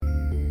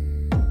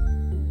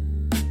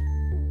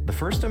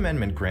First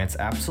Amendment grants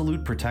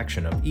absolute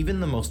protection of even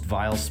the most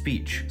vile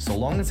speech, so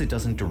long as it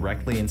doesn't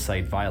directly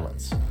incite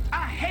violence.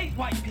 I hate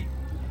white people.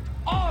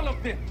 All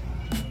of them.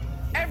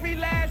 Every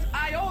last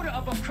iota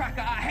of a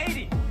cracker, I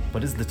hate it.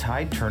 But is the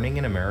tide turning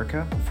in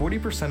America?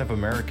 40% of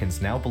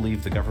Americans now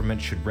believe the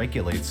government should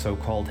regulate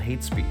so-called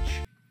hate speech.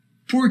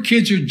 Poor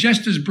kids are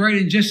just as bright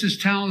and just as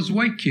talented as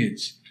white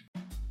kids.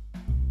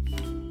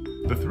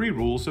 The 3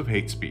 rules of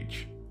hate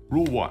speech.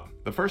 Rule 1.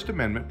 The First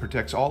Amendment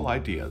protects all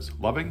ideas,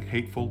 loving,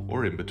 hateful,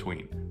 or in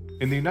between.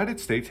 In the United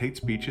States, hate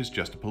speech is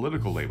just a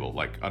political label,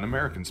 like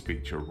un-American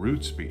speech or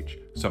rude speech.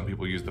 Some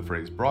people use the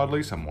phrase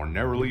broadly, some more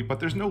narrowly, but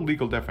there's no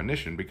legal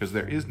definition because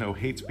there is no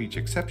hate speech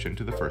exception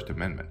to the First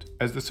Amendment.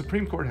 As the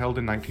Supreme Court held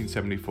in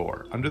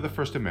 1974, under the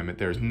First Amendment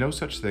there is no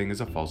such thing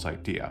as a false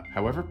idea.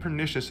 However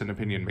pernicious an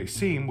opinion may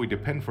seem, we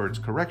depend for its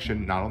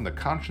correction not on the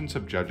conscience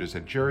of judges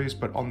and juries,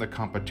 but on the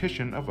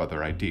competition of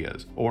other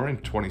ideas. Or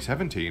in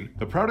 2017,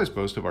 the proudest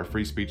boast of our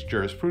free speech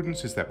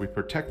jurisprudence is that we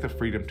protect the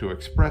freedom to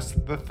express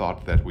the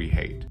thought that we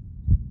hate.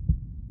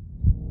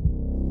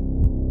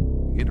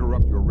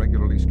 Interrupt your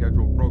regularly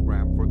scheduled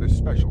program for this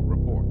special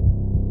report.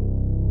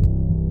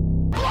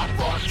 Blood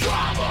for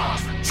drama,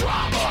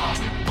 drama,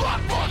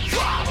 blood for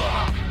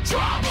drama,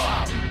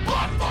 drama,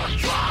 blood for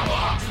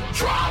drama,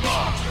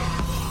 drama.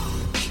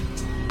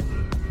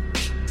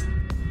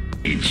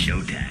 It's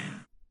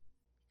showtime.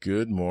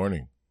 Good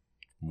morning.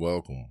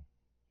 Welcome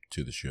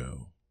to the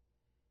show.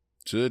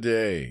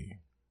 Today,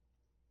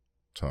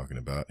 talking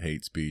about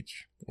hate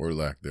speech or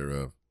lack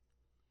thereof,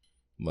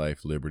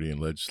 life, liberty,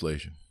 and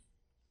legislation.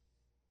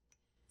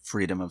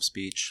 Freedom of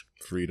speech.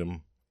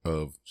 Freedom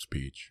of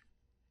speech.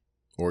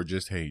 Or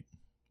just hate.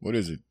 What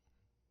is it?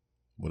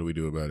 What do we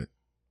do about it?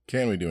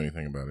 Can we do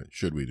anything about it?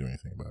 Should we do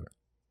anything about it?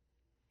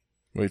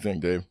 What do you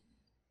think, Dave?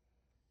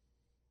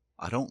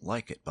 I don't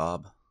like it,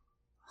 Bob.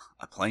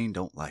 I plain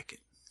don't like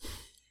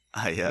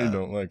it. You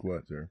don't like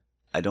what, sir?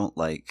 I don't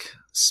like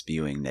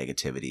spewing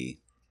negativity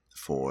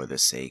for the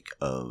sake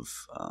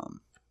of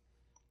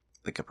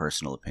like a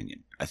personal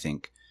opinion. I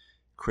think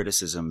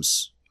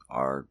criticisms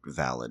are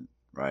valid,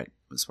 right?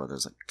 As far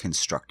as like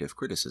constructive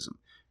criticism.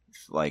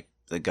 If, like,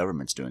 the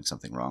government's doing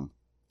something wrong,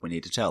 we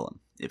need to tell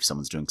them. If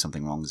someone's doing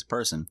something wrong as a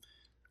person,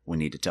 we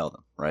need to tell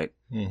them, right?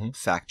 Mm-hmm.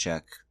 Fact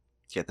check,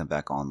 get them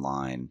back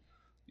online,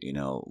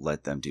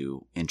 let them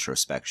do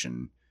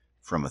introspection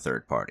from a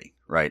third party,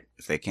 right?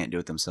 If they can't do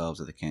it themselves,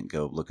 or they can't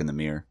go look in the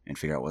mirror and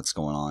figure out what's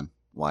going on,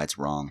 why it's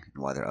wrong,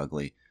 and why they're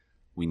ugly,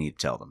 we need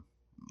to tell them.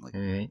 Like,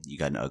 You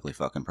got an ugly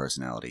fucking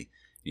personality.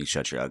 You need to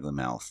shut your ugly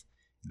mouth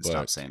and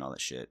stop saying all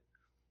that shit.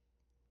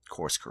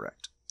 Course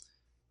correct.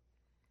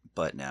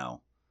 But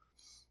now,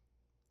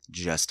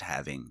 just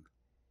having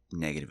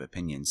negative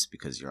opinions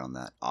because you're on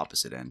that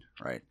opposite end,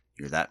 right?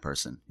 You're that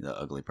person, the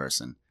ugly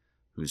person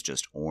who's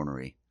just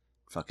ornery,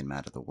 fucking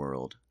mad at the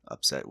world,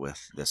 upset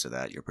with this or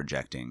that, you're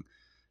projecting,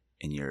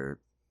 and you're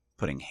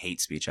putting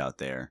hate speech out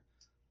there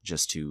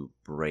just to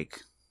break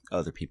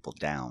other people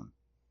down.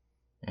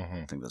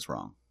 I think that's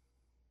wrong.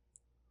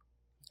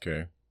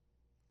 Okay.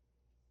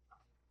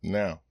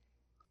 Now,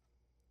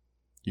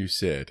 you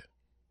said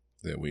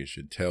that we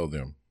should tell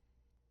them,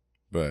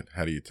 but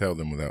how do you tell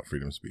them without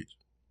freedom of speech?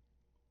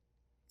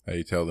 How do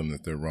you tell them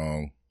that they're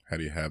wrong? How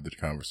do you have the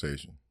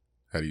conversation?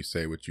 How do you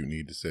say what you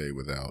need to say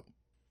without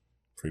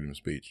freedom of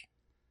speech?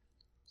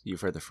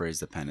 You've heard the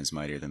phrase, the pen is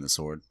mightier than the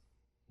sword?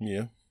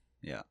 Yeah.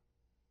 Yeah.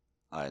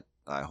 I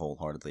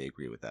wholeheartedly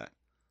agree with that.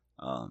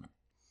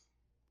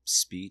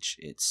 Speech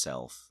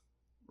itself,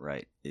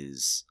 right,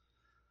 is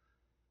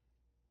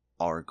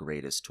our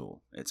greatest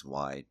tool. It's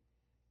why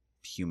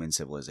human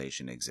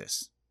civilization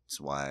exists. It's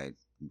why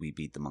we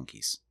beat the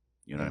monkeys.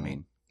 You know what I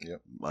mean?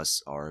 Yep.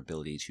 Our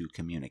ability to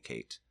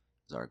communicate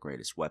is our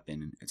greatest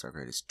weapon. It's our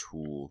greatest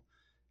tool.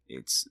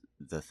 It's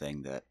the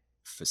thing that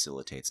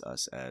facilitates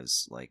us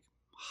as, like,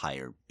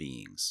 higher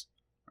beings,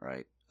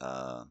 right?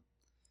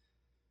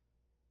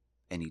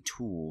 Any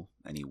tool,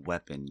 any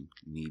weapon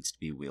needs to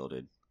be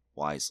wielded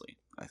wisely,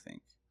 I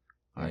think.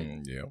 Right?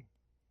 Yeah.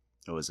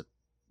 There was a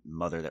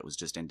mother that was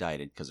just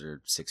indicted because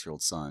her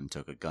 6-year-old son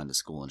took a gun to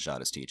school and shot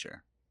his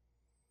teacher.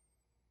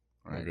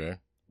 Right? Okay.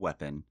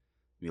 Weapon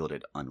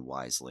wielded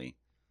unwisely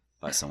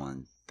by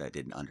someone that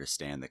didn't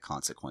understand the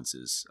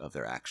consequences of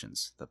their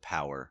actions, the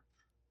power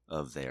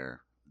of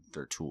their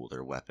tool,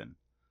 their weapon.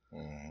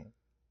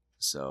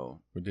 So.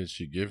 But did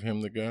she give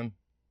him the gun?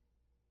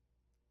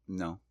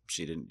 No,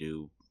 she didn't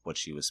do what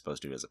she was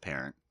supposed to do as a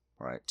parent,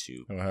 right?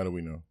 To how do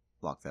we know?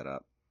 Lock that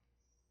up.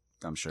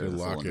 I'm sure the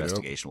full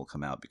investigation will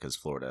come out because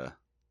Florida,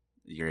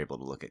 you're able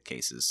to look at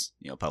cases,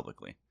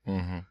 publicly.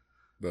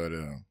 But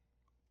I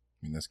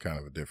mean, that's kind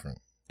of a different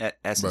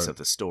essence of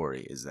the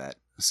story is that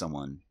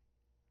someone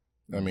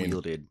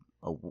wielded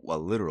a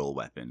literal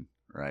weapon,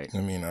 right? I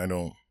mean, I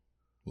don't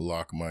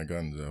lock my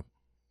guns up,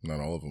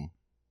 not all of them.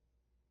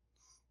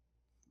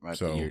 Right,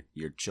 so but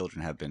your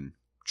children have been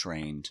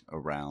trained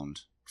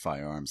around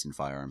firearms and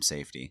firearm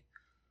safety,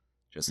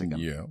 just like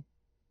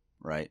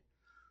right.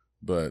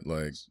 But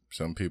like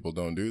some people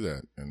don't do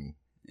that, and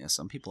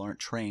some people aren't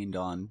trained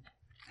on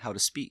how to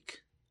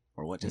speak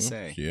or what to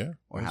say, Yeah.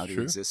 or how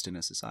to exist in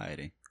a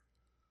society.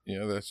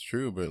 Yeah, that's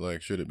true. But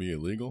like, should it be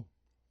illegal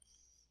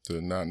to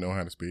not know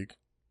how to speak?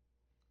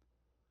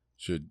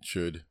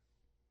 Should.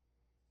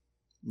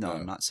 No,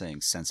 I'm not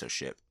saying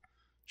censorship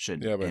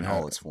should, Yeah, but in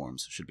all its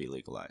forms, should be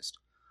legalized.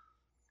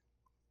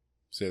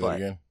 Say that But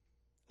again.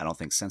 I don't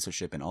think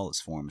censorship in all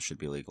its forms should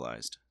be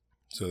legalized.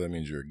 So that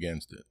means you're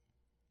against it,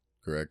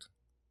 correct?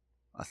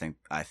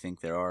 I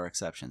think there are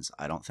exceptions.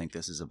 I don't think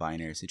this is a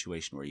binary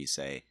situation where you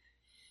say,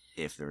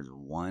 if there's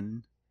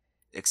one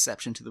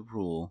exception to the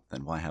rule,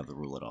 then why have the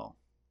rule at all?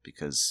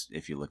 Because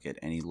if you look at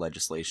any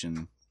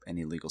legislation,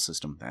 any legal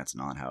system, that's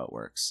not how it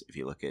works. If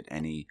you look at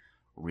any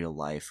real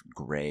life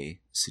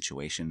gray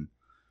situation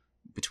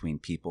between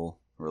people,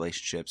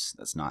 relationships,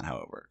 that's not how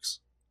it works.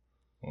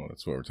 Well,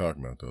 that's what we're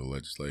talking about, though.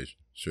 Legislation.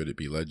 Should it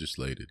be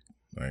legislated?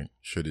 Right?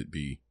 Should it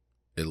be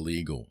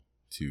illegal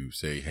to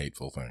say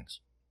hateful things?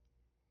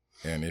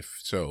 And if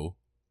so,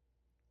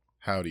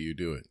 how do you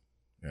do it?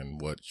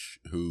 And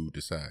who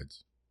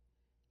decides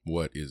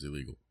what is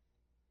illegal?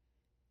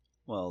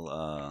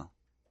 Well,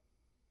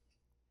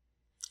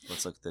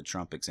 let's look at the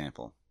Trump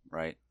example,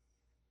 right?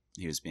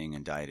 He was being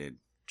indicted,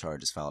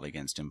 charges filed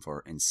against him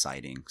for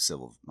inciting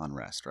civil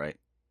unrest, right?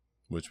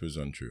 Which was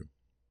untrue.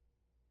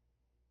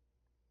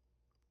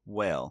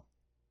 Well,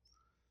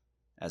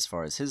 as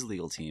far as his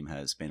legal team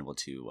has been able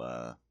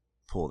to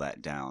pull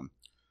that down.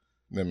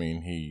 I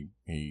mean,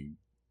 he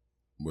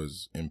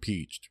was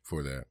impeached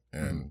for that,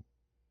 and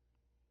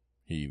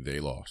they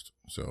lost.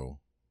 So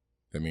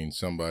that means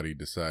somebody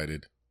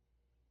decided,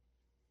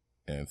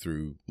 and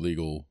through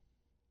legal,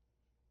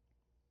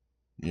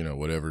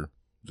 whatever,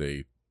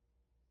 they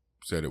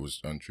said it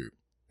was untrue.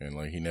 And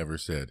like, he never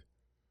said,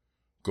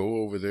 go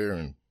over there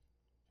and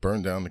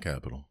burn down the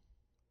Capitol.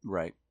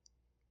 Right.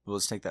 Well,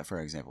 let's take that for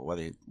example.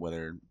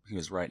 Whether he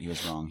was right, he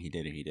was wrong, he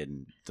did it, he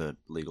didn't. The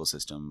legal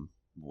system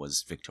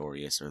was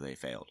victorious or they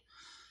failed.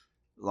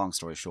 Long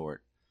story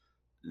short,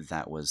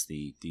 that was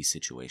the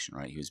situation,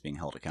 right? He was being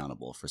held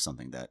accountable for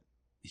something that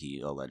he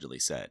allegedly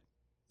said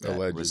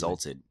that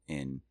resulted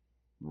in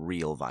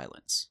real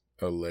violence.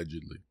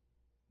 Allegedly.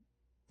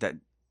 That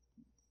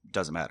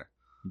doesn't matter.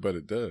 But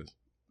it does.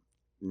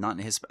 Not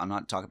in his. I'm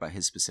not talking about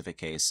his specific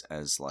case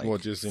as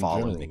like just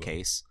following general, the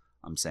case.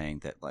 I'm saying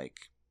that like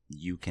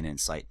you can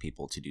incite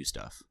people to do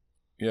stuff.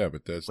 Yeah,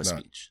 but that's with not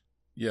speech.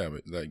 Yeah,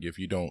 but like if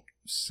you don't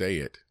say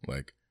it,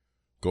 like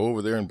go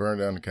over there and burn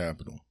down the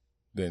Capitol,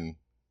 then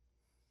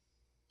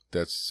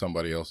that's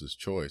somebody else's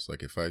choice.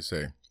 Like if I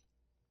say,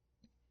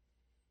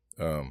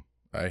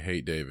 I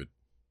hate David.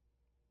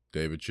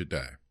 David should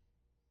die.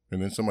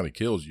 And then somebody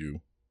kills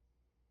you.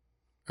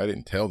 I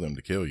didn't tell them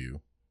to kill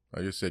you.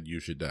 I just said you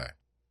should die.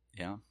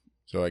 Yeah.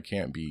 So I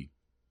can't be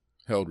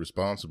held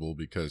responsible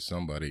because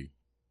somebody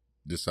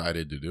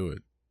decided to do it.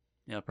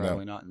 Yeah,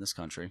 probably not in this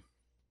country.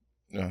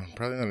 No,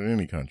 probably not in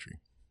any country.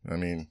 I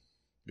mean,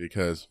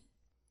 because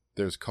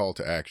there's call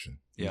to action,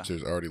 which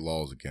there's already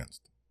laws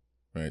against.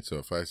 Right? So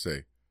if I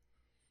say,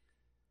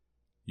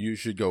 you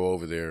should go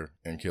over there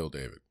and kill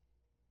David,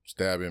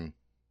 stab him,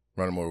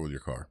 run him over with your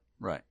car.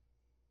 Right.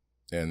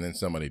 And then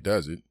somebody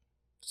does it,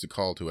 it's a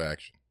call to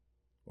action.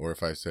 Or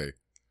if I say,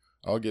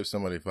 I'll give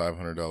somebody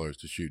 $500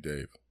 to shoot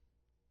Dave,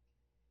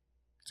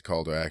 it's a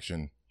call to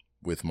action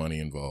with money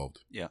involved.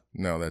 Yeah.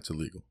 No, that's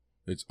illegal.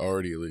 It's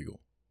already illegal.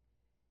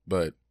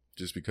 But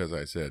just because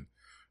I said,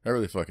 I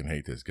really fucking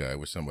hate this guy, I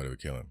wish somebody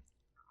would kill him.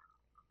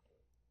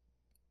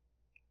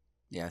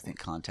 Yeah, I think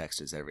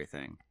context is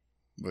everything.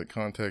 But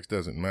context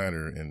doesn't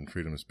matter in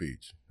freedom of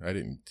speech. I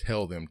didn't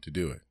tell them to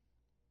do it.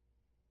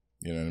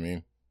 You know what I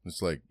mean?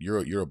 It's like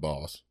you're a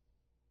boss.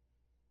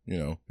 You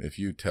know, if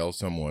you tell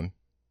someone,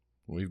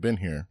 we've been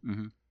here,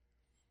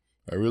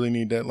 I really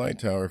need that light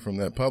tower from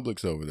that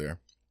Publix over there,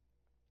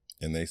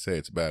 and they say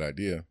it's a bad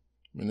idea,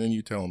 and then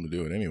you tell them to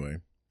do it anyway,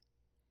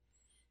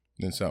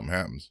 then something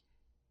happens.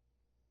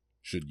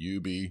 Should you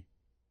be?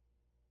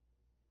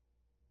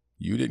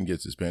 You didn't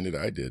get suspended.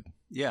 I did.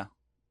 Yeah.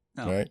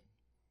 No. Right?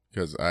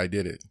 Because I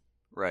did it.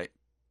 Right.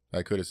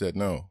 I could have said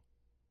no.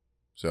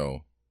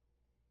 So.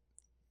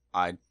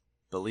 I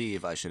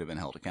believe I should have been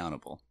held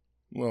accountable.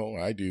 Well,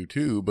 I do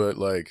too, but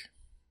like,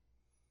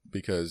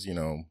 because, you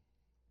know,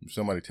 if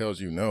somebody tells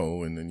you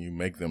no and then you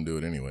make them do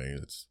it anyway,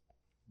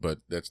 but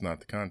that's not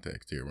the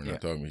context here. We're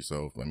not talking.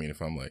 So, I mean,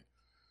 if I'm like,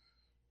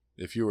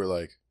 if you were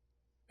like,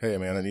 hey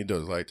man, I need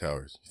those light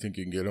towers. You think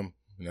you can get them?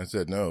 And I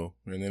said no,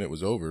 and then it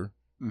was over.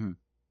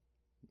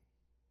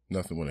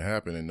 Nothing would have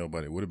happened and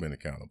nobody would have been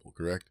accountable,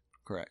 correct?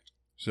 Correct.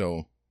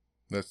 So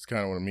that's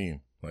kind of what I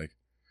mean. Like,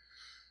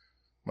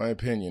 my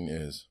opinion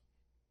is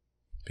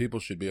people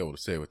should be able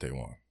to say what they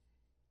want.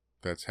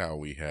 That's how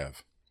we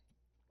have,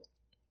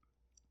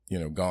 you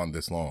know, gone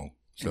this long.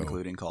 So,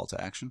 including call to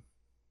action?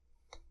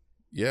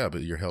 Yeah,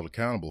 but you're held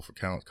accountable for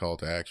call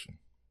to action,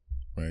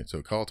 right?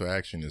 So call to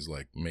action is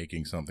like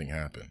making something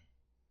happen.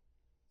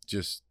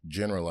 Just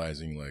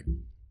generalizing like,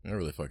 I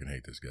really fucking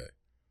hate this guy.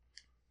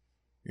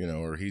 You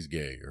know, or he's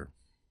gay or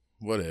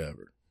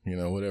whatever. You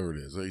know, whatever it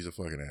is. He's a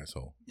fucking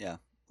asshole. Yeah.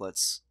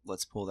 Let's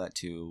pull that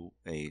to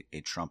a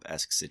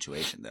Trump-esque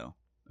situation, though.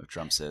 if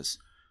Trump says,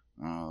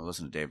 "Oh,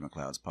 listen to Dave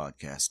McLeod's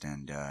podcast,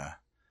 and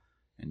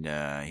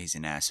he's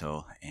an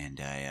asshole, and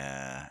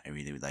I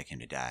really would like him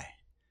to die.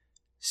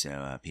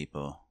 So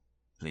people,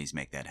 please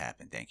make that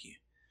happen. Thank you."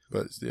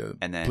 But yeah,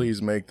 And then-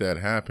 please make that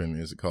happen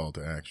is a call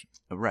to action.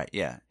 Right?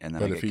 Yeah. And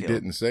then But I if get he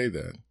killed. didn't say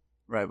that,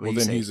 Right? But well, you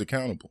then say, he's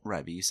accountable.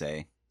 right. But you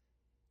say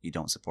you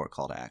don't support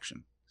call to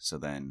action. So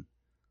then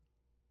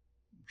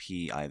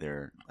he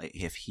either, like,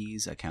 if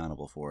he's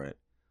accountable for it,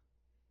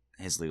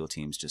 his legal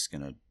team's just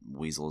gonna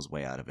weasel his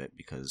way out of it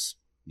because,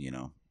 you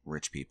know,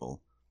 rich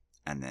people,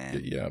 and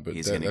then Yeah, but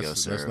he's gonna go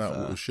that's serve.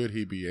 not. Should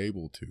he be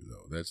able to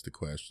though? That's the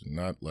question.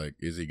 Not like,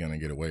 is he going to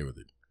get away with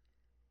it?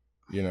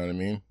 You know what I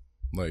mean?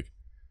 Like,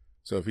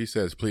 so if he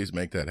says, "Please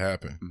make that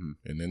happen,"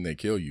 Mhm. and then they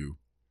kill you,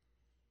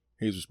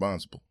 he's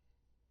responsible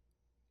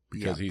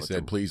because Yeah, he but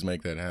said, "Please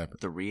make that happen."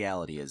 the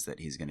reality is that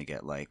he's gonna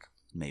get like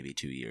maybe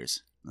 2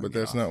 years. and But get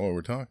that's off. not what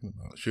we're talking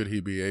about. Should he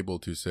be able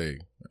to say,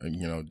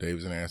 you know,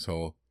 Dave's an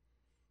asshole.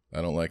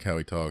 I don't like how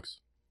he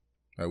talks.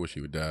 I wish he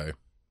would die.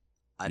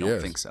 I don't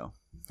Yes. think so.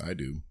 I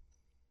do.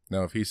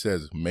 Now, if he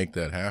says, "Make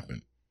that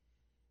happen,"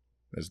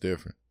 that's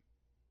different.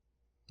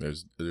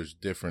 There's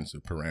difference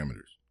of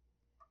parameters.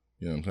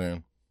 You know what I'm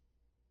saying?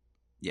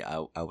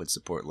 Yeah, I would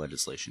support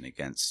legislation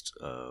against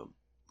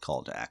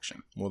call to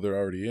action. Well, there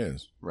already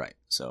is. Right.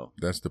 So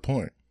That's the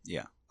point.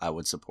 yeah, I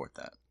would support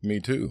that. Me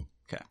too.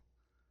 Okay.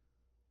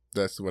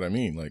 That's what I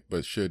mean. Like,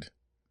 but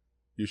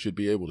you should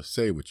be able to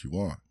say what you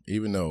want,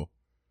 even though,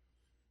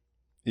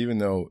 you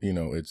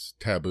know, it's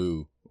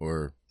taboo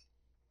or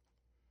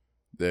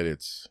that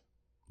it's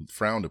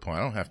frowned upon. I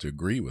don't have to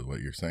agree with what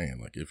you're saying.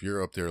 Like, if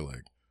you're up there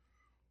like,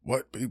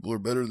 white people are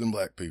better than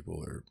black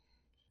people, or,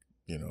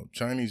 you know,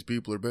 Chinese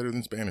people are better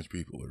than Spanish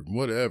people, or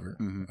whatever,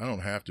 Mhm. I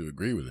don't have to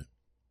agree with it.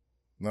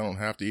 I don't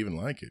have to even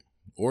like it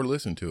or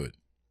listen to it.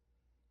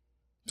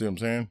 See what I'm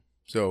saying?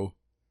 So,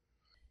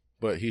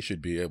 but he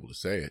should be able to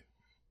say it.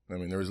 I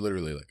mean, there was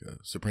literally like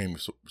a Supreme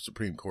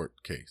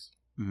Court case.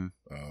 Mhm.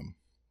 I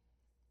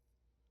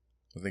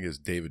think it's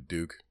David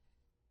Duke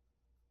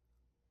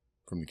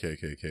from the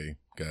KKK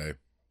guy.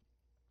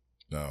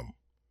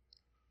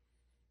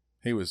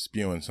 He was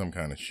spewing some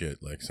kind of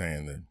shit, like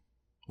saying that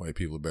white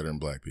people are better than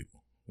black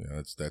people. You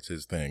know, that's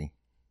his thing.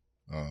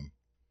 And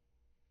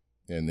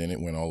then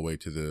it went all the way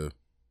to the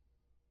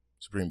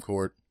Supreme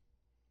Court,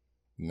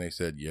 and they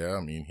said, yeah, I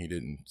mean, he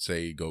didn't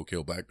say go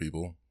kill black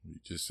people. He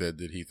just said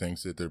that he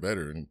thinks that they're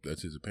better, and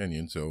that's his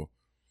opinion. So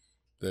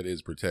that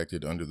is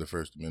protected under the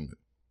First Amendment.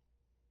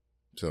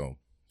 So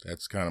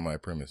that's kind of my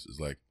premise,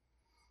 is like,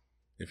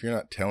 if you're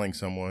not telling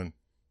someone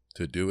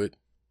to do it,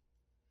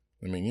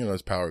 I mean, you know,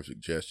 it's power of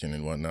suggestion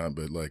and whatnot,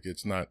 but like,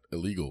 it's not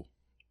illegal.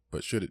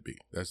 But should it be?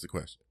 That's the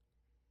question.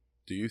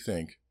 Do you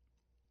think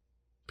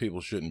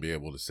people shouldn't be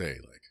able to say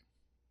like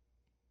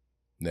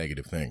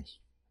negative things,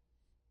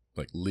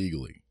 like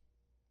legally?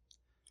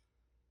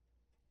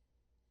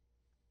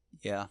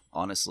 Yeah,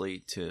 honestly,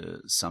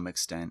 to some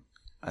extent,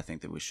 I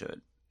think that we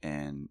should,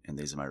 and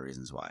these are my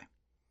reasons why.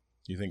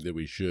 You think that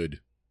we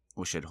should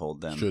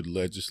hold them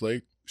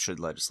legislate? should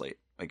legislate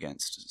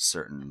against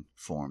certain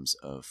forms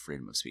of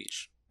freedom of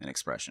speech and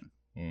expression.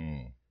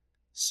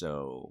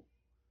 So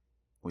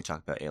we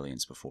talked about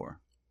aliens before.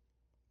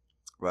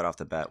 Right off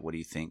the bat, what do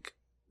you think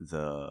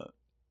the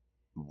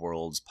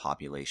world's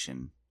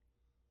population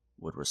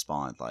would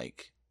respond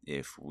like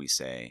if we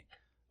say,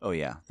 "Oh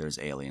yeah, there's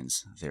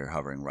aliens. They're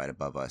hovering right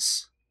above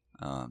us.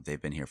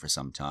 They've been here for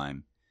some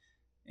time,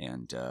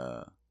 and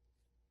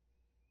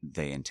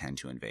they intend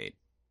to invade."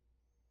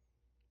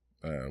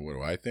 What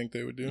do I think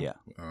they would do? Yeah.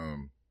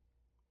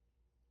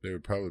 They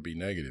would probably be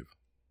negative.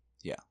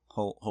 Yeah,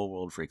 whole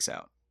world freaks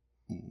out.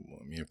 I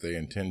mean, if they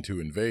intend to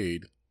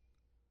invade,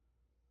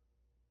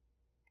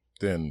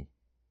 then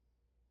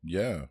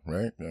yeah,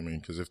 right? I mean,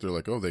 because if they're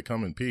like, "Oh, they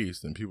come in peace,"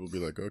 then people will be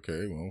like,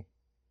 "Okay, well,"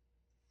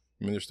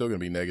 I mean, there's still going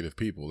to be negative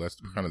people. That's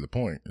kind of the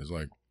point. Is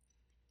like,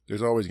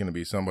 there's always going to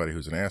be somebody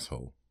who's an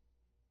asshole,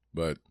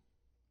 but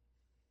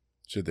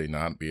should they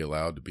not be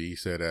allowed to be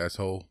said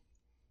asshole?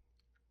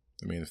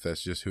 I mean, if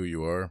that's just who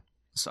you are.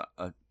 So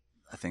I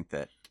think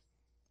that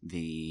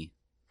the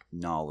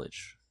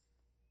knowledge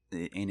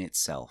in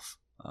itself.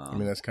 I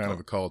mean, that's kind of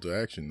a call to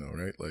action, though,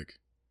 right? Like,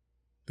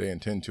 they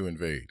intend to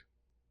invade.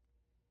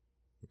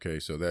 Okay,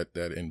 so that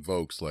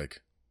invokes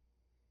like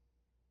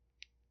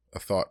a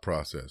thought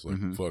process. Like,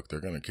 Mhm. fuck, they're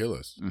gonna kill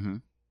us. Mm-hmm.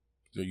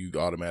 So you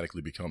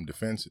automatically become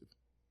defensive,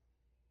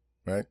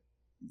 right?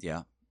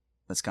 Yeah,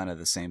 that's kind of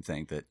the same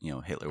thing that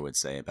Hitler would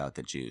say about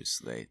the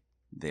Jews.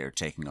 They're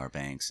taking our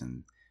banks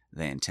and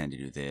they intend to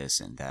do this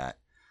and that.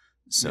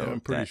 So yeah,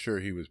 I'm pretty sure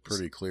he was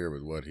pretty clear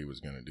with what he was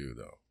gonna do,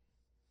 though.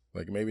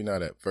 Like, maybe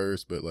not at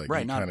first, but like Right,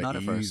 he not kind at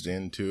of first. eased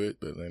into it.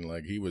 But then,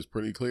 like, he was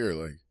pretty clear.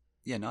 Like,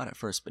 Yeah, not at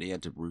first, but he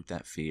had to root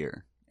that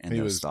fear and He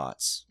those was-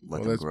 thoughts, let well,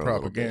 them that's grow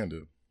propaganda. a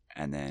little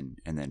bit,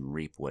 and then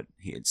reap what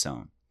he had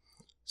sown.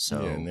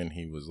 So Yeah, and then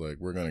he was like,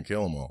 "We're gonna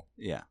kill them all,"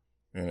 yeah,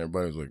 and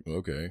everybody was like,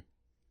 "Okay,"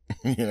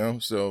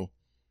 So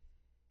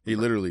he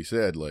literally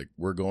said, like,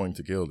 "We're going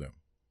to kill them."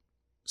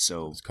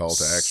 so It's call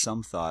to action.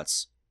 Some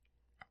thoughts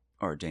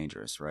are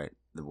dangerous, right?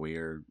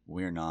 we're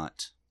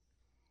not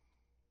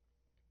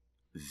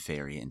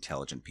very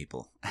intelligent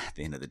people at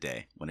the end of the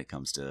day when it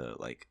comes to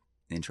like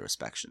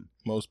introspection.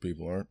 Most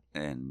people aren't.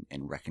 And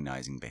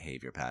recognizing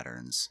behavior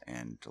patterns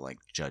and like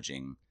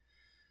judging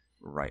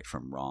right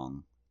from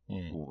wrong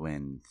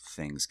when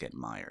things get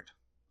mired.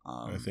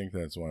 I think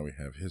that's why we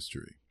have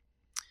history.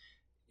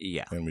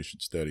 Yeah. And we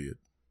should study it.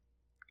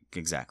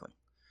 Exactly.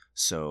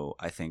 So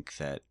I think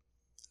that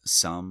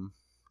some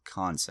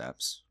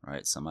concepts,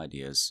 right, some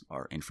ideas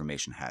are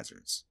information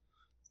hazards.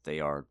 They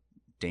are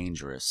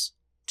dangerous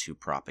to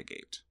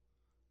propagate,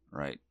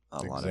 right?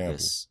 A lot of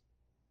this,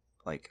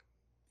 like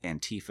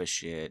Antifa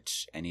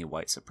shit, any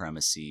white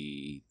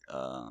supremacy,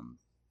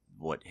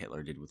 what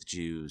Hitler did with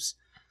Jews,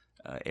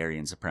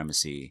 Aryan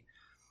supremacy.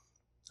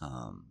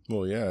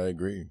 Well, yeah, I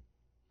agree.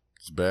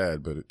 It's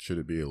bad, but should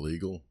it be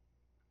illegal?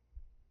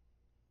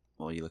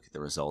 Well, you look at the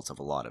results of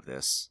a lot of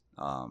this.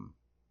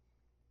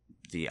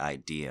 The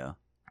idea,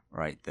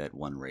 right, that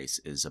one race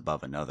is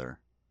above another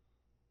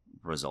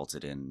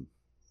resulted in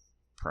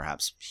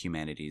perhaps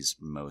humanity's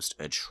most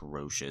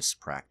atrocious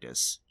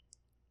practice.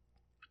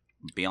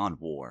 Beyond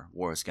war,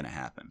 war is going to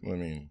happen. I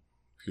mean,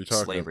 if you're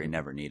talking slavery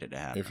never needed to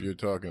happen. If you're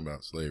talking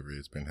about slavery,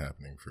 it's been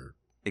happening for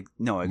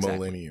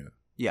millennia.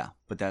 Yeah,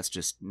 but that's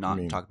just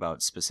not talk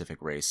about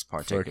specific race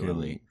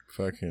particularly.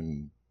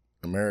 Fucking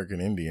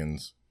American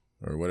Indians,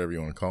 or whatever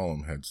you want to call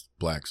them, had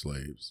black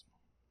slaves.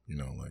 You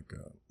know, like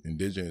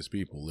indigenous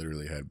people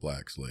literally had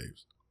black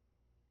slaves.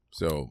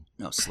 So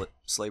no,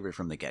 slavery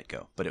from the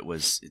get-go. But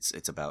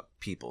it's about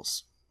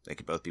peoples. They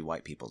could both be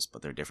white peoples,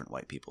 but they're different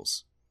white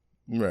peoples.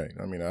 Right.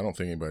 I mean, I don't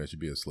think anybody should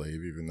be a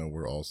slave, even though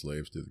we're all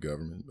slaves to the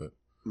government. But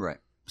right.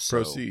 So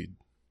proceed.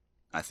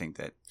 I think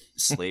that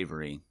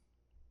slavery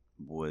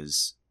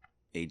was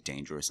a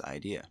dangerous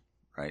idea,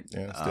 right?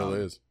 Yeah, it still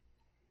is.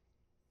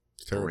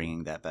 It's terrible.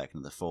 Bringing that back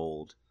into the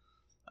fold,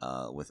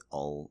 with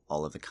all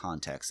of the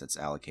context that's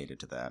allocated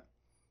to that,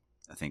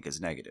 I think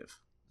is negative.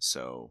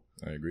 So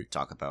I agree.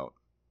 Talk about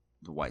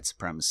the white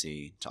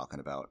supremacy. Talking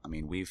about, I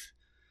mean, we've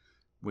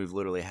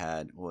literally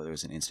had. Well,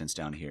 there's an instance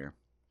down here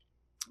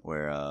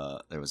where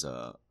there was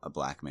a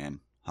black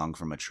man hung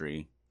from a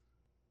tree.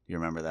 You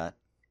remember that?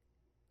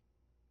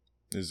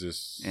 Is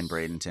this in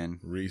Bradenton?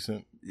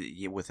 Recent?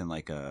 Yeah, within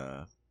like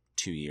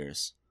 2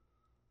 years.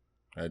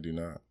 I do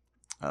not.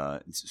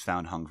 It's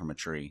found hung from a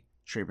tree.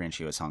 Tree branch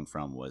he was hung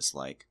from was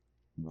like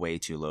way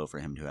too low for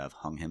him to have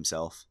hung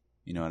himself.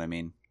 You know what I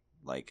mean?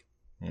 Like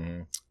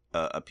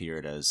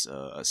appeared as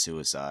a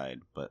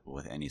suicide, but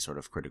with any sort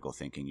of critical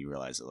thinking, you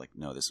realize that like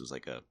no, this was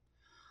like a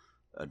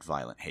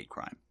violent hate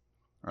crime,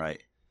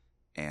 right?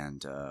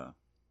 And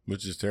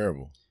which is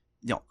terrible.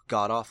 No,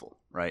 god awful,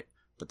 right?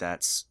 But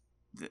that's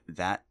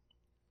that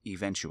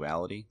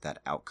eventuality, that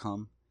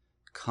outcome,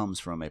 comes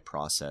from a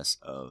process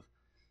of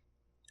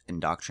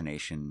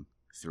indoctrination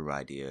through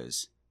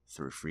ideas,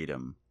 through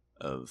freedom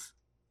of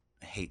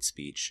hate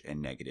speech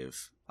and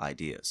negative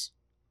ideas,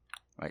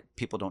 right?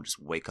 People don't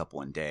just wake up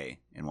one day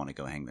and want to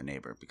go hang their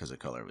neighbor because of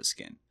the color of his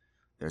skin.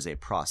 There's a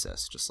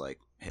process, just like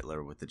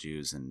Hitler with the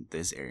Jews and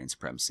this Aryan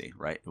supremacy,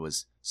 right? It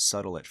was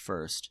subtle at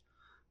first,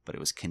 but it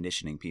was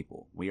conditioning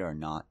people. We are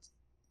not,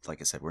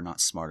 like I said, we're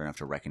not smart enough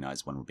to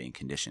recognize when we're being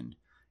conditioned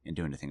and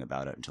do anything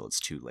about it until it's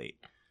too late.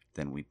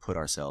 Then we put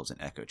ourselves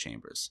in echo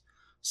chambers.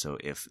 So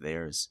if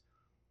there's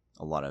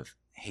a lot of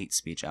hate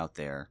speech out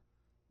there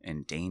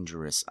and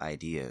dangerous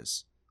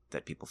ideas,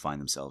 that people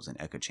find themselves in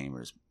echo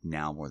chambers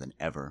now more than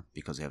ever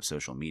because we have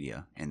social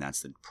media, and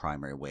that's the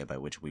primary way by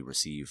which we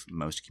receive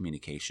most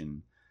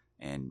communication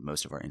and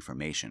most of our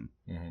information,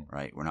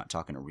 right? We're not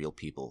talking to real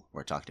people.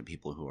 We're talking to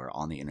people who are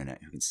on the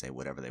internet who can say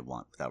whatever they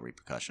want without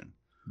repercussion.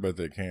 But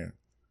they can't.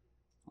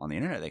 On the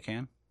internet, they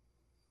can.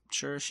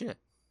 Sure as shit.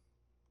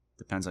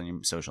 Depends on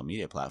your social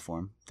media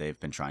platform. They've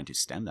been trying to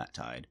stem that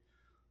tide,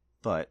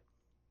 but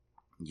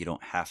you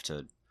don't have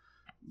to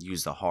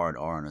use the hard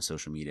R on a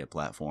social media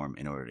platform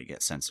in order to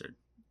get censored.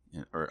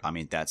 Or, I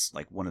mean, that's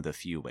like one of the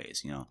few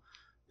ways, you know,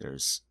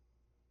 there's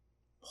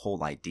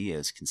whole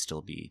ideas can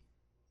still be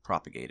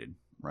propagated,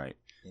 right?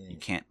 You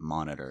can't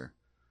monitor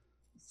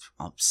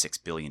 6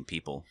 billion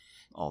people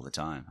all the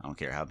time. I don't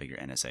care how big your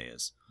NSA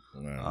is.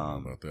 I don't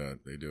know about that.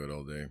 They do it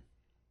all day.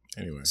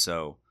 Anyway.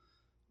 So,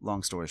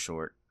 long story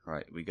short,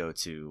 right, we go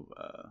to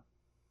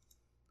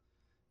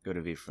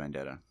V for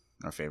Vendetta,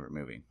 our favorite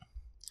movie.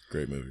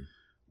 Great movie.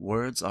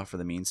 Words offer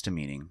the means to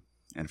meaning,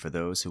 and for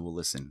those who will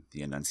listen,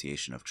 the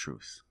enunciation of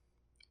truth.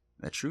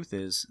 The truth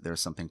is, there is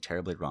something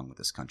terribly wrong with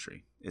this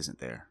country, isn't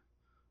there?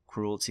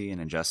 Cruelty and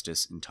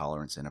injustice,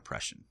 intolerance and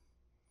oppression.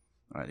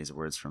 All right, these are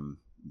words from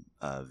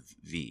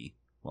V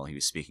while he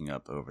was speaking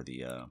up over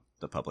the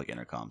public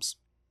intercoms.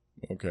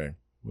 Okay,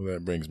 well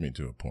that brings me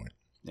to a point.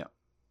 Yeah.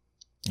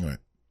 All right.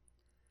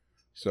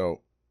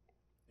 So,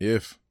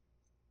 if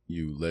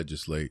you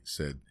legislate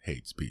said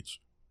hate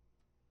speech,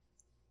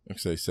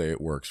 like they say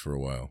it works for a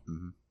while,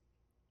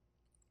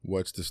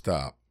 what's to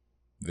stop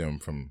them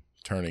from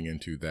turning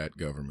into that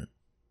government?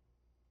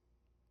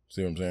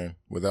 See what I'm saying?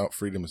 Without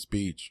freedom of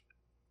speech,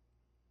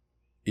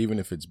 even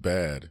if it's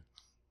bad,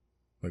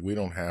 Like, we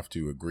don't have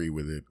to agree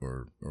with it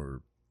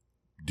or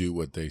do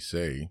what they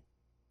say.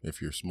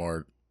 If you're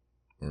smart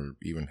or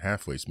even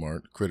halfway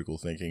smart, critical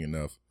thinking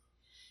enough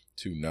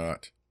to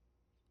not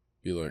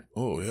be like,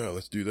 oh yeah,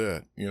 let's do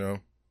that, you know?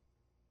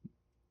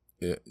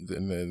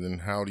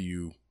 Then how do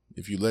you,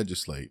 if you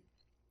legislate,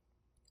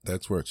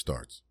 that's where it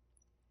starts.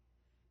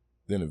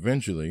 Then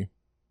eventually,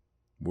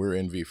 we're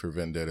in V for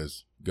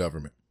Vendetta's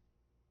government.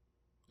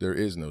 There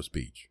is no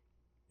speech.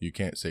 You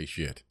can't say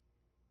shit.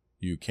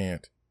 You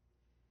can't.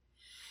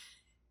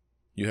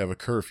 You have a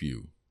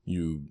curfew.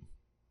 You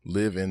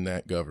live in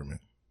that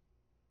government.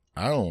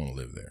 I don't want to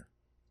live there.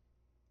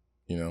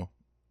 You know?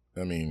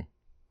 I mean,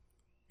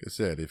 like I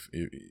said, if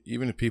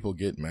even if people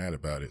get mad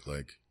about it,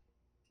 like,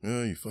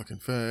 oh, you fucking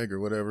fag or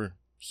whatever,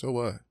 so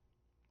what?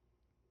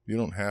 You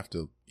don't have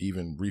to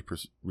even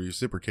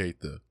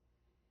reciprocate the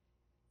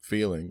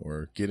feeling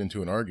or get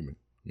into an argument.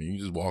 I mean, you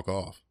just walk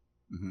off.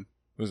 Mm-hmm.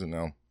 Listen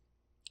now,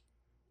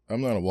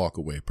 I'm not a walk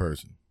away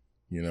person.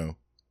 You know,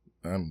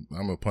 I'm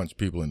a punch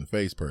people in the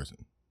face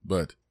person,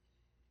 but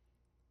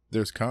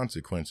there's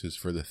consequences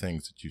for the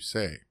things that you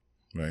say,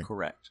 right?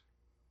 Correct.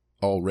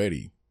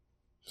 Already.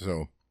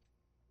 So,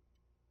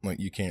 like,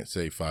 you can't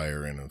say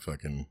fire in a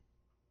fucking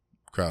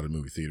crowded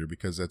movie theater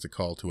because that's a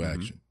call to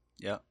action.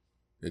 Yeah.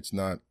 It's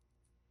not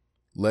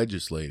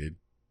legislated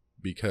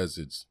because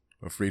it's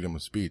a freedom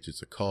of speech.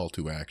 It's a call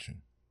to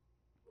action.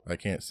 I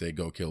can't say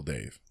go kill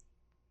Dave.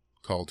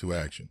 Call to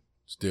action.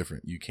 It's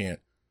different. You can't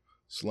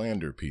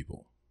slander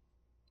people,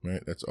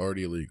 right? That's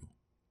already illegal.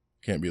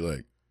 Can't be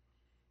like,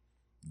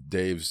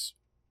 Dave's,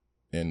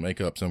 and make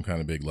up some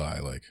kind of big lie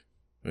like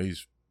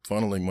he's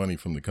funneling money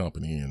from the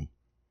company and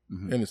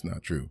it's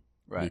not true,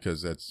 right?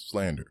 Because that's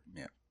slander.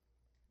 Yeah.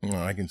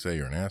 Well, I can say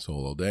you're an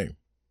asshole all day.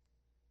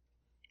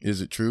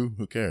 Is it true?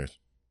 Who cares?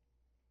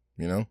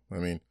 You know, I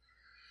mean,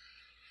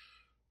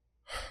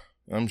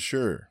 I'm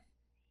sure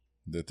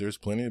that there's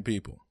plenty of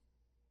people,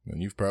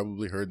 and you've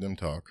probably heard them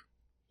talk,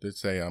 that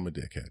say I'm a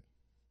dickhead.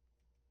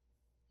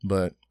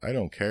 But I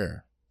don't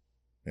care,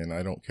 and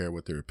I don't care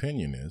what their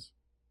opinion is,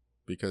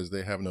 because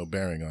they have no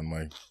bearing on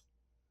my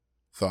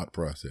thought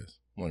process.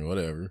 I'm like,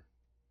 whatever.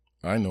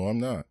 I know I'm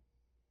not.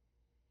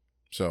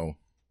 So,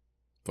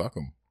 fuck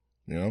them,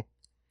 you know?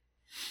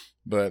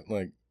 But,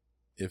 like,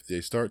 if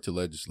they start to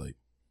legislate,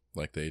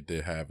 like they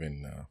have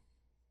in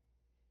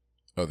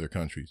other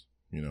countries,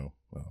 you know,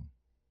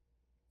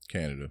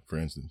 Canada, for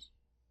instance.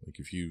 Like,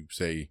 if you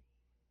say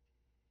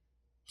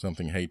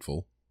something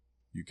hateful,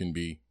 you can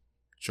be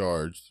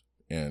charged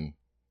and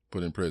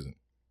put in prison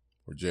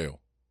or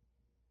jail.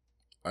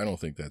 I don't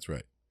think that's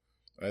right.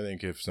 I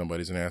think if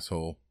somebody's an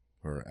asshole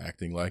or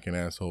acting like an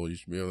asshole, you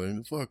should be able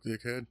to, fuck,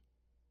 dickhead.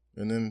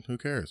 And then who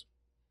cares?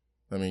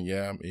 I mean,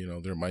 yeah, you know,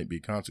 there might be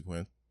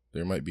consequence.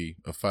 There might be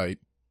a fight.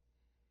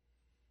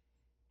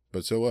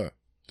 But so what?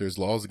 There's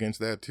laws against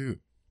that too.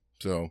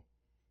 So,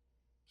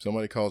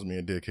 somebody calls me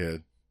a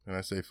dickhead, and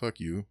I say, fuck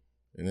you,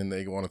 and then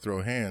they want to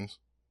throw hands,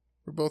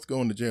 we're both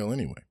going to jail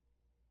anyway.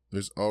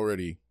 There's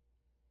already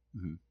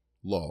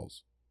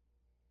laws.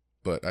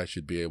 But I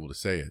should be able to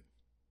say it.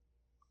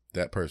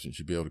 That person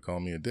should be able to call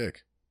me a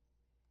dick.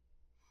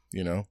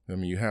 You know? I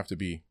mean, you have to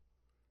be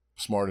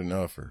smart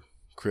enough or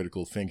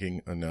critical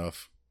thinking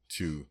enough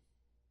to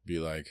be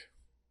like,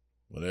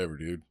 whatever,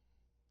 dude.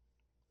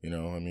 You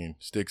know, I mean,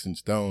 sticks and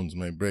stones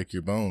may break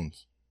your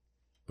bones,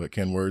 but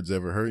can words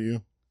ever hurt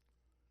you?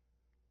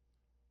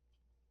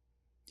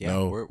 Yeah,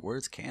 no.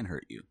 Words can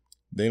hurt you.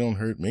 They don't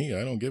hurt me.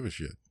 I don't give a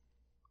shit.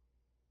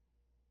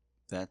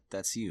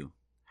 That's you.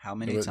 How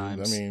many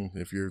times? I mean,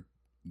 if you're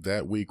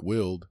that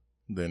weak-willed,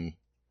 then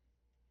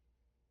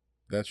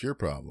that's your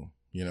problem.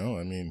 You know,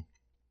 I mean,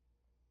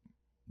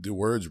 do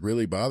words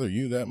really bother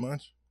you that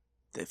much?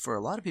 For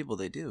a lot of people,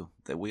 they do.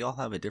 That we all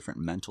have a different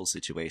mental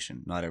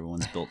situation. Not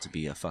everyone's built to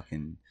be a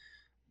fucking,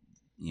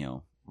 you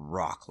know,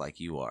 rock like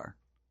you are,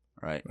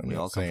 right? I'm we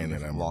not all come saying from that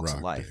different I'm a walks rock,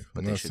 of life, Dave. but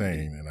I'm they not should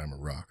saying be. that I'm a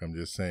rock. I'm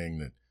just saying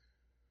that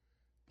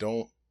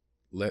don't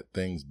let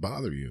things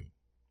bother you.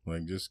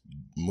 Like, just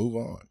move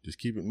on. Just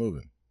keep it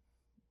moving.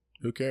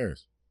 Who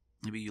cares?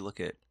 Maybe you look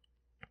at,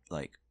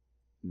 like,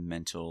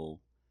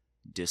 mental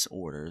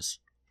disorders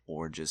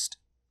or just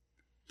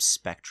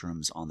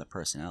spectrums on the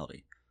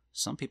personality.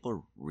 Some people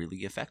are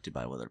really affected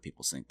by what other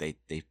people think.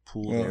 They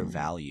pull their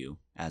value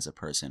as a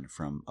person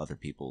from other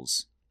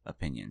people's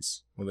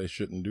opinions. Well, they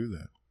shouldn't do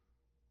that.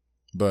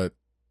 But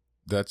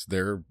that's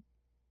their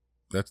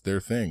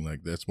thing.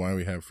 Like, that's why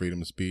we have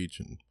freedom of speech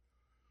and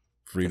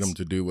freedom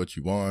to do what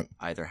you want.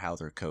 Either how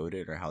they're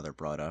coded or how they're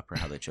brought up or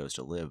how they chose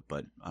to live,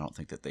 but I don't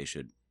think that they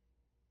should,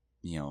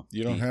 you know,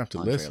 you don't have to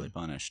listen.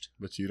 Punished.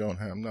 But you don't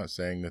have, I'm not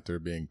saying that they're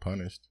being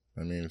punished.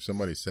 I mean, if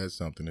somebody says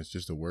something, it's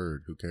just a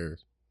word. Who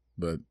cares?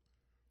 But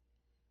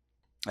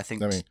I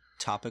think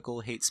topical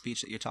hate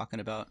speech that you're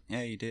talking about,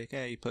 yeah, you dick,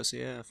 yeah, you pussy,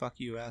 yeah,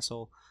 fuck you,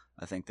 asshole.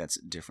 I think that's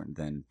different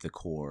than the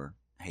core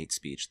hate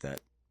speech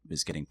that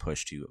is getting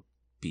pushed to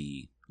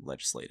be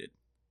legislated.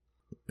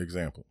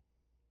 Example.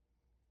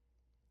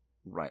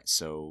 Right.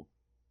 So,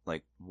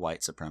 like,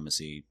 white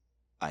supremacy,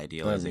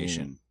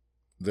 idealization. I mean,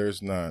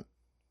 there's not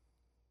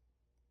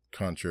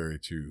contrary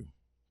to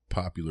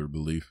popular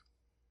belief.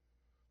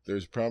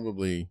 There's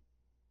probably,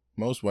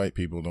 most white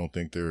people don't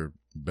think they're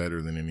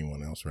better than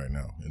anyone else right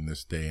now in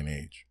this day and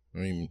age. I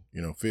mean,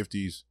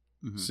 50s,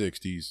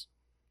 60s,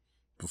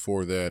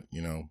 before that,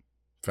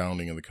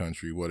 founding of the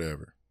country,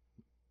 whatever.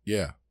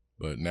 Yeah,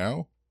 but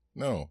now,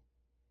 no.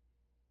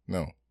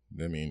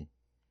 I mean,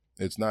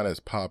 it's not as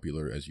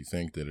popular as you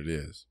think that it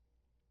is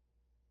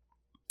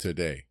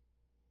today.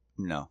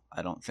 No,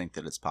 I don't think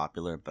that it's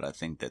popular, but I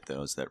think that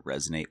those that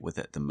resonate with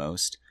it the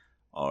most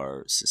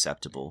are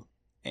susceptible,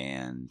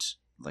 and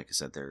like I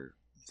said,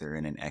 they're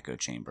in an echo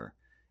chamber.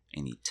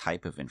 Any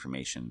type of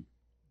information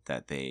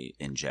that they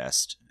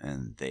ingest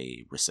and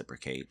they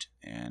reciprocate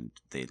and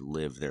they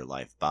live their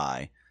life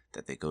by,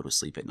 that they go to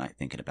sleep at night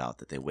thinking about,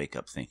 that they wake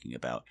up thinking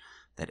about,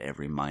 that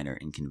every minor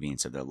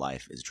inconvenience of their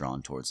life is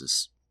drawn towards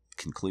this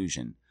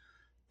conclusion,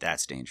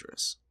 that's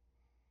dangerous.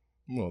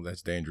 Well,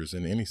 that's dangerous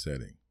in any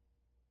setting.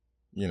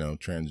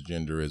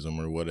 Transgenderism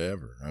or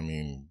whatever. I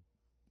mean,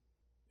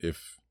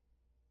 if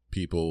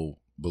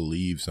people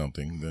believe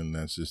something, then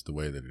that's just the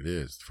way that it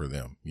is for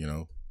them,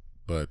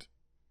 But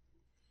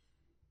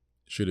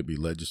should it be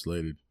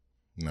legislated?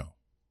 No.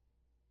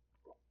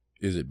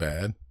 Is it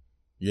bad?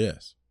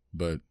 Yes.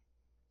 But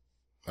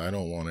I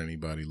don't want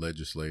anybody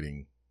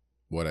legislating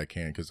what I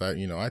can, because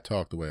I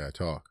talk the way I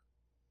talk.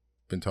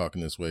 Been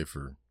talking this way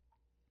for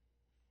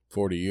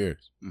 40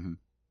 years.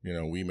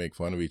 Mm-hmm. We make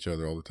fun of each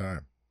other all the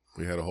time.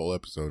 We had a whole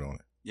episode on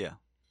it. Yeah.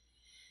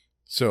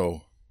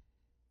 So,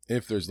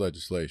 if there's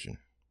legislation,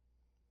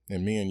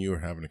 and me and you are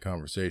having a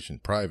conversation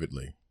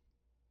privately,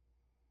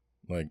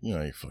 like,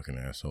 you fucking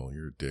asshole,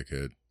 you're a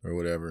dickhead, or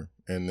whatever,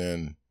 and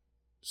then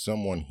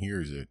someone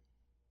hears it,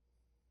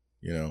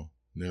 and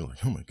they're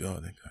like, oh my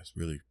God, that guy's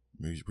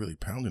he's really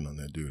pounding on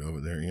that dude over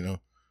there,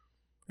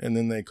 and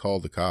then they call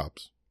the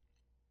cops.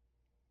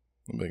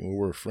 I'm like, well,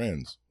 we're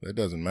friends. That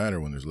doesn't matter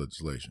when there's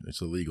legislation.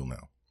 It's illegal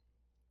now.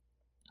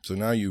 So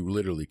now you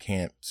literally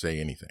can't say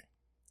anything.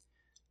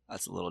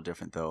 That's a little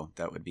different, though.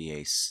 That would be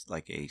a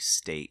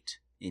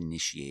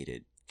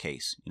state-initiated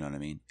case. You know what I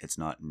mean? It's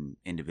not an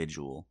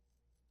individual.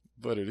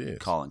 But it is.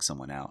 Calling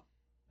someone out.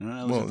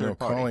 No,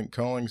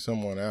 calling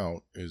someone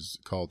out is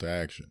a call to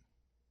action.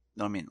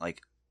 No, I mean,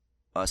 like,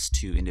 us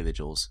two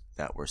individuals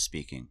that were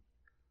speaking,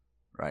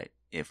 right?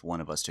 If one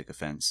of us took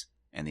offense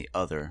and the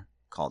other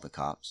called the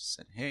cops,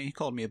 said, hey, he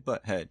called me a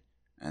butthead,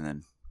 and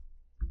then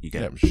you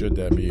get should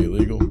that be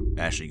illegal?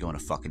 Actually going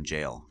to fucking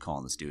jail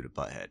calling this dude a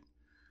butthead.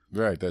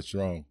 Right, that's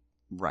wrong.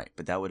 Right,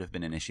 but that would have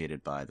been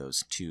initiated by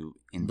those two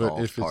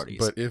involved parties.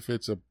 But if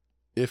it's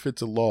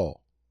a law,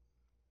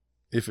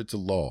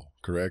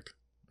 correct?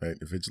 Right?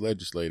 If it's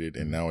legislated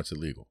and now it's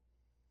illegal,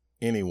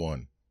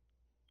 anyone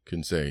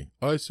can say,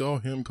 I saw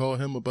him call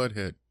him a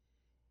butthead,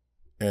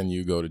 and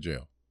you go to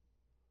jail.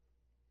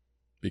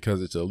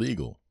 Because it's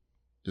illegal.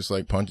 Just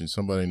like punching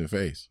somebody in the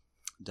face.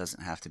 It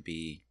doesn't have to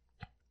be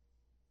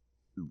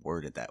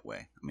worded that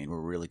way. I mean, we're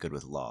really good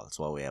with law. That's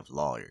why we have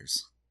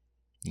lawyers.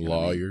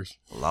 Lawyers?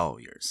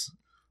 Lawyers.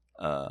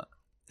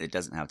 It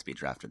doesn't have to be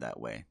drafted that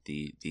way.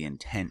 The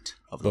intent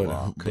of the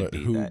law could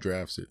be who that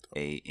drafts it?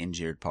 A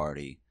injured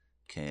party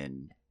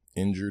can...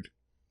 Injured?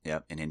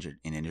 Yep, an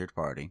injured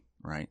party,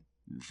 right?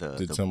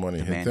 Did somebody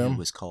hit man them? Who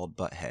was called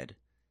butthead,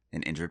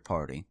 an injured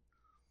party,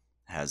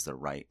 has the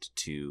right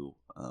to,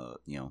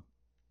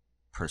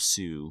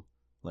 pursue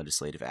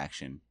legislative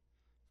action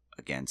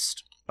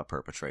against a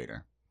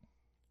perpetrator.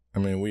 I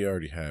mean, we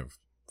already have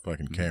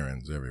fucking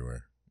Karens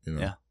everywhere,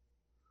 Yeah.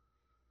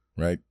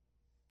 Right?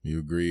 You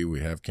agree?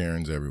 We have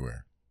Karens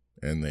everywhere.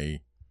 And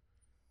they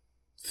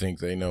think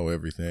they know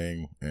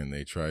everything, and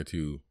they try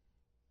to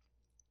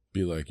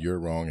be like, you're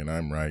wrong and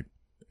I'm right,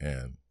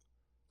 and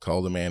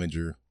call the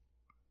manager.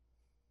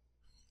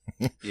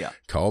 Yeah.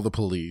 Call the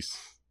police.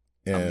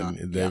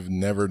 And they've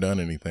never done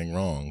anything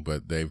wrong,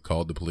 but they've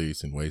called the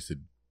police and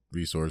wasted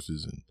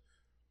resources and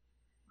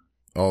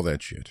all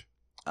that shit.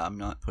 I'm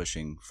not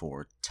pushing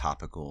for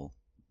topical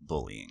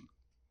bullying.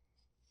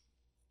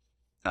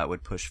 I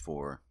would push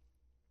for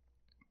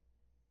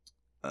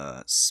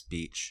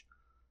speech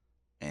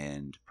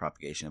and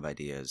propagation of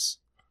ideas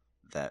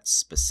that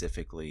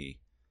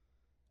specifically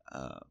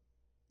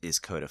is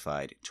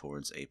codified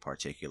towards a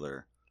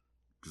particular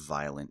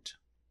violent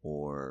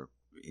or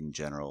in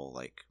general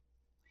like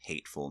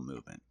hateful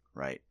movement,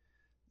 right?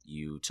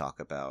 You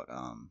talk about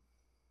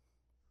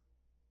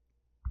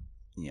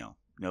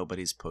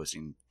nobody's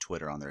posting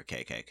Twitter on their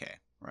KKK,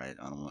 right?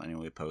 I don't want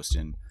anybody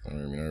posting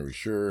are we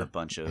sure? A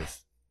bunch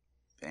of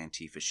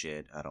Antifa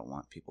shit. I don't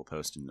want people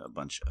posting a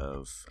bunch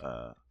of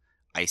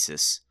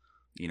ISIS,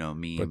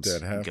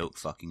 memes, goat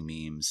fucking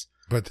memes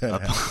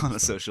up on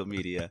social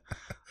media.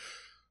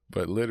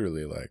 But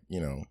literally,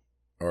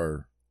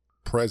 our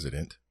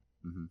president,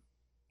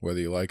 whether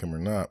you like him or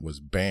not,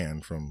 was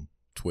banned from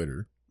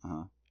Twitter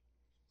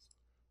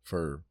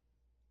for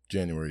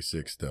January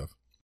 6th stuff.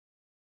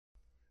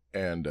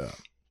 And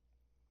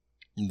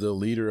the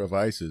leader of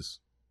ISIS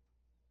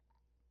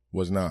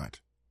was not.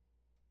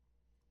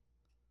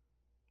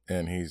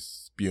 And he's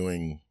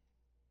spewing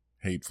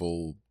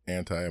hateful,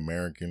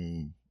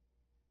 anti-American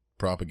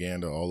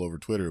propaganda all over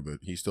Twitter, but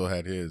he still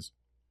had his,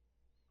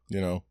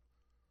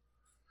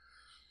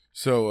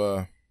 So,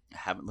 I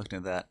haven't looked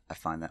into that. I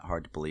find that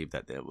hard to believe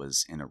that it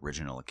was an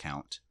original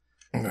account.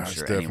 I'm it's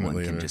sure anyone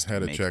definitely can it just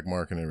had a make. check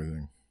mark and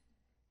everything.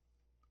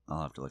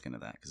 I'll have to look into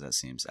that because that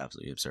seems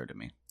absolutely absurd to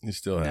me. He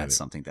still And had that's it.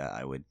 something that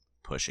I would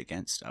push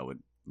against. I would,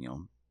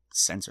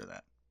 censor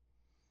that.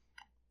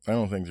 I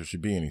don't think there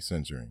should be any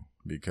censoring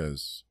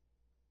because,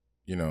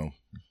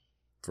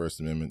 First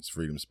Amendment's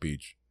freedom of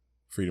speech,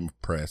 freedom of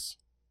press.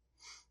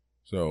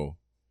 So,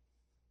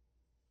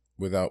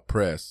 without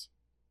press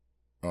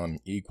on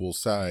equal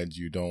sides,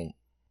 you don't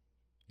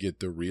get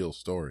the real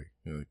story.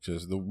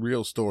 Just the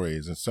real story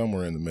is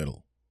somewhere in the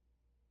middle.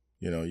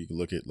 You can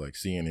look at like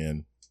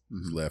CNN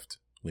is left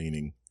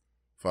leaning,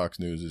 Fox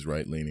News is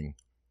right leaning.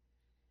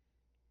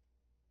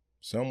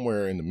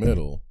 Somewhere in the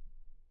middle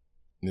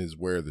is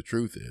where the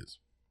truth is,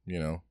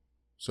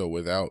 So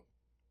without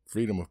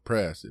freedom of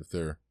press, if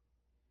they're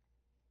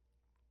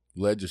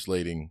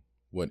legislating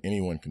what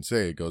anyone can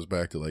say, it goes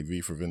back to like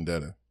V for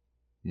Vendetta.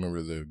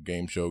 Remember the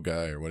game show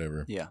guy or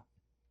whatever? Yeah.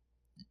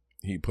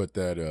 He put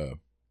that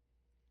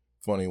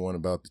funny one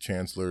about the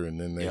chancellor,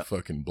 and then they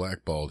fucking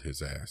blackballed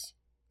his ass,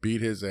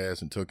 beat his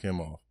ass, and took him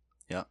off.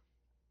 Yeah.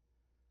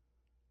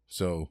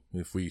 So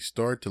if we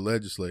start to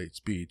legislate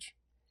speech,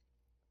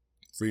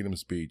 freedom of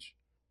speech,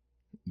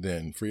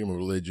 then freedom of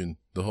religion,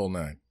 the whole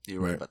nine.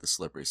 You're right about the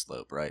slippery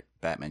slope, right?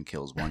 Batman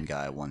kills one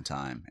guy one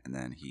time, and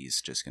then he's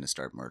just going to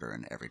start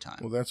murdering every time.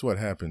 Well, that's what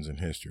happens in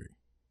history.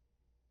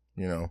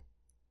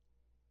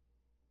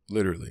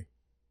 Literally.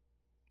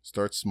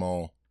 Starts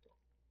small.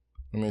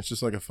 I mean, it's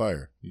just like a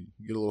fire. You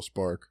get a little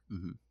spark.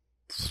 And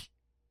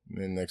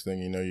then next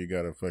thing you know, you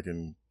got a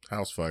fucking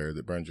house fire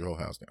that burns your whole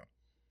house down.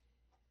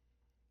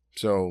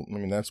 So, I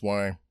mean, that's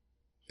why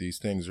these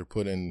things are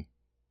put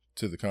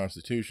into the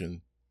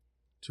Constitution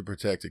to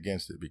protect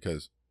against it,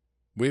 because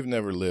we've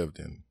never lived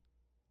in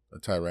a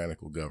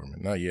tyrannical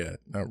government. Not yet.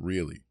 Not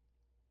really.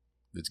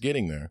 It's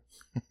getting there.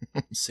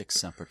 Sic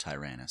semper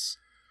tyrannis.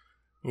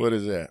 What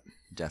is that?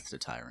 Death to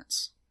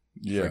tyrants.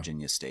 Yeah.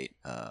 Virginia State,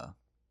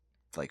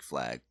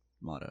 flag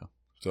motto.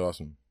 It's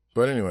awesome.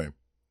 But anyway,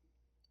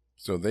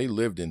 so they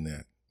lived in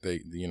that.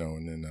 And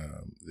then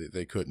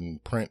they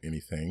couldn't print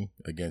anything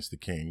against the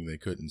king. They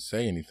couldn't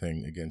say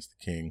anything against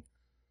the king.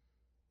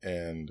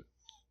 And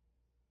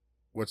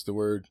what's the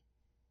word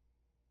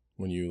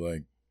when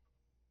you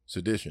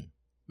sedition?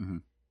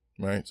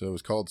 Right? So it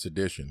was called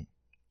sedition.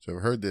 So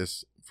I've heard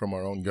this from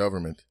our own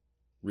government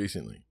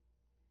recently.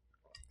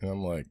 And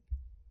I'm like,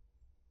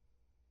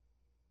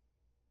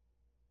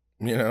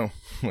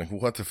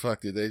 what the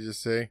fuck did they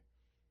just say?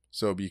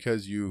 So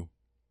because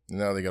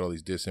now they got all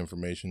these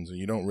disinformations and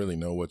you don't really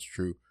know what's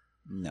true.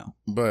 No.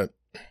 But,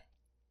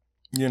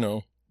 you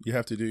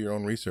have to do your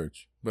own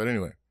research. But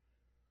anyway.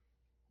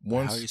 How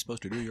are you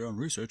supposed to do your own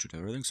research if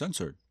everything's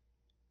censored?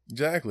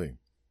 Exactly.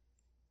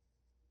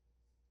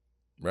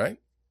 Right?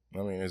 I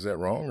mean, is that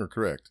wrong or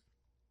correct?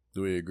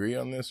 Do we agree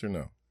on this or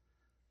no?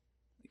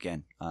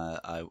 Again,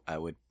 I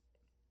would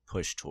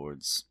push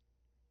towards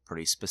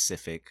pretty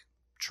specific,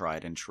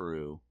 tried and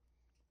true,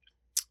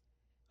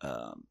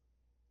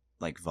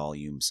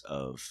 volumes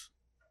of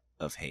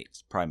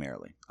hate,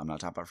 primarily. I'm not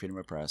talking about freedom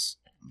of press.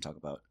 I'm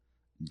talking about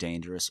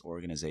dangerous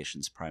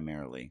organizations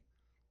primarily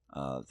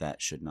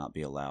that should not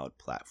be allowed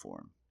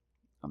platform.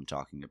 I'm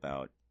talking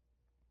about...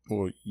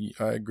 Well,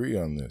 I agree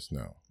on this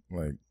now.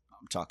 I'm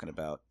talking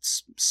about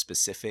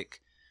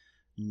specific,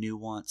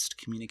 nuanced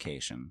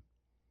communication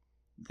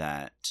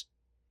that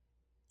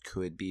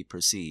could be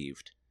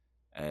perceived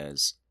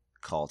as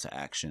call to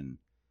action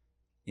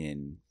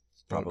in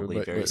probably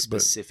very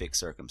specific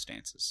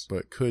circumstances.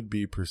 But could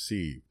be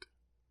perceived.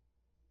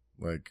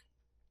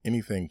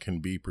 Anything can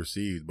be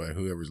perceived by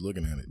whoever's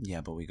looking at it.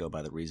 Yeah, but we go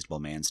by the reasonable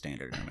man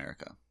standard in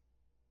America,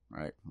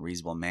 right?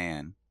 Reasonable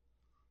man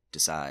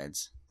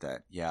decides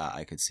that,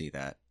 I could see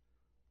that.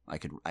 I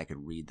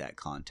could read that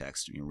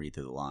context and read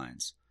through the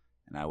lines,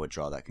 and I would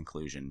draw that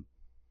conclusion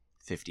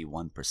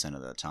 51%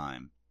 of the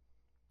time.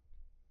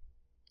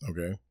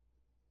 Okay.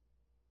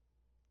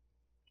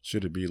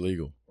 Should it be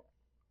legal?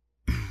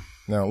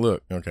 Now,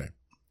 look, okay.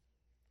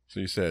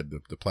 So you said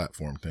the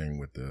platform thing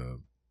with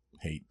the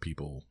hate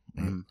people.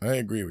 Mm-hmm. I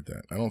agree with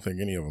that. I don't think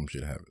any of them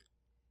should have it.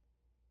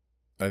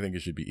 I think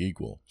it should be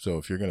equal. So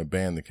if you're going to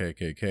ban the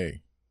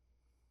KKK,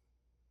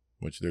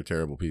 which they're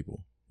terrible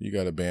people, you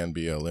got to ban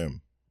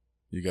BLM.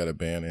 You got to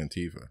ban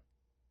Antifa.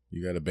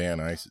 You got to ban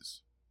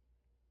ISIS.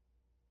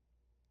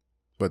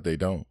 But they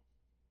don't.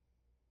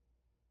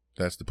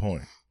 That's the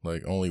point.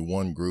 Only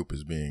one group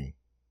is being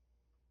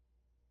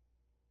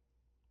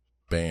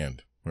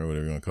banned, or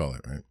whatever you want to call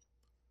it, right?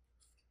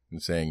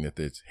 And saying that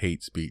it's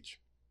hate speech.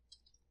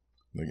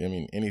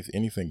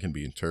 Anything can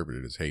be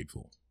interpreted as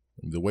hateful.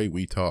 The way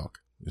we talk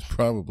is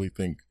probably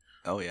think.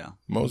 Oh yeah.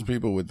 Most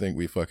people would think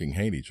we fucking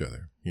hate each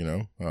other.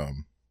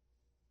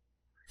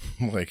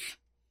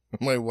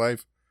 My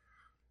wife,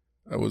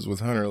 I was with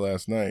Hunter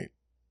last night,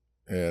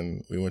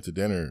 and we went to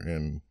dinner,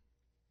 and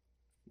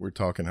we're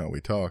talking how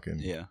we talk,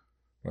 and yeah.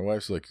 My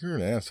wife's like, "You're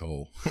an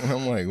asshole."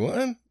 I'm like,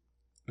 "What?"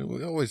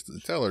 We always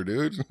tell her,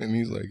 dude. And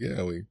he's like,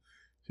 yeah,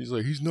 she's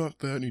like, he's not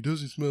fat and he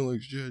doesn't smell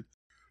like shit.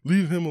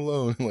 Leave him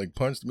alone. And like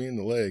punched me in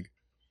the leg.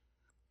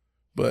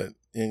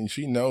 And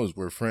she knows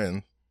we're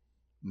friends.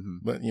 Mm-hmm.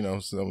 But, you know,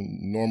 some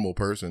normal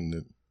person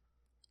that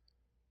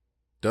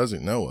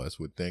doesn't know us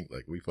would think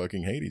like we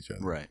fucking hate each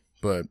other. Right.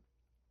 But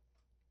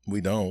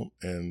we don't.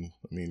 And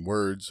I mean,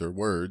 words are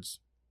words.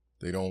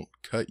 They don't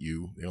cut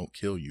you. They don't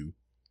kill you.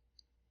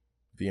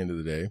 At the end of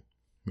the day,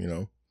 you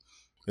know,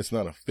 it's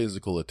not a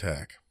physical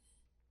attack.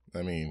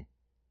 I mean,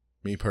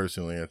 me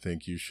personally, I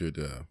think you should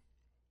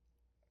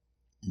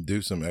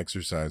do some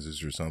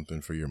exercises or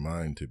something for your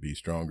mind to be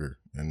stronger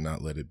and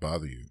not let it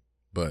bother you.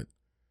 But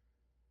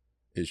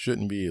it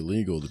shouldn't be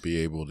illegal to be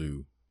able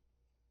to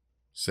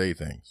say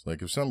things.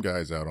 Like if some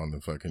guy's out on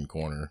the fucking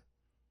corner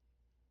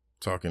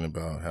talking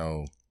about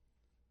how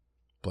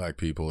black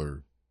people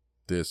are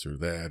this or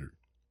that, or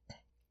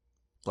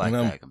Black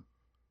bag him.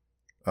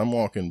 I'm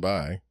walking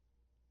by.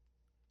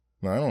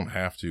 Now, I don't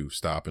have to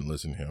stop and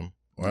listen to him.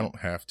 Or I don't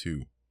have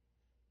to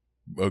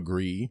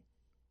agree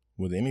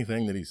with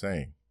anything that he's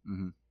saying.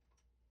 Mm-hmm.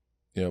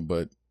 Yeah,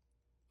 but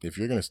if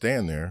you're going to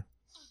stand there,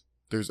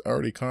 there's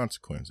already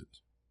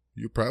consequences.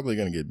 You're probably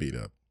going to get beat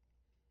up.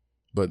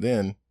 But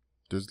then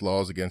there's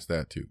laws against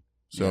that too.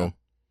 So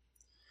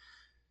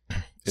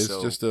it's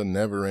just a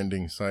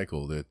never-ending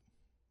cycle that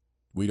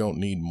we don't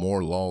need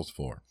more laws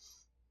for.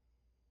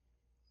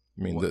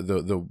 I mean,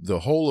 the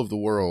whole of the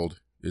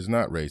world is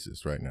not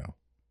racist right now,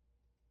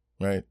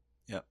 right?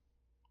 Yep.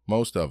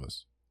 Most of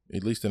us,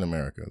 at least in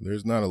America,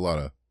 there's not a lot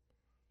of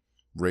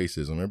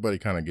racism. Everybody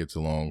kind of gets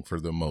along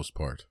for the most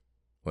part,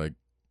 like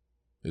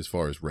as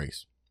far as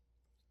race.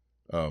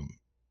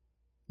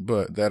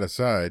 But that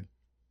aside,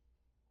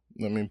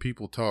 I mean,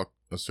 people talk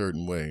a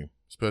certain way,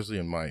 especially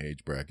in my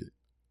age bracket,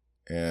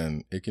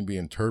 and it can be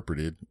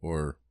interpreted,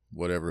 or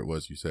whatever it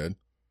was you said,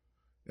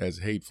 as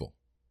hateful.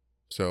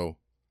 So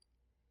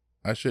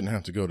I shouldn't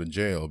have to go to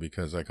jail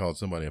because I called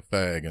somebody a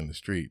fag in the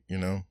street, you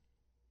know?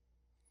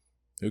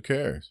 Who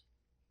cares?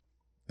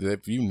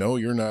 If you know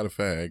you're not a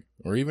fag,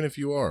 or even if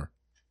you are,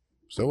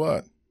 so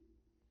what?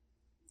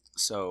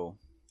 So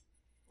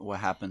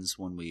what happens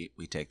when we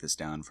take this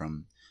down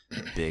from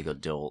big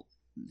adult,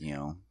 you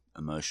know,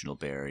 emotional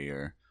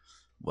barrier,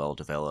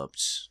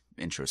 well-developed,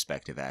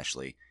 introspective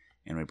Ashley,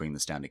 and we bring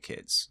this down to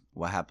kids?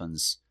 What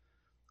happens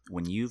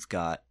when you've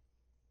got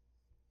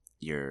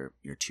your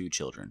two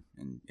children,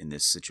 and in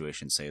this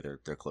situation, say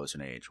they're close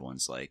in age.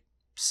 One's like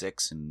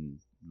 6 and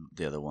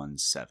the other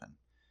one's 7,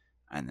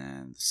 and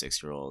then the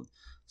 6-year-old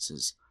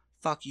says,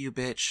 "Fuck you,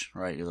 bitch!"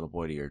 Right, your little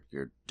boy to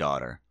your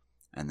daughter,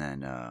 and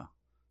then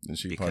and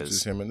she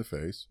punches him in the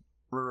face.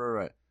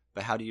 Right.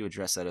 But how do you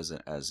address that as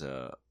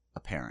a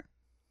parent?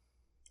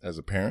 As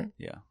a parent?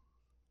 Yeah.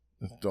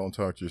 Don't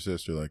talk to your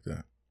sister like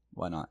that.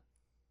 Why not?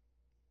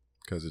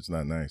 Because it's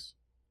not nice.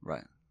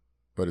 Right.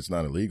 But it's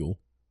not illegal.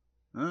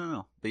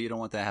 No. But you don't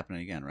want that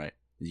happening again, right?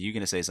 You're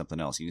going to say something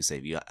else. You can say,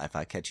 if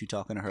I catch you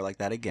talking to her like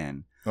that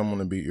again, I'm going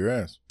to beat your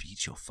ass.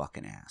 Beat your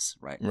fucking ass,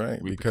 right?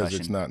 Right, because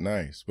it's not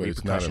nice, but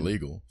it's not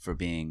illegal. For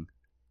being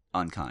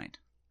unkind.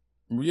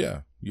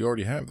 Yeah, you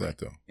already have that,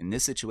 though. In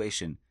this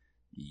situation,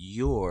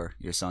 you're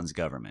your son's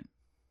government.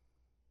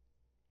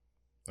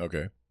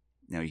 Okay.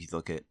 Now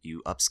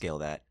you upscale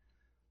that.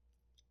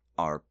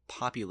 Our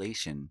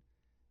population,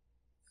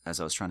 as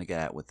I was trying to get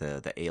at with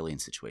the alien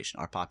situation,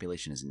 our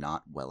population is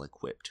not well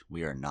equipped.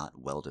 We are not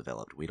well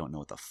developed. We don't know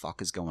what the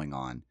fuck is going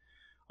on.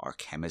 Our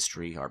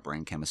chemistry, our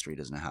brain chemistry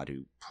doesn't know how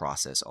to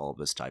process all of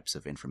those types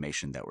of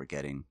information that we're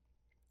getting.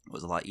 It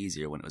was a lot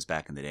easier when it was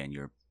back in the day and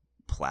you're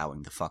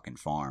plowing the fucking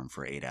farm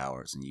for 8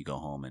 hours and you go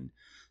home and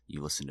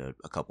you listen to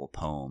a couple of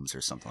poems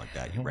or something like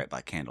that. You write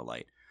by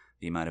candlelight.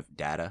 The amount of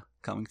data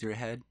coming through your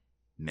head,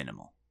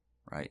 minimal,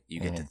 right? You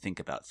get to think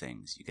about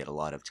things. You get a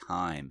lot of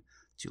time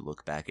to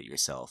look back at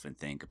yourself and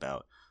think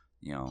about,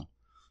 you know,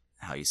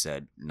 how you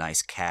said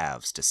nice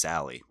calves to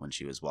Sally when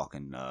she was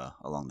walking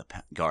along the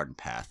garden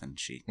path and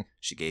she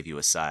gave you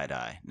a side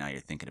eye. Now you're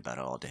thinking about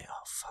it all day.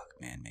 Oh, fuck,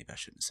 man, maybe I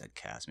shouldn't have said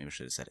calves. Maybe I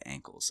should have said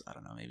ankles. I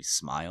don't know, maybe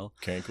smile.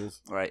 Cankles.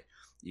 Right.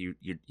 You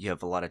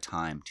have a lot of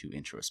time to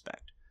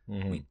introspect.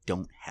 Mm-hmm. We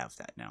don't have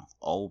that now.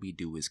 All we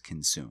do is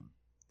consume.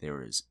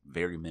 There is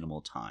very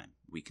minimal time.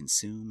 We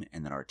consume,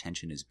 and then our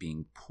attention is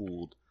being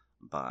pulled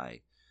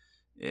by,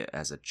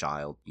 as a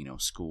child, you know,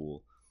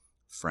 school,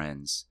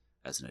 friends,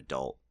 as an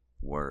adult,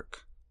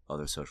 work,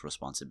 other social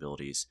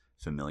responsibilities,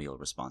 familial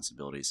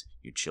responsibilities,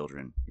 your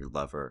children, your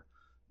lover,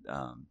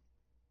 and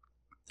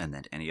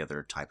then any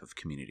other type of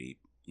community,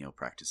 you know,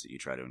 practice that you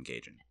try to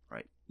engage in,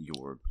 right?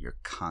 You're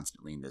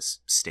constantly in this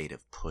state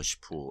of push,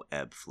 pull,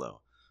 ebb,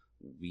 flow.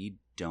 We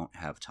don't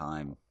have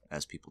time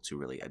as people to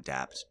really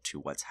adapt to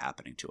what's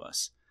happening to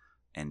us.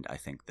 And I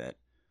think that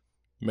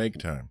make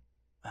time.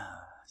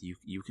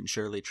 You can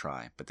surely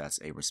try, but that's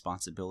a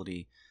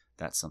responsibility.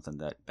 That's something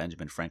that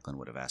Benjamin Franklin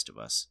would have asked of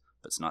us,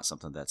 but it's not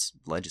something that's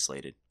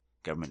legislated.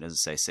 Government doesn't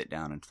say sit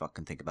down and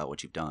fucking think about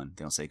what you've done.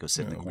 They don't say go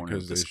sit in the corner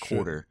with this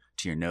quarter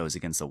to your nose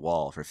against the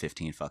wall for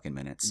 15 fucking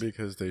minutes.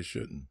 Because they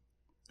shouldn't.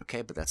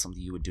 Okay, but that's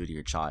something you would do to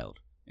your child.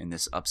 in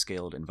this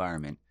upscaled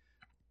environment,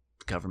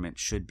 the government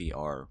should be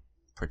our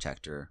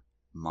protector,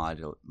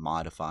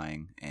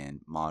 modifying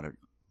and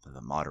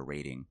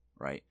moderating,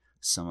 right,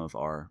 some of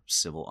our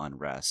civil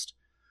unrest.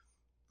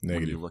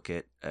 Negative. When you look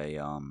at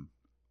a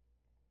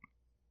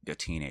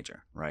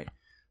teenager, right?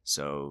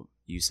 So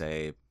you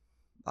say,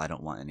 I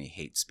don't want any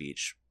hate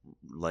speech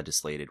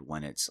legislated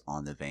when it's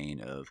on the vein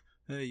of,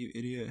 hey, you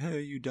idiot, hey,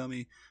 you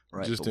dummy,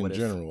 right? Just in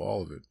general,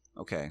 all of it.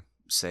 Okay,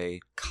 say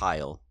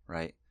Kyle,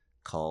 right,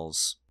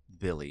 calls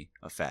Billy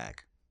a fag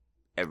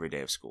every day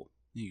of school.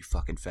 You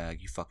fucking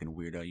fag, you fucking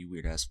weirdo, you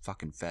weird ass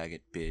fucking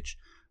faggot, bitch,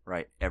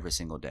 right? Every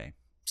single day.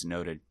 It's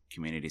noted,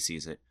 community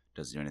sees it,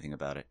 doesn't do anything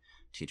about it.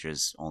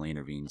 Teachers only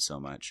intervene so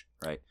much,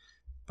 right?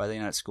 By the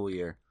end of that school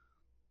year,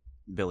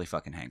 Billy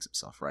fucking hangs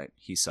himself, right?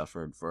 He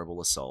suffered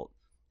verbal assault.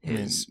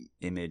 His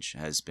image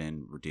has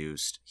been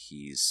reduced.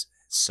 He's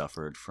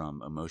suffered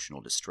from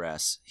emotional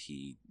distress.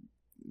 He,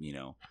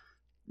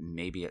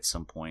 maybe at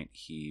some point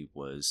he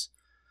was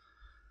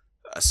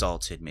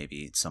assaulted.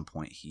 Maybe at some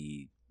point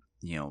he,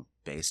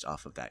 based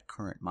off of that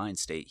current mind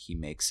state, he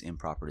makes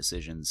improper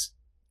decisions.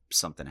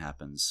 Something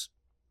happens.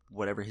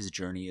 Whatever his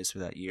journey is for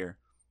that year,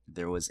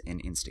 there was an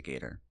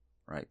instigator,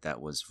 right,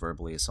 that was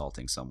verbally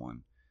assaulting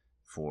someone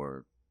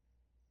for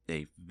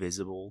a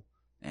visible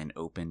and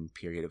open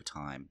period of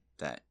time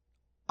that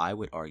I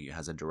would argue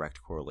has a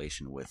direct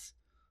correlation with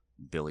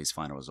Billy's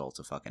final result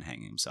of fucking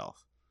hanging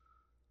himself.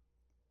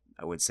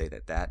 I would say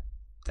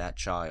that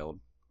child,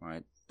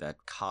 right,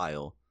 that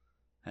Kyle,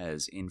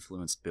 has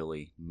influenced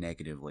Billy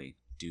negatively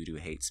due to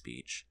hate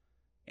speech,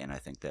 and I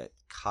think that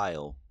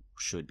Kyle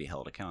should be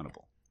held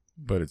accountable.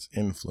 But it's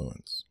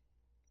influence.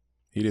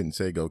 He didn't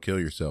say go kill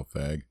yourself,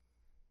 fag.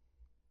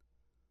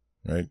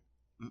 Right?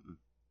 Mm-mm.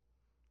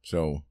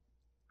 So...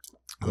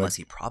 Unless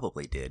he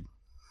probably did.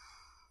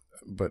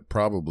 But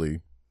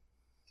probably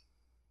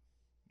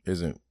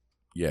isn't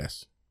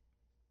yes.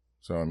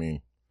 So, I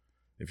mean,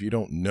 if you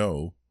don't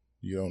know,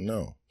 you don't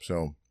know.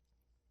 So,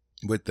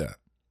 with that,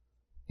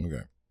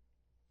 okay.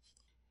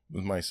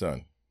 With my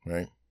son,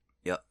 right?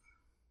 Yep.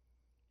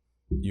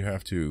 You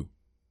have to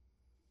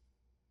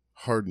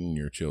harden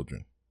your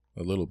children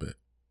a little bit.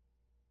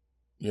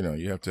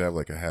 You have to have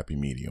like a happy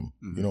medium.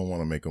 Mm-hmm. You don't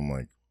want to make them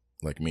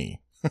like me.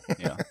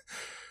 Yeah.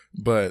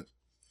 But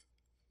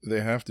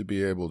they have to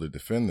be able to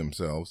defend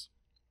themselves.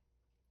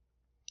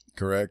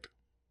 Correct?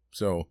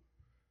 So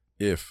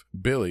if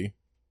Billy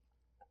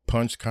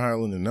punched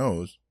Kyle in the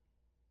nose,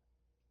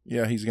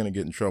 yeah, he's going to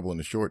get in trouble in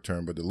the short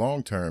term, but the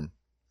long term,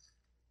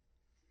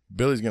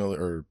 Billy's going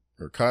to,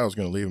 or Kyle's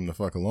going to leave him the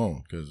fuck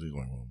alone, because he's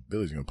like, well,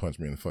 Billy's going to punch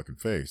me in the fucking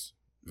face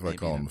if I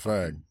call him a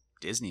fag.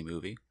 Disney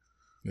movie.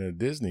 Yeah,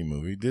 Disney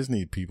movie.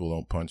 Disney people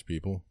don't punch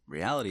people.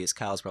 Reality is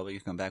Kyle's probably going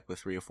to come back with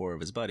 3 or 4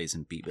 of his buddies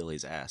and beat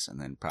Billy's ass and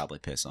then probably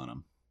piss on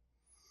him.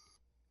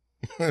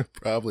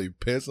 Probably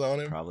piss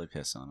on him? Probably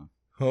piss on him.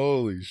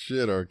 Holy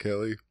shit, R.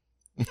 Kelly.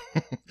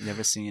 You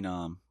ever seen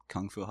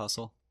Kung Fu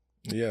Hustle?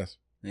 Yes.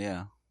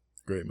 Yeah.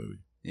 Great movie.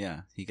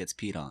 Yeah, he gets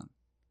peed on.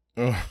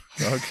 Oh,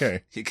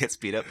 okay. He gets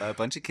beat up by a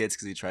bunch of kids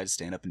because he tried to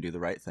stand up and do the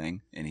right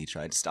thing, and he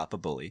tried to stop a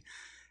bully,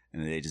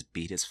 and they just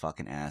beat his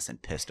fucking ass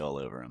and pissed all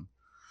over him.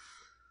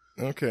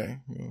 Okay.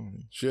 Well,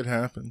 shit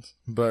happens.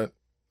 But,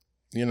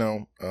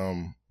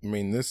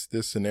 this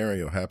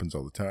scenario happens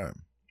all the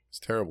time. It's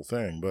a terrible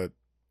thing, but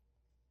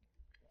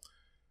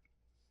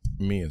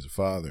me as a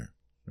father,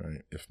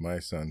 right, if my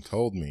son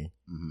told me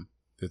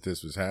that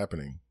this was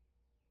happening,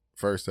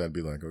 first I'd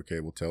be like, okay,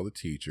 well, tell the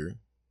teacher.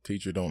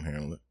 Teacher don't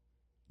handle it.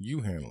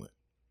 You handle it.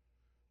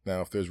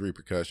 Now, if there's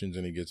repercussions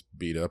and he gets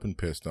beat up and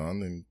pissed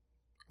on, then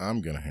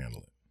I'm going to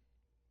handle it.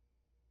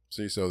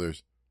 See, so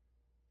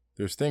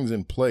there's things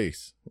in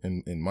place,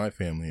 in my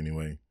family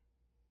anyway,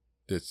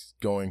 that's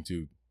going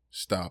to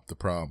stop the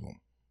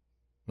problem,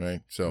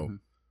 right? So,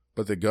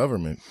 but the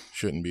government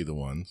shouldn't be the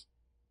ones.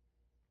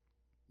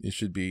 It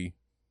should be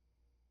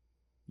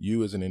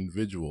you as an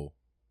individual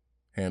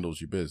handles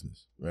your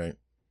business, right?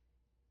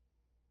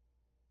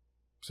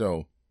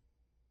 So,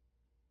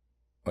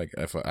 like,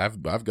 if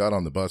I've got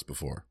on the bus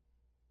before,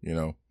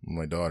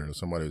 my daughter,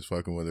 somebody was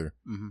fucking with her,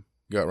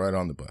 got right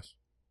on the bus.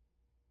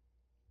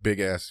 Big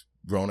ass,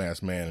 grown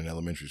ass man in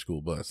elementary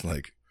school bus.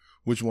 Like,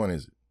 which one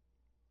is it?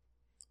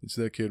 It's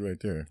that kid right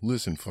there.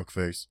 Listen,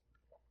 fuckface.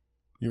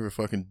 You ever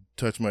fucking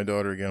touch my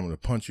daughter again, I'm going to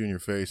punch you in your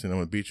face and I'm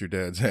going to beat your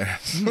dad's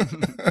ass.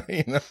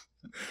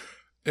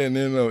 And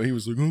then he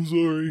was like, I'm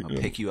sorry. I'll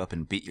pick you up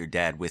and beat your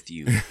dad with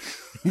you.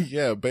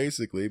 Yeah,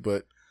 basically.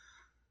 But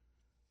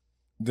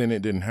then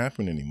it didn't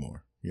happen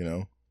anymore,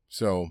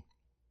 So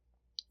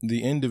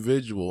the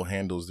individual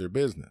handles their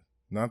business,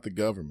 not the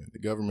government. The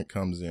government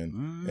comes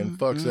in and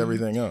fucks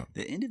everything up.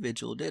 The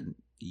individual didn't.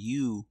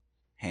 You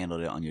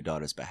handled it on your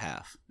daughter's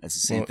behalf. It's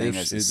the same thing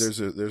as there's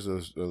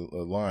a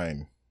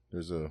line.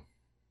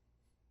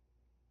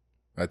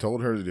 I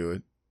told her to do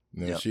it,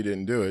 and then she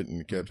didn't do it,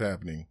 and it kept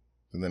happening,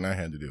 and then I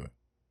had to do it.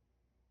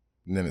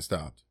 And then it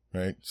stopped,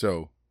 right?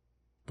 So,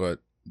 but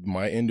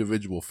my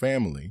individual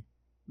family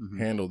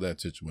handled that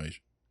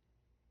situation,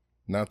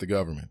 not the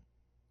government.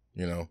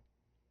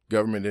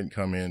 Government didn't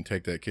come in,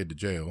 take that kid to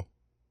jail.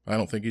 I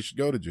don't think he should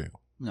go to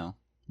jail. No.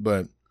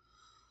 But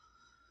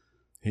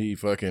he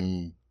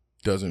fucking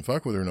doesn't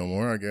fuck with her no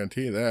more. I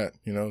guarantee you that.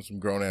 You know, some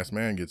grown-ass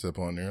man gets up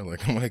on there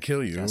like, I'm going to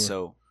kill you. Yeah,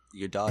 so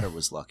your daughter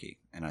was lucky,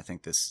 and I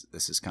think this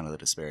is kind of the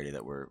disparity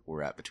that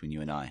we're at between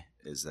you and I,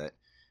 is that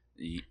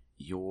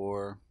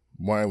you're...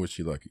 Why was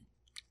she lucky?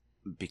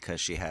 Because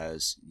she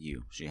has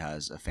you. She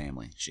has a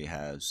family. She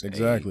has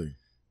exactly.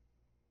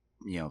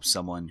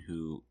 Someone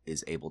who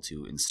is able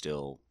to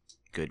instill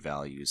good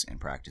values and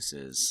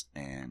practices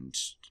and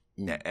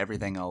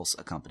everything else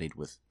accompanied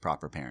with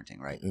proper parenting,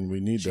 right? And we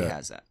need she that. She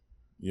has that.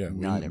 Yeah.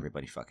 Not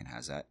everybody fucking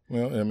has that.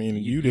 Well, I mean,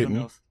 you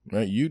didn't,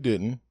 right? You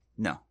didn't.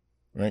 No.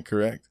 Right?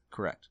 Correct?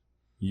 Correct.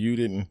 You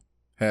didn't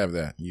have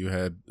that. You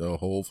had a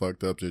whole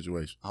fucked up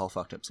situation. A whole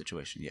fucked up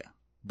situation, yeah.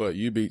 But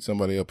you beat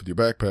somebody up with your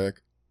backpack.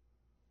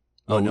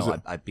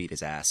 I beat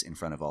his ass in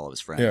front of all of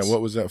his friends. Yeah,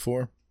 what was that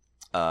for?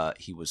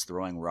 He was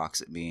throwing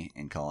rocks at me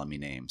and calling me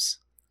names.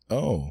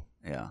 Oh.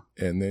 Yeah.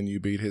 And then you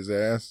beat his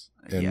ass?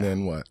 And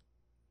then what?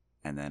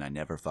 And then I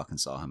never fucking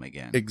saw him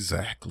again.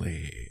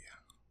 Exactly.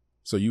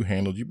 So you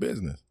handled your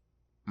business.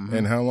 Mm-hmm.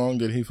 And how long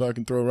did he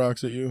fucking throw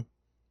rocks at you?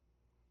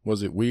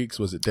 Was it weeks?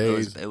 Was it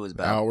days? It was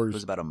about hours? It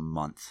was about a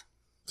month.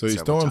 So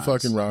he's throwing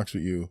fucking rocks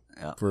at you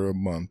for a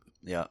month.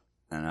 Yeah.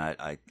 And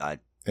I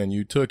and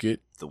you took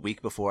it. The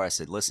week before I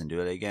said, listen, do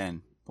it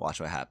again. Watch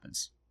what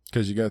happens.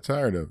 Because you got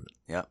tired of it.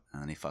 Yep.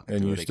 And then he fucking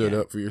and threw you it stood again.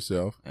 up for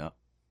yourself. Yep.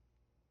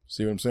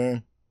 See what I'm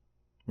saying?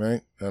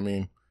 Right? I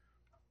mean,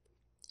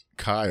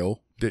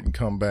 Kyle didn't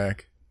come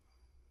back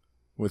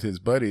with his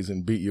buddies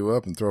and beat you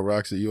up and throw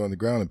rocks at you on the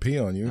ground and pee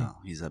on you. No,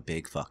 he's a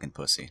big fucking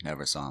pussy.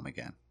 Never saw him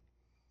again.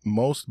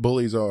 Most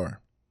bullies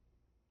are.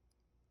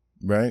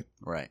 Right?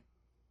 Right.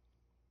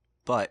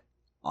 But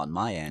on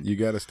my end, you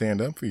got to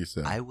stand up for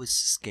yourself. I was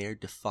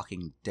scared to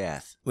fucking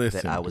death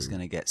that I was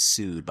going to get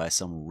sued by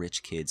some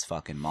rich kid's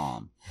fucking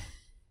mom.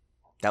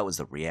 That was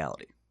the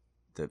reality.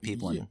 The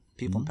people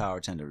in power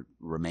tend to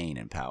remain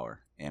in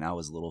power, and I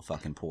was a little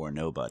fucking poor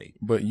nobody.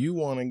 But you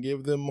want to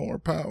give them more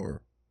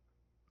power.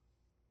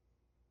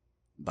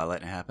 By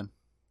letting it happen?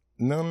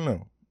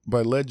 No.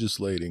 By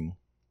legislating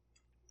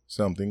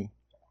something,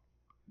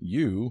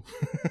 you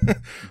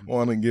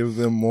want to give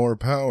them more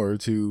power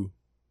to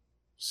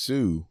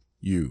sue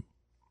you,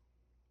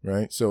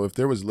 right? So if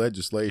there was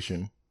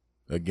legislation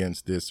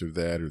against this or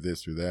that,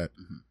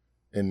 mm-hmm.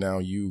 and now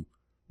you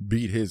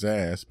beat his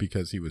ass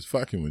because he was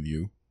fucking with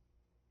you,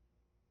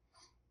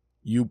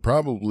 you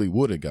probably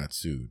would have got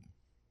sued.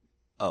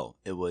 Oh,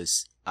 it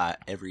was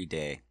every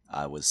day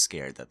I was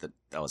scared that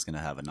I was going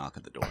to have a knock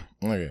at the door.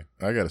 Okay,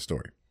 I got a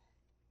story.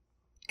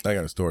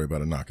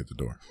 About a knock at the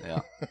door.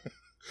 Yeah.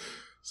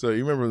 So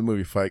you remember the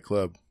movie Fight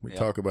Club? We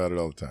talk about it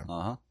all the time.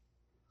 Uh-huh.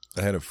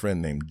 I had a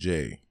friend named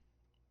Jay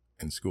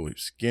in school. He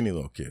was a skinny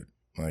little kid,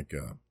 like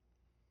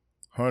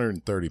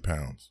 130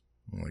 pounds.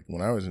 Like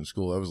when I was in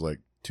school, I was like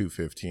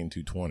 215,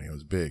 220. I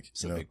was big.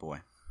 He's a big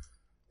boy.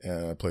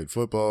 And I played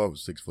football. I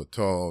was 6 foot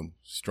tall,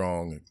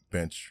 strong,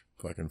 bench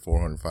fucking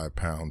 405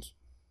 pounds,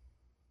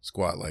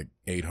 squat like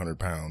 800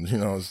 pounds. I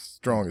was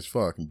strong as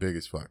fuck and big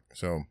as fuck.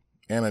 So,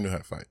 and I knew how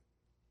to fight.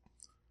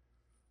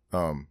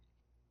 I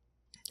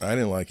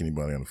didn't like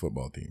anybody on the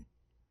football team.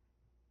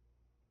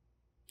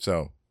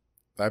 So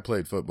I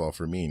played football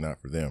for me,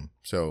 not for them.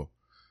 So,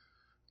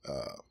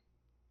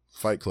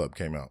 Fight Club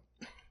came out.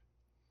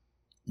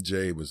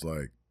 Jay was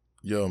like,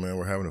 yo, man,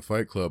 we're having a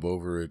fight club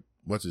over at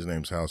what's his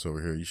name's house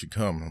over here. You should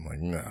come. I'm like,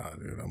 nah,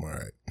 dude, I'm all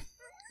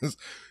right.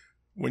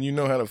 When you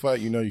know how to fight,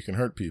 you know you can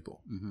hurt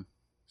people. Mm-hmm.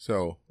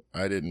 So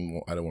I didn't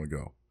want to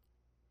go.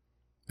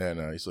 And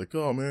he's like,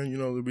 oh, man,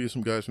 there'll be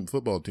some guys from the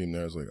football team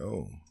there. I was like,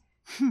 oh,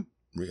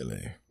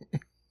 really?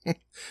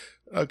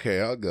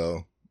 Okay, I'll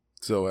go.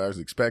 So I was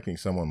expecting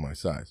someone my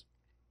size.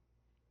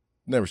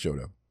 Never showed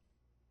up.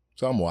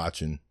 So I'm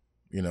watching,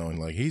 and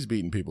like he's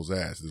beating people's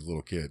ass, this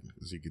little kid,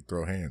 because he could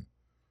throw hands.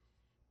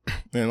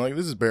 And like,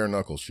 this is bare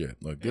knuckle shit.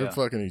 Like, they're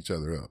fucking each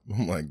other up.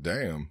 I'm like,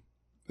 damn,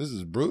 this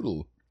is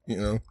brutal,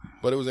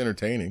 but it was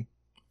entertaining.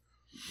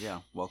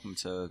 Yeah, welcome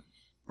to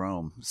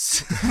Rome,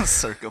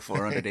 circa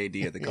 400 AD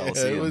at the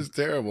Colosseum. Yeah, it was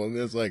terrible. And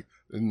there's like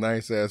a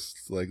nice ass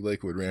like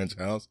Lakewood Ranch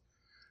house.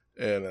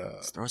 And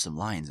let's throw some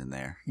lions in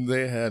there.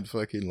 They had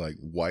fucking like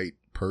white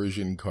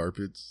Persian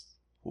carpets.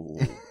 Ooh,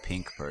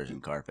 pink Persian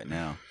carpet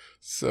now.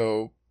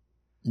 So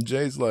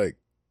Jay's like,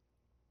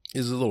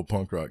 he's a little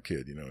punk rock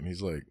kid, and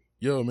he's like,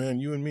 yo, man,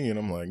 you and me. And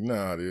I'm like,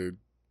 nah, dude,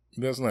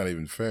 that's not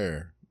even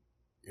fair.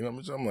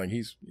 I'm like,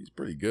 he's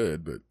pretty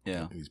good, but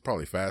he's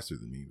probably faster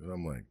than me. But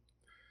I'm like,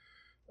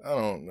 I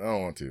don't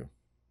want to.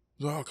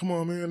 He's like, oh, come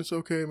on, man, it's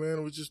okay, man.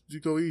 It was just,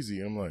 you go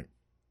easy. I'm like,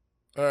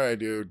 all right,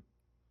 dude,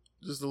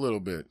 just a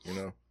little bit,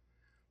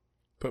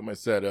 Put my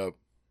set up.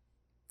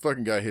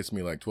 Fucking guy hits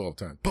me like 12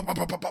 times. Pop, pop,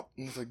 pop, pop, pop.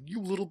 And it's like,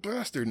 you little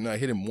bastard. And I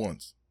hit him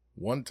once.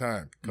 One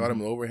time. Caught him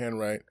with overhand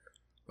right,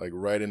 like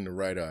right in the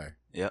right eye.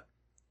 Yep.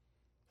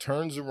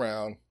 Turns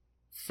around,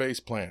 face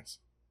plants,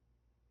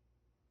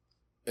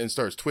 and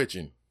starts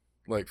twitching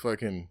like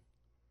fucking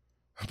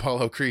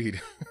Apollo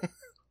Creed.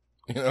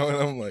 And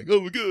I'm like,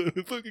 oh my God,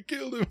 I fucking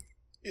killed him.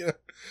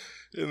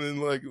 And then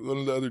like one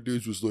of the other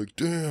dudes was like,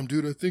 "Damn,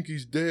 dude, I think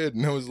he's dead."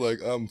 And I was like,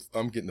 I'm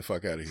getting the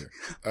fuck out of here.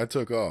 I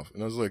took off,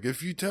 and I was like,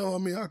 "If you tell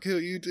on me, I'll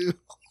kill you too."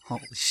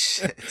 Holy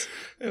shit.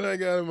 And I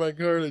got in my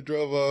car and I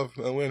drove off.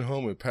 I went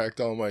home and packed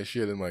all my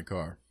shit in my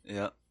car.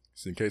 Yeah.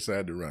 Just in case I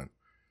had to run.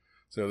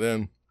 So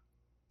then,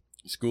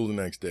 school the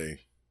next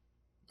day,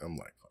 I'm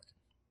like,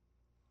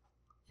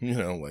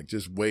 fucking, like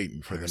just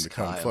waiting for Where's them to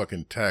come Kyle?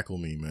 fucking tackle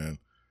me, man.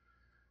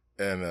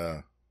 And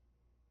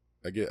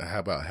I get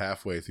about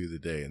halfway through the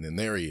day, and then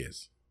there he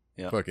is.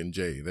 Yeah. Fucking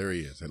Jay, there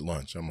he is at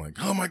lunch. I'm like,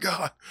 oh my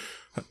God,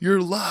 you're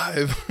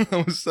alive.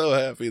 I was so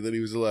happy that he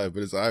was alive, but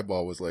his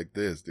eyeball was like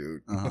this,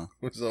 dude. Uh-huh.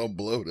 It was all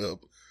blowed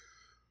up.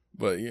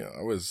 But,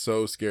 I was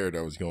so scared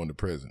I was going to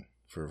prison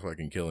for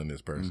fucking killing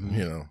this person,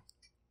 Mhm.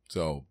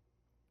 So,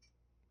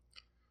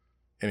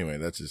 anyway,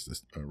 that's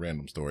just a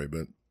random story.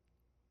 But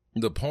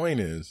the point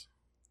is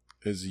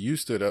you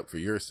stood up for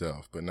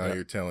yourself, but now Yep.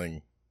 you're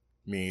telling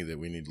me that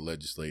we need to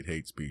legislate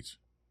hate speech.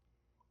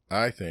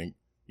 I think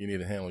you need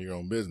to handle your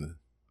own business.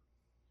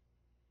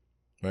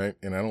 Right?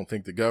 And I don't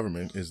think the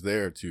government is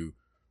there to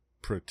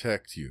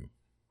protect you.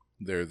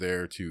 They're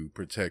there to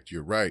protect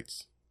your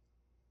rights.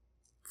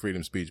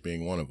 Freedom of speech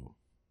being one of them.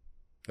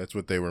 That's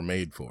what they were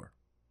made for.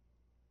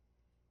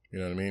 You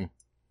know what I mean?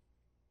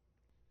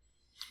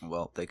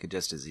 Well, they could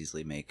just as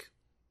easily make,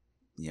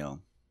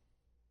 an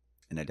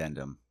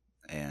addendum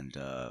and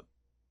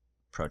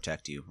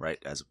protect you, right?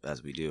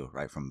 As we do,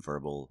 right? From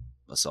verbal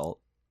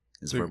assault.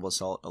 Is verbal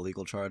assault a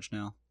legal charge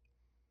now?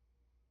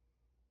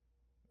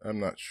 I'm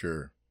not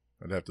sure.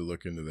 I'd have to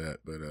look into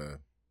that, but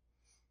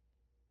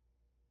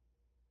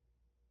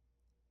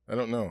I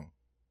don't know.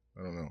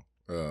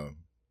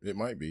 It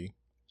might be,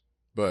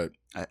 but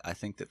I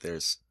think that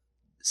there's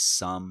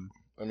some.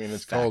 I mean,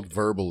 it's fact- called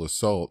verbal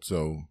assault,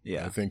 so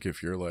Yeah. I think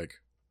if you're like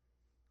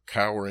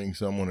cowering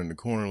someone in the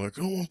corner, like,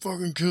 "I won't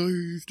fucking kill you,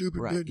 you stupid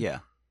Right. bitch,"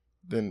 Yeah.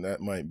 then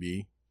that might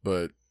be.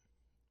 But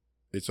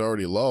it's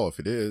already law if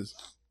it is,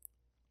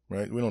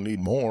 right? We don't need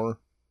more.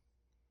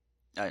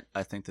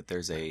 I think that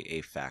there's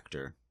a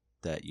factor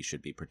that you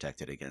should be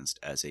protected against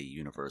as a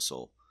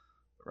universal,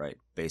 right,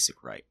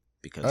 basic right.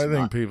 Because I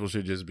think people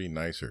should just be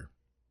nicer.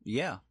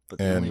 yeah, but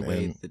the only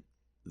way that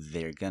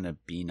they're gonna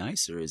be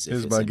nicer is if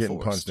Is it's by getting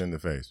enforced. punched in the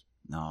face.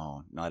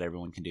 No, not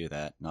everyone can do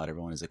that. Not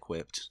everyone is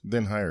equipped.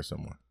 Then hire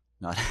someone.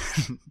 Not.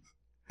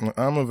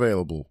 I'm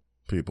available,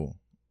 people.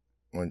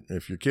 Like,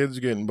 if your kid's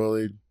getting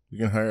bullied, you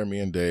can hire me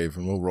and Dave,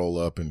 and we'll roll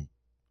up and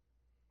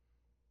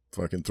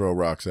fucking throw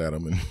rocks at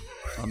them. And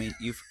I mean,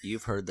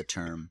 you've heard the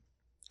term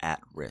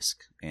at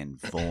risk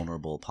and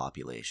vulnerable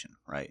population,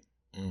 right?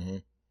 mm-hmm.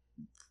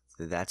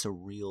 That's a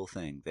real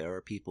thing. There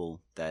are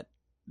people that,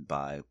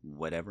 by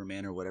whatever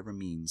manner, whatever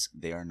means,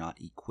 they are not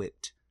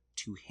equipped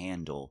to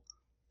handle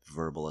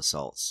verbal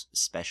assaults,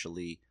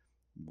 especially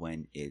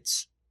when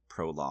it's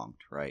prolonged,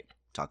 right?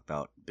 Talk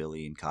about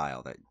Billy and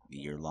Kyle, that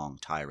year-long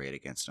tirade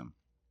against them.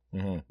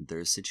 Mm-hmm.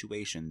 There's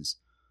situations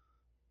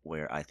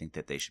where I think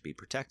that they should be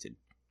protected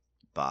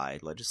by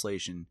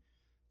legislation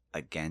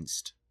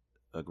against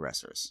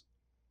aggressors.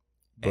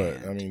 But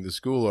And I mean, the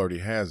school already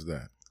has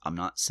that, I'm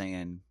not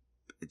saying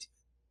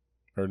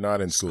or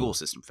not in school school.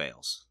 system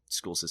fails.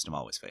 School system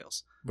always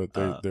fails. But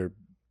but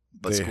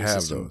they school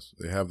have system- those.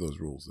 They have those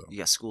rules though.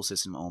 Yeah, school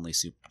system only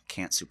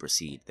can't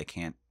supersede. They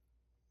can't,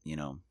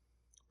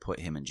 put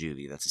him in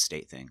juvie. That's a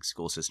state thing.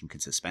 School system can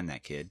suspend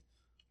that kid.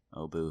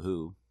 Oh,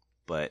 boo-hoo.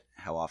 But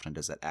how often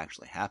does that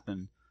actually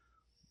happen?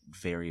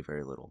 Very,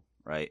 very little,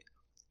 right?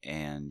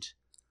 And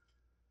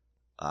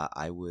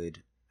I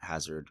would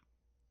hazard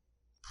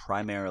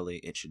primarily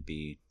it should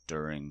be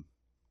during,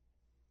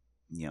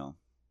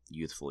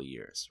 youthful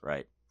years,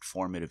 right?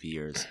 Formative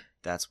years.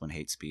 That's when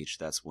hate speech,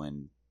 that's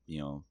when,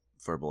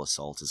 verbal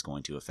assault is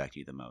going to affect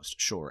you the most.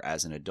 Sure,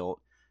 as an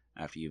adult,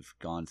 after you've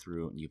gone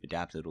through and you've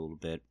adapted a little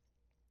bit,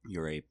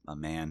 you're a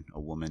man, a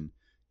woman,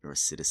 you're a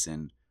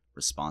citizen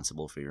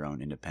responsible for your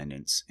own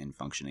independence and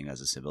functioning as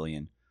a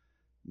civilian,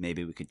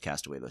 maybe we could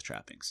cast away those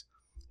trappings.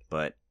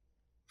 But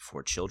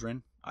for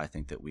children, I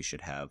think that we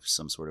should have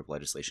some sort of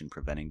legislation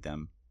preventing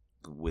them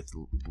with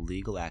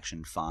legal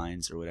action,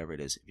 fines, or whatever it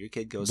is. If your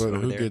kid goes But over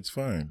who there, gets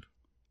fined?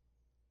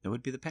 it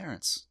would be the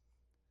parents.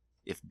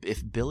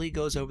 If Billy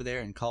goes over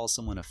there and calls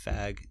someone a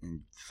fag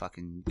and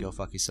fucking go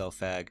fuck yourself,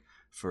 fag,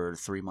 for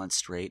 3 months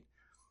straight,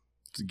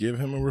 To give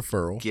him a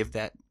referral. give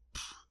that.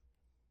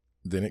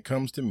 Then it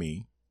comes to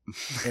me,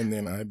 and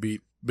then I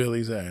beat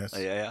Billy's ass,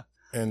 Yeah.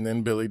 and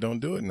then Billy don't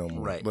do it no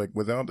more. Right. Like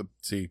without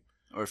the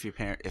Or if your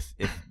parent, if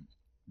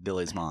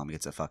Billy's mom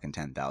gets a fucking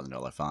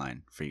 $10,000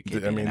 fine for your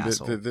kid I being mean, an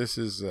asshole. this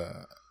is.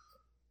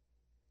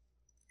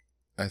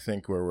 I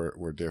think where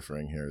we're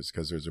differing here is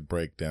because there's a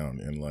breakdown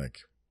in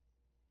like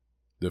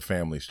the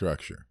family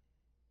structure.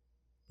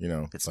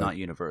 It's like, not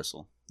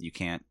universal. You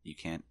can't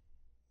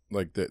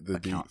like the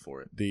account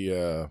for it.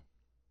 the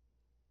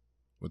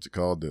what's it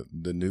called,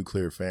 the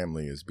nuclear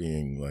family is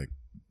being like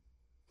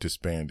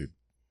disbanded,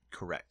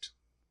 Correct.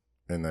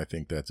 and I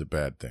think that's a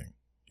bad thing.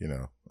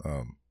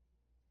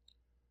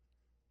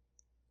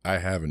 I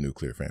have a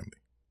nuclear family,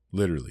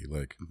 literally,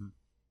 like Mhm.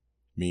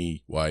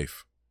 me,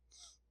 wife,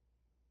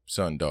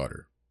 son,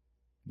 daughter.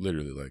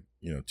 Literally, like,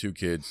 you know, 2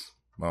 kids,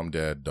 mom,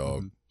 dad,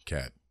 dog,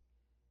 cat.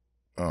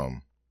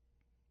 And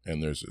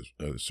there's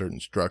a certain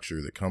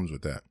structure that comes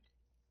with that.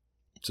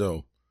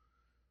 So,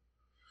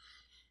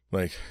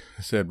 like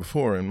I said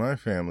before, in my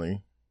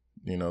family,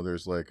 you know,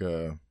 there's like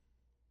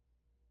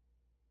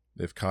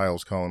if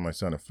Kyle's calling my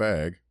son a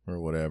fag or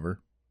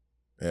whatever,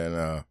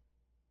 and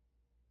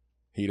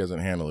he doesn't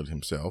handle it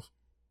himself,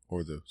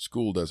 or the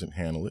school doesn't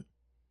handle it,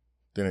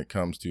 then it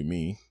comes to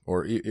me.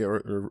 Or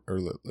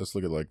let's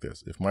look at it like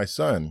this: if my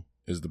son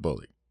is the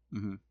bully,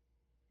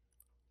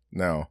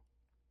 now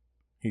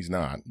he's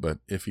not, but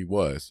if he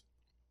was,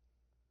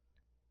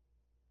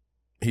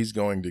 he's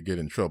going to get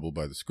in trouble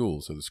by the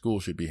school. So the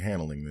school should be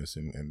handling this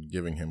and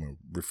giving him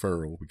a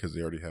referral, because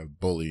they already have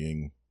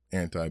bullying,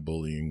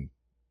 anti-bullying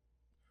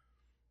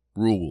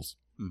rules.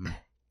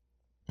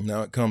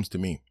 Now it comes to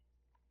me,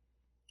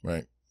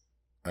 right?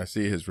 I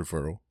see his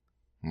referral.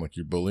 I'm like,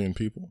 you're bullying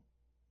people?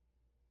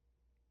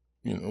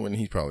 You know, and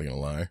he's probably going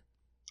to lie.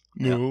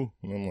 No.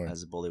 And I'm like,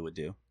 as a bully would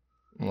do.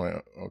 I'm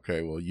like,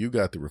 okay, well, you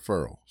got the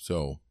referral.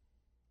 So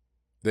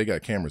they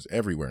got cameras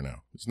everywhere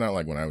now. It's not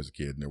like when I was a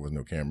kid and there was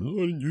no cameras.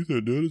 Oh, I didn't use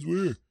that, Dad. It's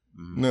weird.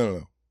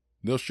 No.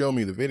 They'll show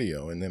me the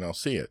video and then I'll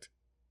see it.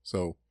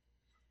 So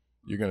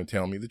you're going to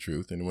tell me the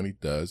truth. And when he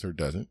does or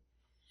doesn't,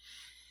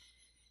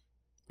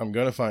 I'm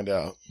going to find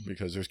out,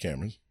 because there's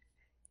cameras.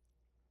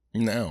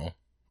 Now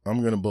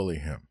I'm going to bully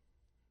him.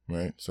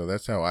 Right? So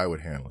that's how I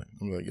would handle it.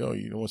 I'm like, yo,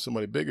 you don't want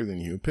somebody bigger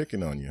than you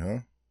picking on you, huh?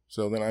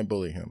 So then I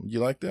bully him. You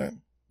like that?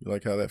 You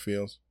like how that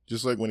feels?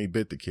 Just like when he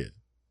bit the kid.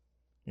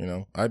 You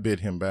know, I bit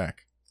him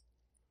back.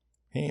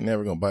 He ain't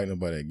never going to bite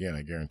nobody again,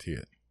 I guarantee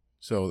it.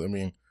 So, I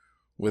mean,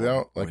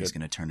 without or like he's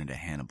going to turn into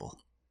Hannibal.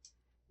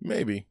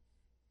 Maybe.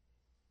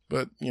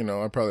 But, you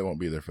know, I probably won't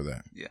be there for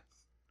that. Yeah.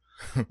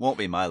 Won't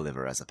be my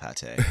liver as a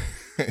pate.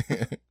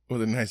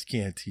 With a nice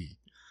Chianti.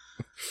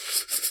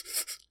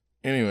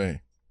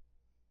 Anyway.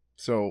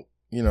 So,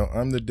 you know,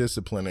 I'm the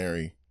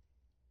disciplinary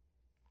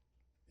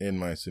in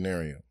my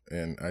scenario,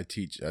 and I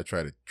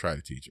try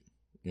to teach him,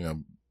 you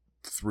know,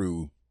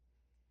 through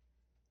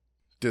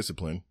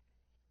discipline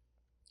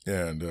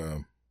and,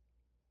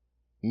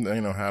 you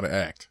know, how to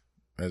act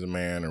as a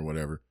man or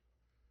whatever.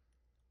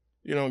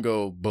 You don't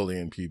go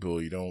bullying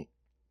people. You don't,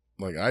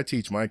 like, I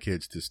teach my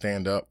kids to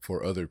stand up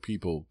for other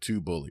people to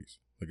bullies.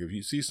 Like, if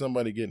you see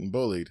somebody getting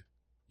bullied,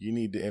 you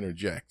need to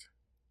interject,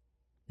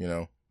 you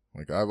know,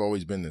 like I've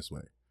always been this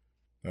way.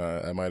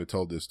 I might have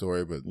told this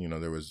story, but, you know,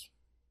 there was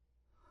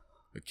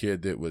a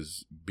kid that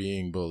was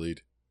being bullied,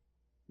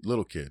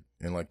 little kid,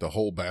 and, like, the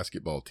whole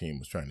basketball team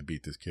was trying to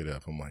beat this kid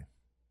up. I'm like,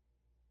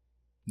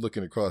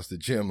 looking across the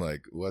gym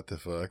like, what the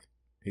fuck?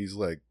 He's,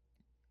 like,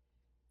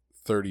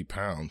 30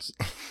 pounds.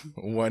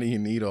 Why do you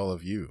need all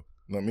of you?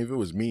 I mean, if it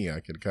was me, I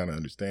could kind of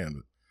understand,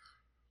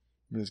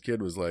 but this kid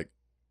was, like,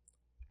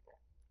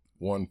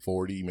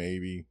 140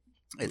 maybe.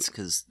 It's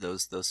because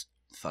those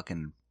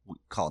fucking... We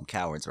call them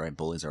cowards, right?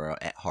 Bullies are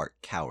at heart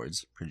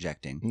cowards,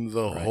 projecting.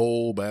 The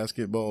whole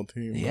basketball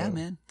team. Yeah,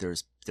 man.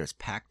 There's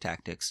pack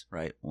tactics,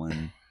 right?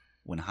 When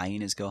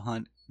hyenas go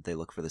hunt, they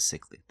look for the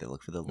sickly. They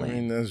look for the lame. I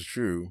mean, that's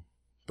true.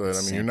 But,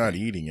 I mean, you're not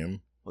eating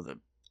him. Well,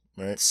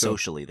 right?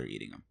 Socially, they're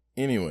eating them.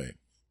 Anyway,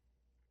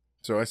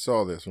 so I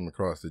saw this from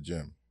across the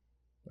gym.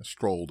 I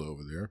strolled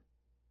over there.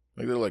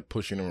 Like, they're, like,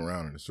 pushing him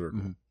around in a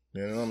circle.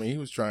 You know, I mean, he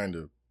was trying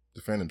to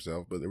defend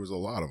himself, but there was a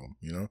lot of them,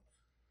 you know?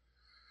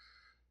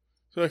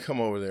 So I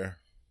come over there,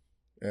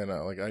 and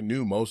I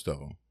knew most of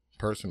them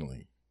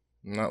personally.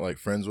 I'm not like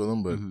friends with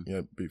them, but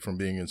you know, from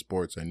being in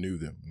sports, I knew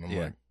them. And I'm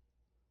like,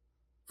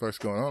 "What's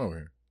going on over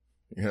here?"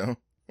 You know.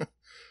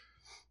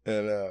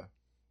 And they're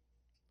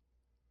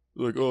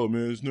like, "Oh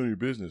man, it's none of your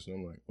business." And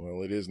I'm like,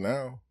 "Well, it is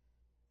now."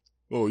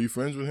 "Oh, you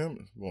friends with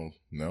him?" "Well,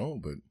 no,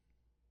 but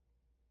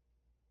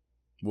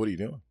what are you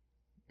doing?"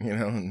 You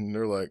know. And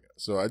they're like,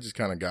 so I just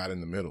kind of got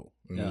in the middle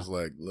and was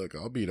like, "Look,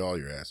 I'll beat all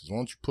your asses. Why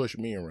don't you push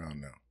me around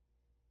now?"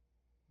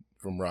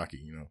 From Rocky,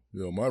 you know.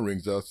 Yo, my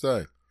ring's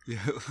outside. You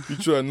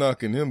try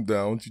knocking him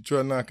down, you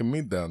try knocking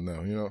me down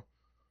now, you know.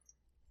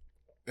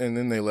 And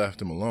then they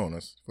left him alone.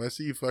 If I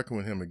see you fucking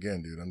with him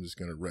again, dude, I'm just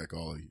going to wreck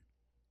all of you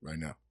right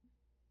now.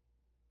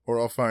 Or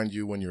I'll find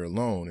you when you're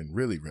alone and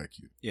really wreck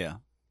you. Yeah.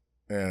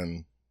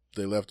 And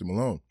they left him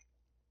alone.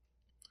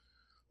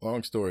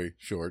 Long story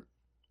short,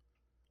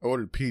 I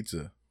ordered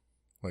pizza.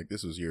 Like,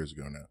 this was years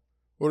ago now.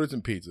 Ordered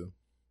some pizza.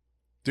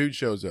 Dude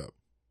shows up.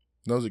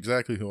 Knows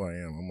exactly who I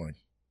am. I'm like,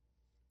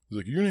 he's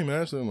like, "Your name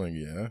Ashley?" I'm like,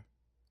 "Yeah."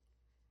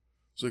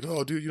 He's like,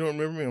 "Oh, dude, you don't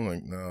remember me?" I'm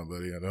like, "No,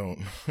 buddy, I don't."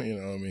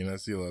 You know what I mean? I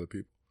see a lot of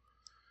people.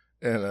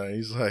 And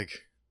he's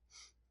like,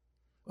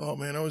 "Oh,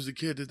 man, I was the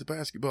kid that the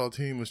basketball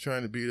team was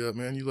trying to beat up,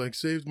 man. You, like,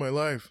 saved my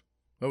life.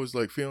 I was,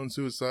 like, feeling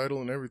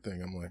suicidal and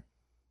everything." I'm like,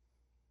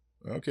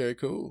 "Okay,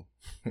 cool.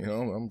 You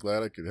know, I'm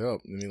glad I could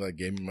help." And he, like,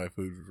 gave me my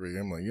food for free.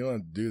 I'm like, "You don't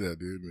have to do that,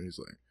 dude." And he's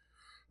like,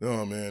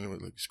 "No, man, it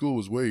was, like, school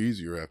was way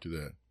easier after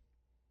that."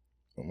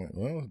 I'm like,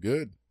 "Well,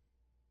 good."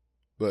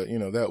 But, you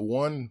know, that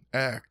one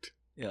act.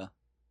 Yeah.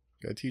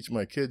 I teach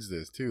my kids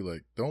this, too.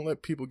 Like, don't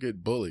let people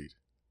get bullied.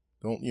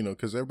 Don't, you know,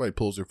 because everybody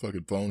pulls their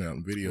fucking phone out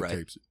and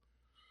videotapes it.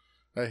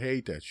 I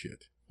hate that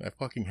shit. I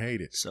fucking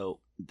hate it. So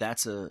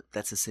that's a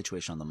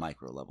situation on the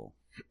micro level.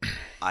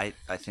 I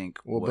think.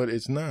 Well, but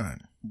it's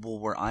not. Well,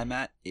 where I'm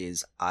at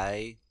is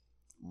I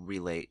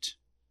relate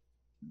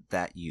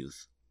that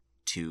youth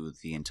to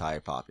the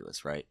entire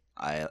populace, right?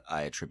 I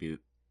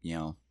attribute,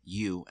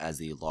 you as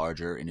the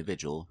larger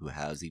individual who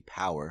has the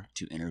power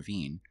to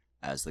intervene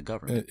as the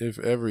government. If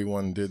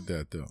everyone did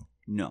that, though.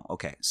 No,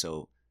 okay,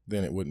 so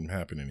then it wouldn't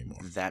happen anymore.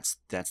 That's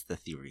the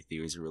theory.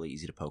 Theories are really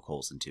easy to poke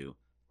holes into,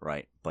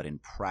 right? But in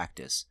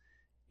practice,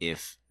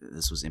 if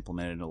this was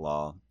implemented into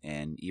law,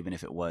 and even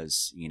if it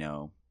was,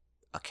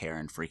 a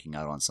Karen freaking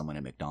out on someone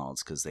at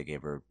McDonald's because they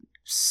gave her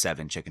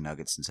 7 chicken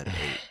nuggets instead of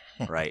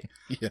 8, right?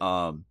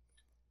 Yeah.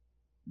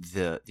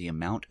 The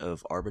amount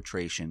of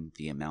arbitration,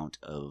 the amount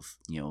of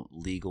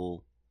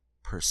legal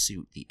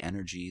pursuit, the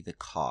energy, the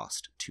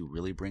cost to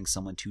really bring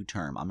someone to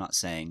term. I'm not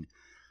saying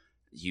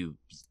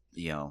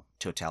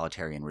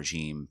totalitarian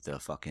regime, the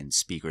fucking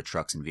speaker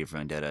trucks in V for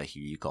Vendetta,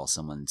 here you call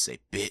someone, say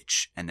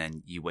bitch, and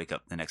then you wake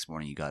up the next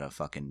morning, you got a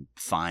fucking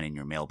fine in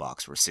your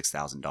mailbox for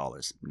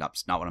 $6,000.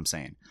 Not what I'm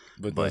saying.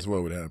 But that's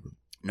what would happen.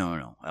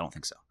 No, I don't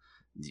think so.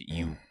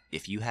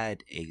 If you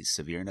had a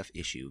severe enough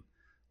issue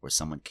where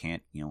someone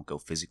can't, go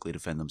physically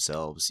defend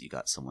themselves, you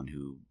got someone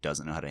who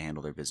doesn't know how to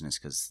handle their business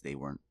because they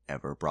weren't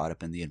ever brought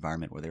up in the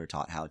environment where they were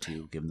taught how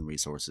to, give them the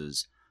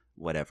resources,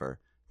 whatever,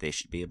 they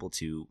should be able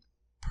to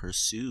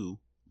pursue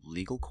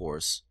legal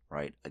course,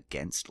 right,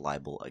 against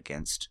libel,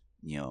 against,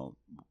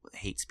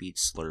 hate speech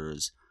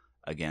slurs,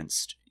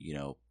 against,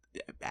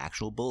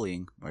 actual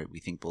bullying, right? We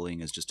think bullying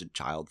is just a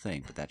child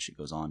thing, but that shit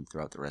goes on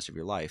throughout the rest of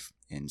your life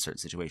in certain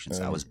situations.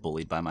 I was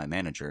bullied by my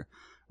manager,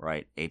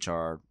 right?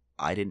 HR,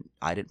 I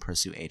didn't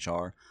pursue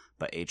HR,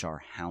 but HR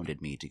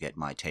hounded me to get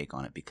my take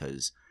on it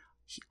because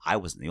I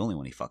wasn't the only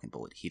one he fucking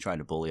bullied. He tried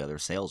to bully other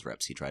sales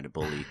reps. He tried to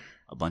bully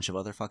a bunch of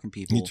other fucking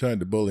people. He tried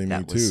to bully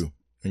me too.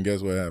 And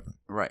guess what happened?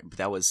 Right, but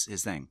that was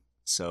his thing.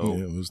 So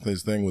yeah, it was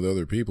his thing with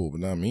other people,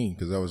 but not me,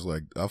 because I was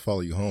like, I'll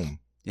follow you home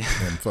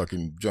and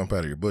fucking jump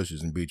out of your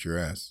bushes and beat your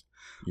ass.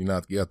 You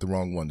got the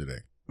wrong one today.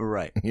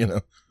 Right.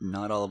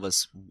 Not all of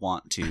us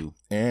want to.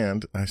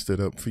 And I stood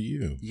up for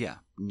you. Yeah.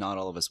 Not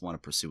all of us want to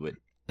pursue it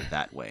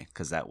that way,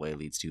 because that way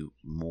leads to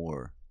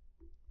more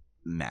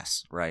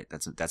mess, right?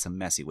 That's a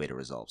messy way to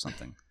resolve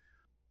something.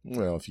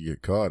 Well, if you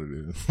get caught, it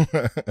is.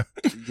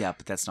 Yeah,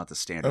 but that's not the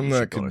standard. I'm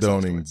not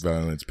condoning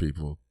violence,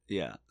 people.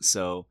 Yeah.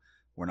 So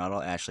we're not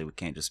all, actually, we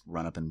can't just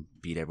run up and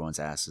beat everyone's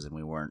asses, and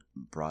we weren't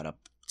brought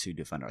up to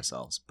defend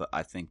ourselves. But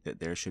I think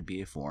that there should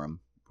be a forum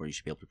where you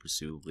should be able to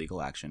pursue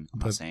legal action. I'm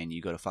not saying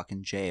you go to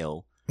fucking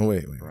jail.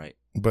 Wait. Right.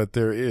 But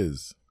there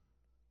is.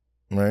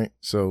 Right?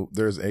 So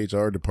there's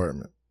HR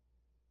department.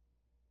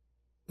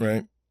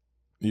 Right?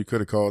 You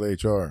could have called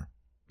HR.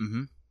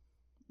 Mm-hmm.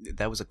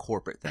 That was a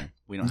corporate thing.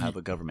 We don't have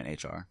a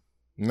government HR.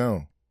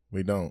 No,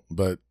 we don't.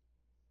 But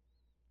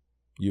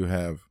you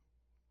have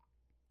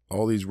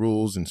all these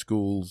rules in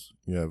schools.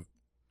 You have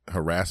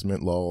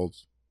harassment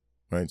laws.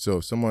 Right? So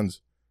if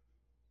someone's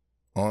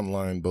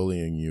online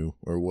bullying you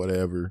or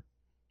whatever,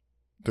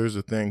 there's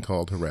a thing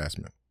called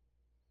harassment.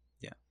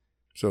 Yeah.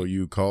 So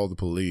you call the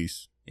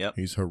police. Yep.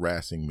 He's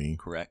harassing me.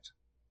 Correct.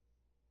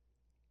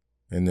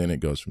 And then it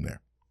goes from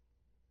there.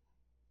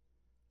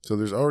 So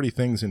there's already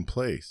things in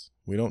place.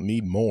 We don't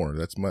need more.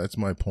 That's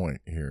my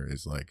point here,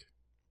 is like,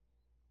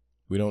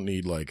 we don't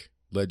need like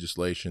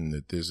legislation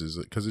that this is,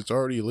 because it's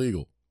already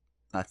illegal.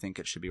 I think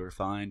it should be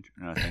refined,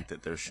 and I think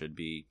that there should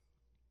be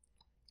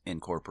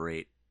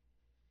incorporate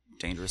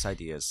dangerous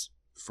ideas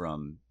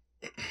from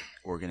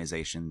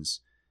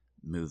organizations,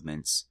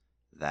 movements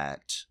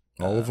that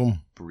all of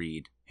them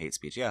breed hate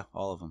speech. Yeah,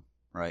 all of them.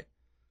 Right.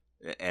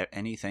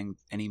 Anything,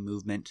 any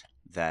movement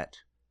that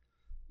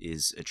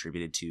is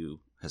attributed to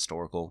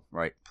historical,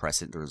 right,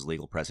 precedent, there's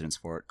legal precedents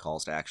for it,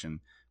 calls to action,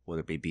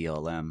 whether it be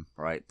BLM,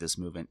 right, this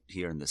movement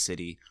here in the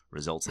city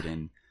resulted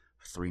in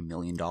 $3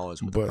 million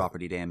worth of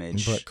property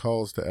damage. But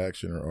calls to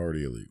action are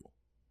already illegal.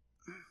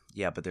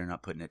 Yeah, but they're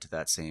not putting it to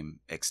that same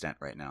extent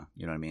right now.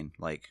 You know what I mean?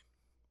 Like,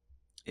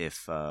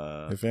 if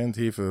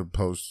Antifa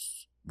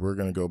posts, we're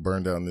going to go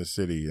burn down this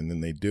city, and then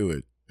they do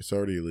it, it's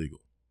already illegal.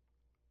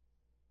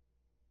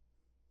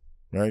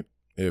 Right?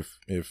 If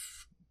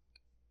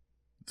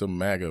the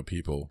MAGA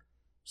people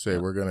say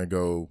we're going to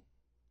go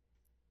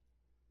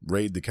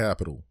raid the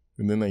Capitol,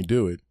 and then they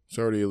do it, it's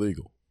already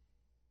illegal.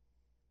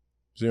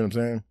 See what I'm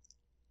saying?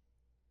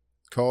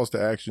 Calls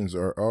to actions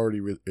are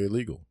already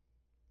illegal.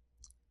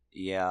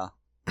 Yeah.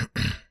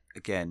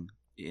 Again,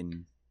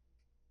 in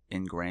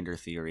grander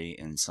theory,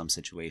 in some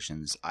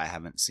situations, I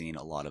haven't seen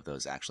a lot of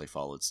those actually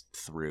followed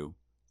through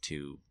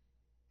to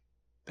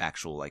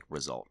actual like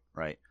result,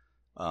 right?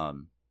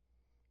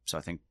 So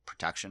I think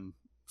protection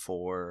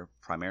for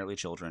primarily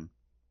children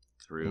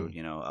through,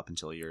 up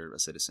until you're a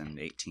citizen,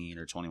 18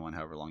 or 21,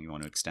 however long you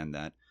want to extend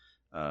that,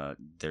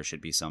 there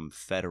should be some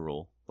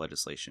federal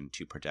legislation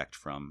to protect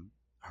from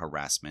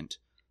harassment,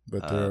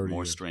 but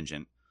more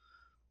stringent.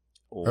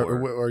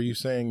 Or are you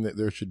saying that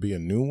there should be a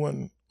new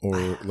one,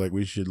 or like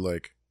we should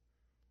like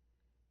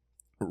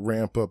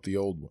ramp up the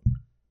old one?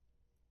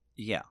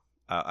 Yeah,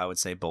 I would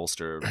say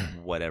bolster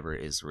whatever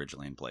is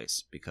originally in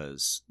place,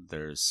 because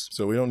there's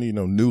So we don't need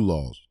no new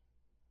laws.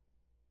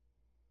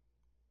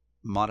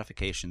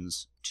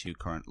 modifications to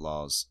current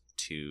laws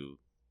to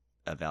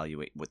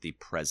evaluate what the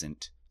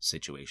present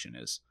situation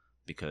is,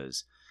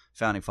 because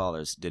founding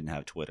fathers didn't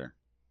have Twitter,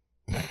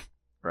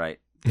 right?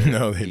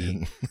 No, they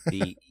didn't.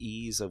 The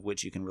ease of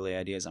which you can relay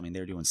ideas. I mean,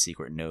 they're doing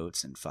secret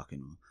notes and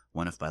fucking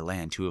one if by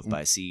land, two if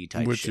by sea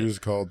type Which shit. is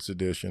called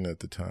sedition at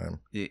the time.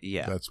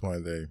 Yeah. That's why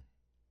they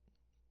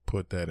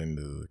put that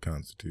into the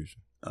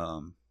Constitution. I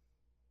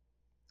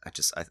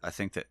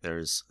think that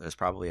there's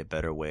probably a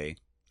better way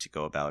to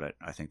go about it.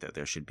 I think that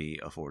there should be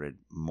afforded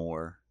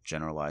more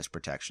generalized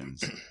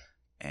protections,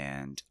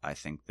 and I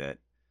think that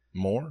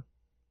More?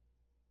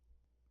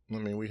 I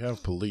mean, we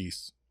have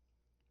police.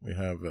 We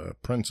have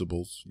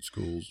principals in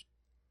schools.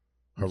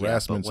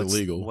 Harassment's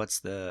illegal. What's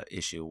the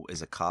issue?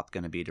 Is a cop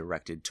going to be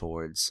directed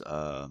towards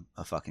a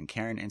fucking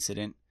Karen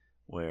incident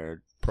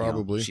where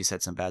Probably. she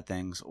said some bad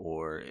things,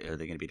 or are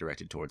they going to be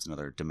directed towards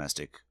another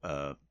domestic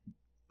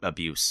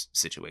abuse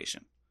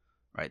situation?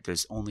 Right?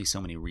 There's only so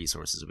many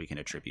resources we can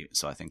attribute.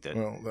 So I think that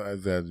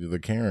the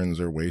Karens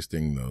are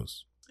wasting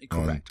those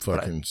correct, on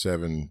fucking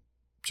 7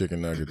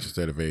 chicken nuggets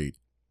instead of 8,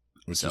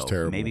 which is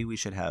terrible. Maybe we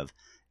should have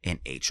an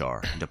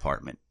HR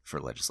department for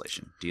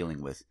legislation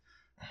dealing with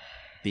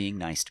being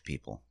nice to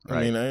people. Right?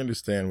 I mean, I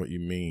understand what you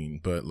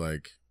mean, but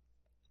like,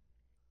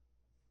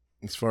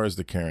 as far as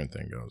the Karen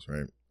thing goes,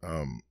 right?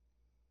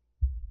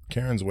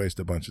 Karens waste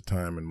a bunch of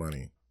time and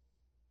money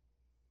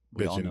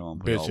we all know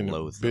them. We all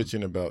loathe them.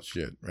 bitching about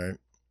shit, right?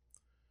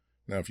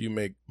 Now, if you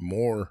make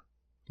more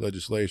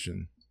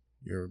legislation,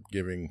 you're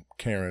giving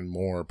Karen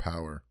more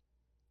power,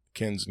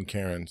 Kens and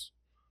Karens,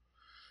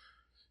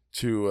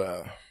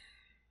 to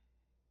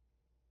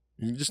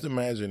you just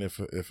imagine if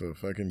a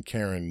fucking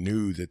Karen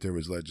knew that there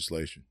was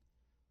legislation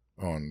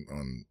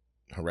on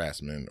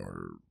harassment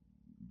or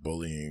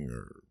bullying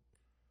or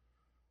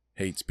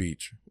hate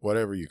speech,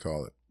 whatever you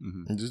call it.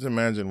 Mm-hmm. And just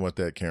imagine what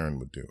that Karen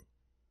would do.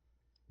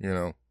 You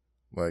know,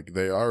 like,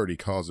 they already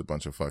cause a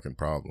bunch of fucking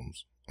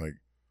problems. Like,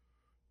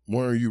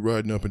 why are you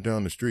riding up and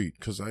down the street?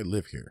 Because I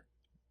live here.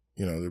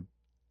 You know, they're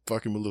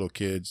fucking with little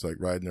kids, like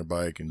riding their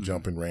bike and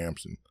jumping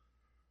ramps, and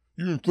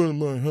you're in front of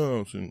my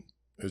house, and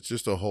it's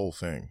just a whole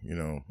thing, you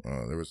know.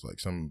 There was like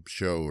some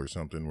show or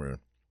something where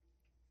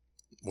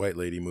white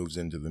lady moves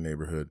into the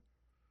neighborhood.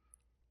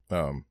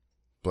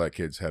 Black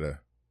kids had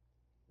a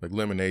like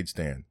lemonade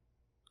stand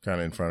kind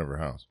of in front of her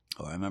house.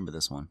 Oh, I remember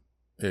this one.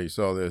 Yeah, you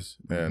saw this,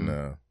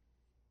 and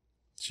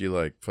she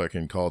like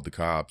fucking called the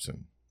cops,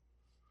 and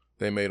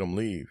they made them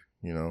leave,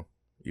 you know,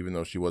 even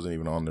though she wasn't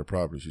even on their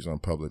property. She's on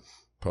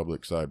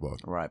public sidewalk.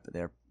 Right,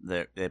 but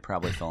they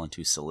probably fell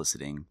into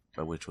soliciting,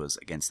 which was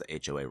against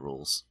the HOA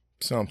rules.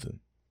 Something.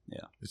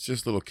 Yeah. It's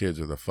just little kids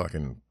with a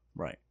fucking...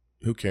 Right.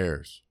 Who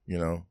cares, you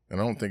know? And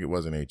I don't think it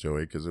was an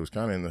HOA because it was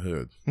kind of in the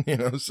hood, you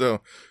know?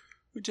 So...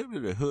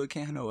 The hood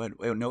can't no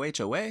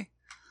HOA?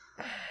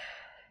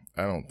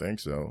 I don't think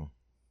so.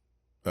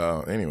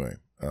 Anyway,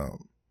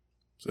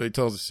 so he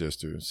tells his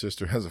sister. His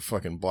sister has a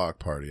fucking block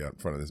party out in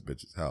front of this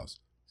bitch's house.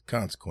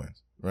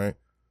 Consequence, right?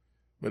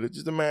 But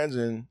just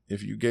imagine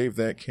if you gave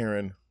that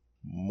Karen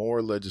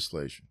more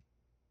legislation,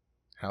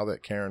 how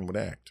that Karen would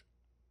act.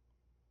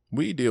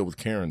 We deal with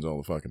Karens all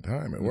the fucking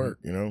time at work,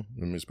 you know?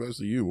 I mean,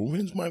 especially you. Well,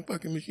 when's my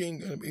fucking machine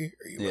gonna be here,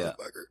 you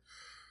motherfucker?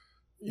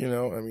 You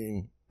know, I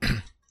mean,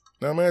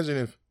 now imagine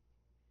if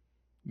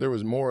there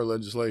was more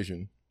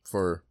legislation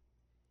for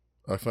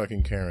a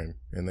fucking Karen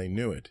and they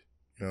knew it,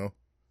 you know?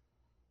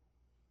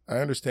 I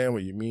understand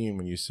what you mean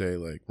when you say,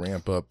 like,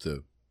 ramp up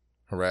the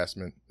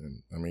harassment.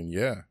 And I mean,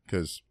 yeah,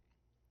 because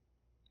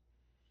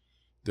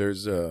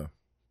there's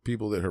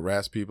people that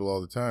harass people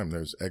all the time.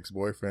 There's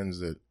ex-boyfriends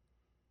that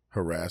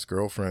harass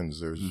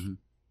girlfriends. There's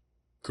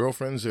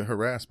girlfriends that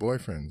harass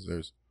boyfriends.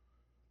 There's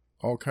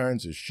all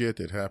kinds of shit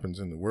that happens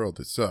in the world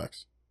that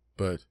sucks.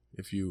 But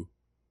if you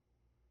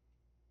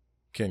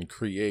can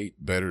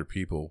create better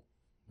people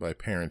by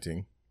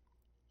parenting,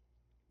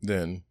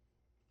 then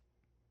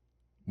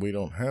we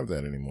don't have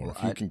that anymore. Well,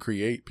 if you can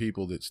create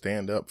people that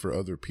stand up for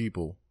other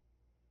people,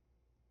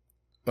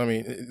 I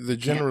mean, the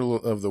general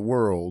of the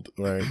world,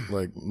 right?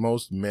 Like,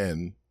 most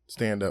men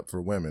stand up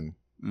for women,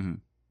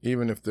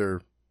 even if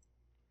they're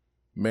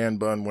man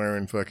bun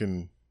wearing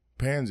fucking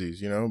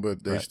pansies, you know,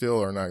 but they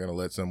still are not going to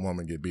let some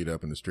woman get beat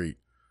up in the street.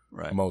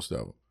 Right. Most of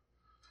them.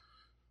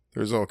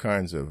 There's all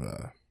kinds of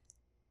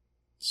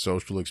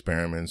social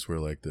experiments where,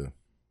 like, the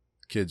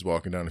kids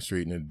walking down the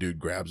street and a dude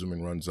grabs them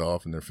and runs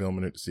off, and they're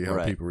filming it to see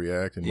how people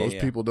react. And most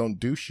people don't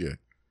do shit,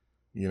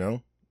 you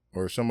know,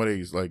 or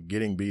somebody's like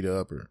getting beat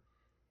up, or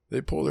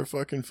they pull their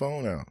fucking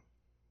phone out.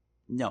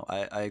 No,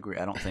 I agree.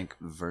 I don't think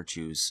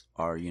virtues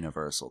are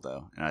universal,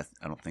 though. And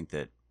I don't think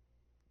that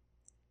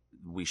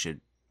we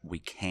don't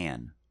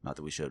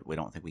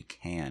think we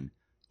can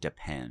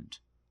depend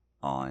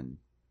on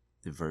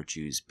the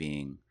virtues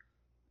being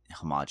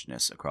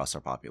homogenous across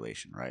our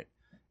population, right?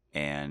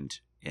 And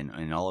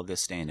in all of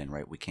this stand-in,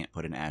 right, we can't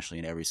put an Ashley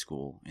in every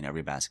school, in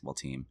every basketball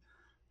team.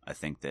 I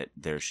think that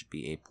there should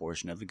be a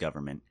portion of the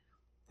government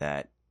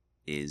that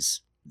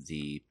is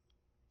the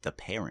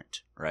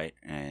parent, right?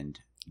 And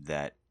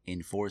that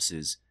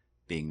enforces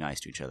being nice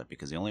to each other,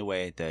 because the only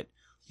way that,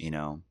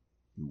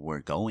 we're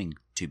going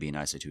to be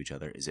nicer to each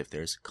other is if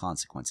there's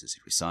consequences.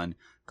 If your son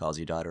calls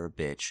your daughter a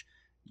bitch,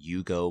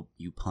 you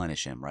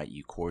punish him, right?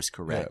 You course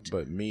correct. Yeah,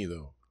 but me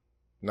though,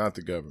 not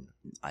the government.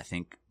 I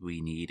think we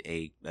need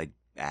a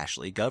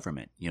Ashley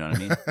government. You know what I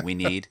mean? We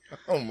need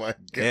Oh my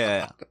god.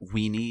 Yeah,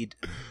 we need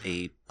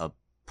a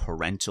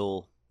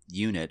parental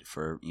unit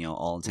for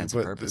all intents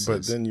and purposes.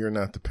 But then you're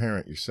not the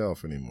parent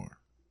yourself anymore,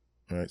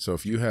 right? So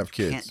if you have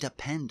kids, you can't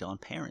depend on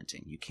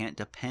parenting. You can't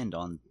depend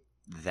on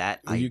that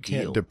you ideal.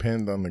 can't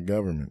depend on the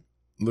government.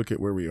 Look at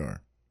where we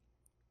are.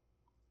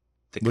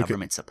 The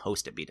government's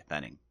supposed to be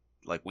depending.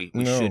 Like we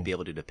should be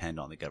able to depend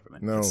on the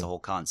government. No. That's the whole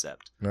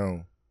concept.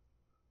 No,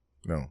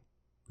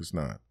 it's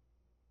not.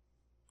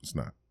 It's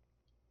not.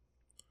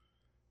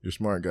 You're a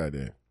smart guy,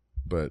 Dave.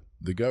 But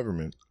the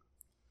government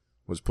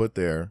was put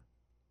there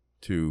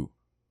to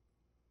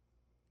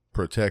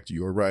protect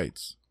your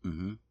rights.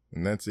 Mm-hmm.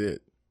 And that's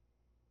it.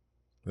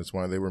 That's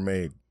why they were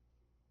made.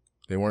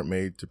 They weren't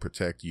made to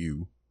protect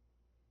you,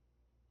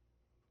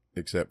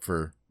 except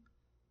for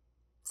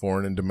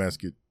foreign and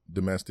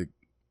domestic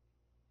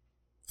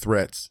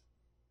threats,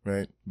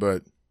 right?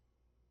 But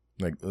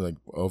like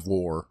of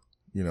war,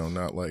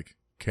 not like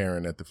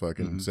Karen at the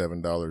fucking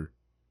 $7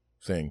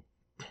 thing.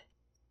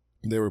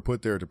 They were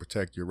put there to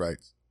protect your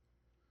rights,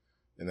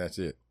 and that's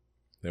it.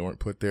 They weren't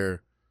put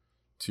there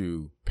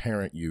to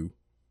parent you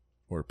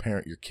or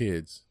parent your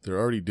kids. They're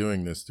already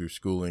doing this through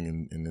schooling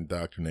and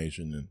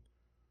indoctrination, and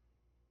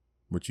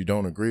which you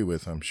don't agree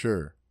with, I'm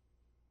sure,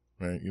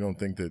 right? You don't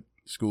think that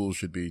schools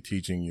should be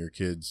teaching your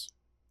kids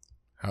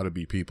how to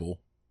be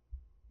people,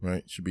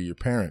 right? It should be your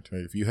parent,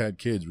 right? If you had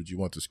kids, would you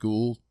want the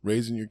school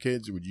raising your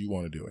kids, or would you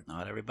want to do it?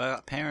 Not everybody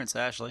got parents,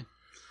 Ashley.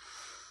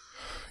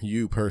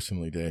 You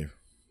personally, Dave,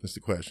 that's the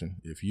question.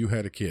 If you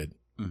had a kid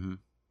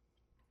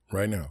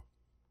right now,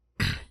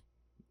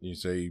 you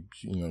say,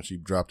 she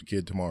dropped a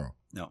kid tomorrow.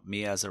 No,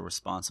 me as a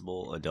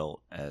responsible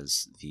adult,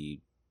 as the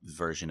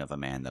version of a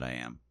man that I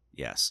am,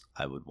 yes,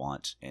 I would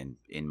want, and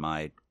in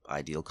my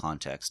ideal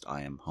context,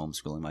 I am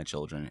homeschooling my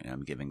children and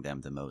I'm giving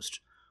them the most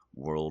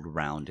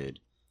world-rounded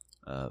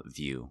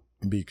view.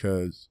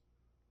 Because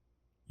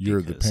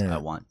you're the parent.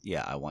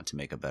 I want to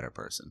make a better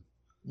person.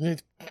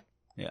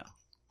 Yeah.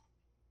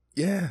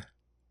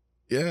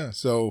 Yeah.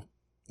 So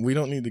we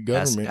don't need the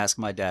government. Ask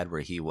my dad where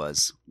he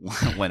was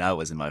when I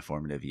was in my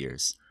formative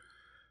years.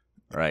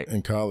 Right.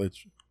 In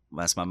college.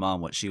 Ask my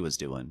mom what she was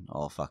doing,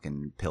 all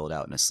fucking pilled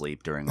out and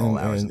asleep during all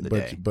hours of the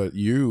day. But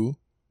you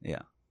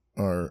Yeah.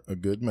 are a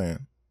good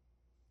man.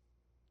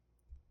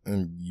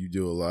 And you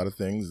do a lot of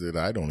things that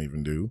I don't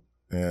even do.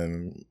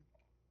 And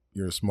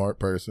you're a smart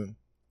person.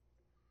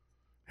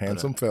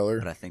 Handsome feller.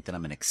 But I think that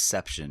I'm an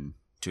exception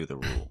to the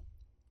rule.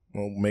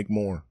 Well, make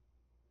more.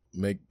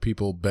 Make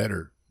people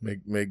better.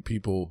 Make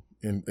people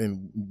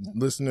and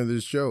listen to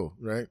this show,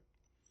 right?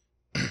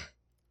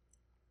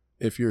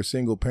 If you're a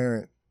single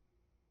parent,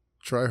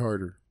 try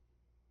harder.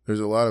 There's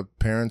a lot of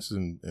parents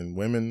and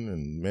women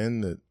and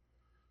men that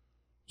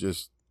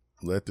just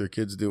let their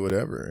kids do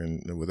whatever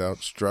and without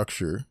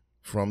structure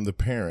from the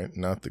parent,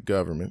 not the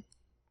government.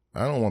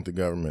 I don't want the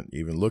government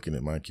even looking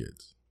at my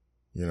kids,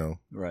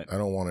 Right. I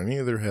don't want any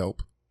of their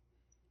help.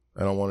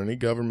 I don't want any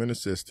government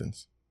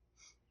assistance.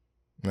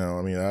 Now,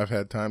 I mean, I've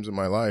had times in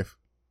my life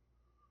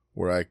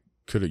where I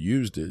could have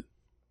used it,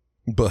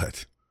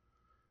 but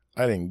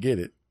I didn't get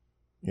it.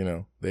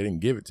 They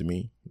didn't give it to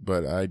me,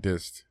 but I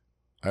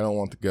don't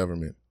want the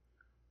government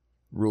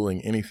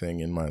ruling anything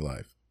in my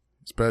life,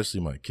 especially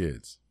my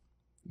kids.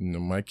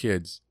 My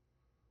kids,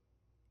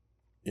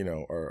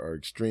 are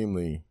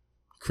extremely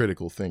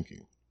critical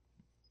thinking.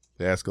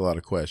 They ask a lot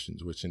of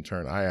questions, which in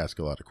turn I ask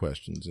a lot of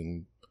questions.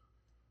 And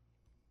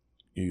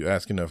you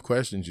ask enough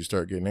questions, you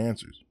start getting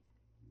answers.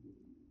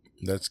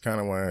 That's kind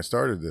of why I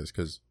started this,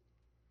 because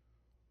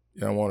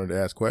I wanted to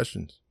ask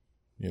questions,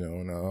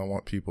 and I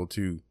want people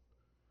to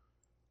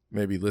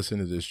maybe listen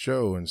to this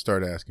show and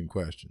start asking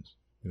questions.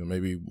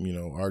 Maybe,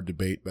 our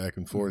debate back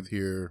and forth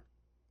here,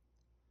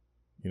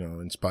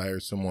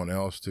 inspires someone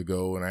else to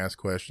go and ask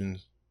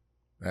questions,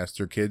 ask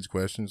their kids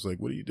questions like,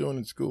 what are you doing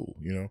in school?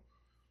 You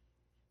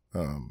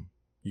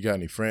got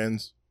any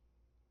friends?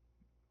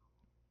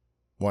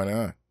 Why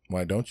not?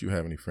 Why don't you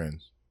have any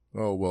friends?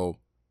 Oh, well,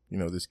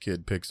 this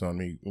kid picks on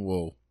me.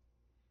 Well,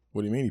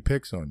 what do you mean he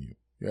picks on you?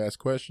 You ask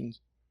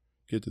questions,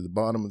 get to the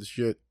bottom of the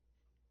shit,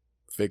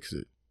 fix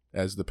it.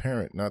 As the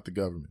parent, not the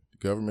government.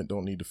 The government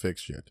don't need to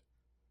fix shit.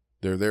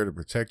 They're there to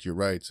protect your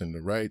rights, and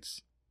the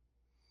rights,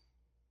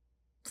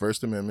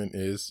 First Amendment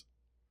is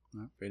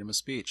freedom of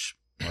speech.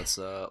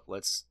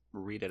 Let's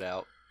read it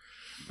out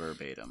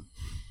verbatim.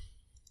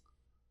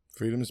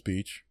 Freedom of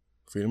speech,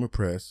 freedom of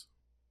press,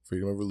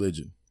 freedom of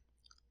religion.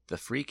 The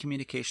free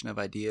communication of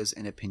ideas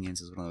and opinions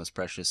is one of the most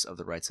precious of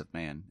the rights of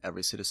man.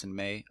 Every citizen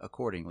may,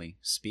 accordingly,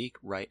 speak,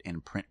 write,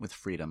 and print with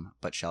freedom,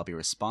 but shall be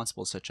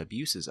responsible for such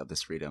abuses of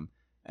this freedom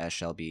as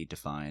shall be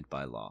defined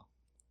by law.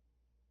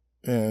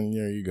 And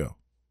there you go.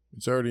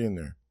 It's already in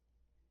there.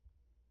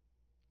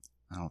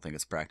 I don't think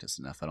it's practiced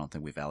enough. I don't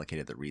think we've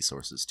allocated the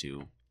resources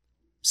to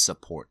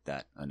support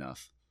that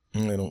enough.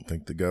 I don't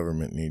think the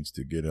government needs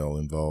to get all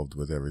involved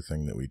with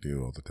everything that we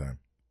do all the time.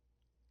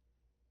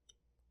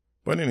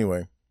 But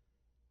anyway.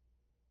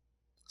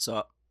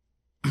 So,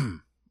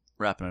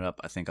 wrapping it up,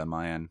 I think on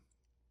my end,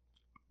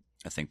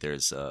 I think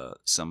there's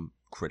some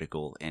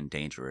critical and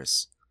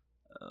dangerous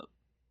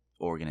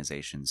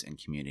organizations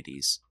and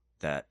communities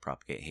that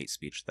propagate hate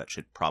speech that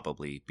should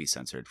probably be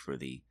censored for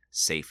the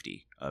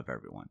safety of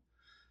everyone.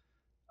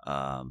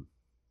 I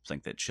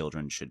think that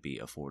children should be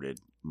afforded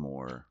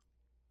more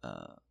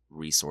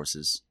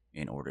resources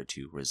in order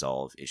to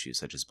resolve issues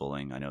such as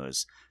bullying. I know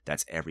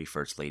that's every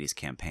First Lady's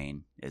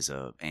campaign is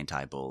a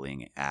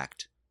anti-bullying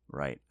act,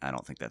 right? I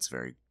don't think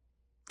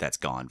that's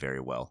gone very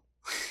well.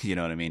 You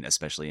know what I mean?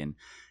 Especially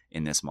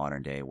in this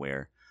modern day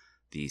where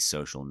the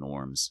social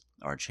norms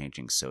are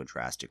changing so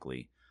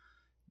drastically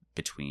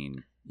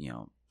between,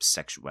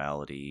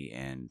 sexuality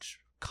and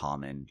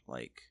common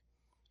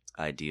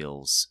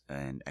ideals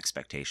and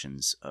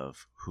expectations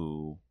of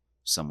who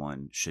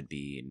someone should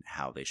be and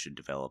how they should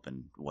develop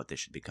and what they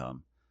should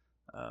become.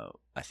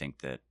 I think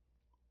that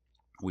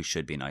we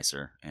should be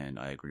nicer, and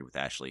I agree with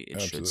Ashley. It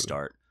Absolutely. should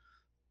start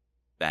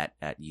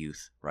at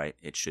youth, right?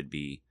 It should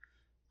be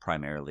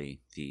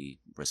primarily the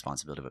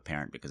responsibility of a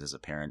parent, because as a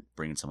parent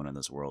bringing someone in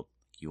this world,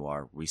 you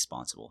are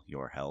responsible. You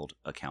are held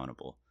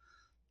accountable.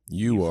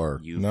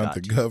 You've not got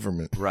the to.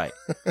 government. Right.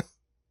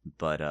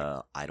 But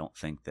I don't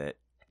think that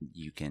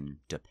you can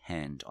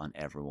depend on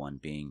everyone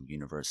being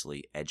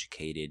universally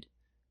educated,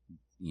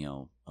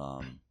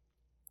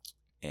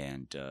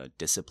 and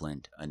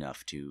disciplined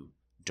enough to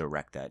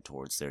direct that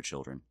towards their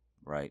children,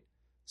 right?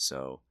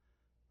 So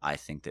I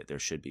think that there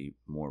should be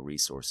more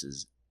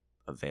resources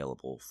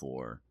available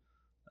for,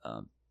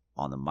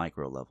 on the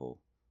micro level,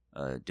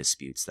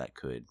 disputes that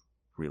could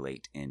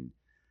relate in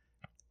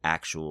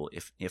actual,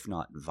 if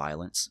not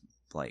violence,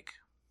 like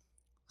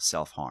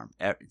self-harm.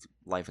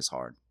 Life is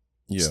hard.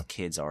 Yeah.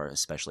 Kids are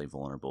especially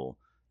vulnerable.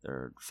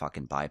 They're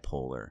fucking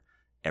bipolar.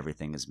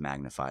 Everything is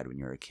magnified when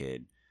you're a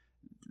kid.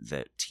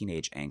 That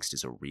teenage angst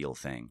is a real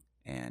thing,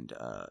 and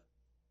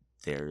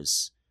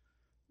there's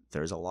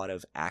a lot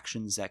of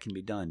actions that can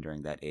be done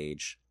during that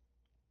age,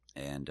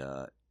 and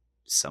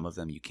some of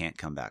them you can't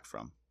come back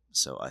from.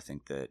 So I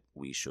think that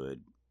we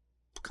should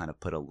kind of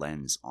put a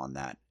lens on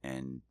that,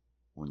 and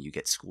when you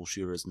get school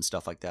shooters and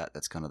stuff like that,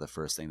 that's kind of the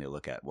first thing they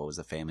look at. What was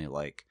the family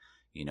like?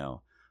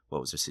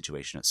 What was their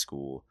situation at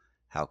school?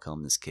 How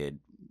come this kid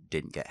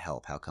didn't get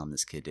help? How come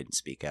this kid didn't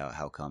speak out?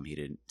 How come he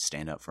didn't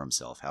stand up for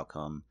himself? How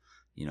come,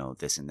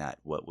 this and that?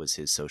 What was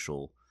his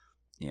social,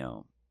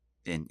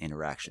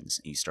 interactions?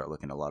 You start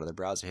looking at a lot of their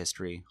browser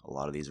history. A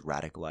lot of these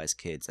radicalized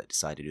kids that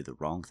decide to do the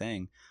wrong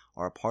thing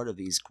are a part of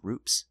these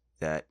groups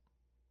that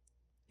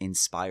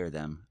inspire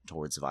them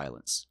towards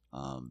violence.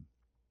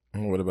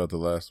 What about the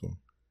last one?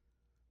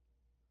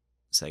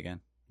 Say again?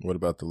 What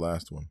about the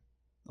last one?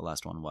 The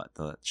last one, what?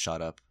 The shot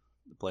up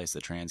the place,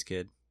 the trans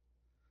kid?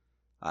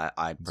 I Is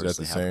that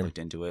personally the haven't same? looked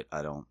into it.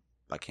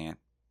 I can't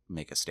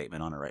make a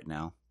statement on it right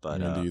now. But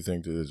Do you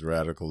think that it's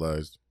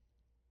radicalized?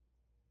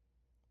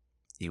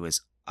 he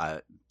was,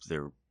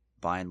 they're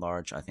by and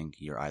large, I think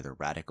you're either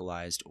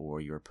radicalized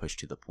or you're pushed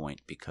to the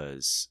point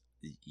because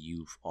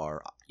you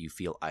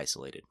feel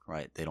isolated,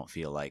 right? They don't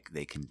feel like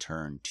they can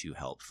turn to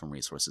help from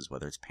resources,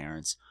 whether it's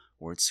parents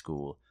or it's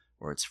school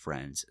or it's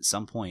friends. At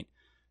some point,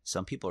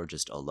 some people are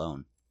just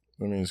alone.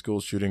 I mean, school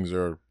shootings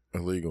are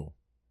illegal.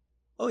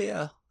 Oh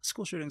yeah,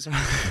 school shootings are.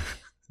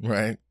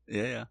 Right?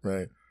 Yeah.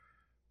 Right.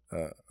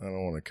 I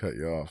don't want to cut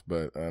you off,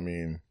 but I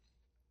mean,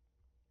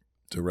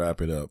 to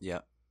wrap it up. Yeah.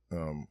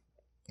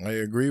 I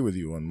agree with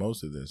you on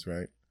most of this,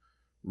 right?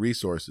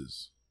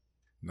 Resources,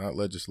 not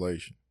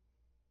legislation,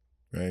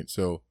 right?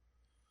 So,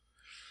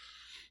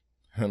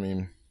 I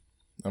mean,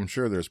 I'm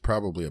sure there's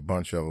probably a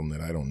bunch of them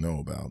that I don't know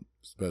about,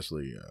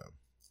 especially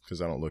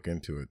because I don't look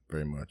into it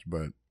very much.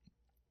 But,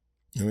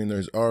 I mean,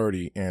 there's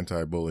already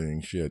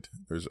anti-bullying shit.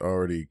 There's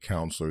already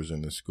counselors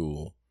in the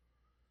school.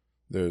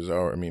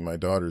 My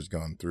daughter's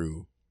gone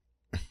through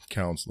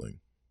counseling,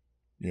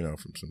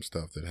 from some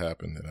stuff that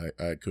happened that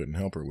I couldn't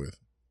help her with.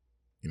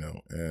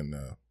 And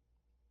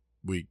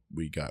we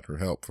got her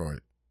help for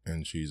it,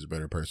 and she's a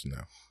better person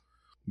now.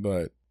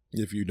 But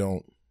if you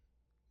don't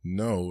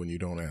know and you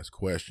don't ask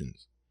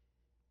questions,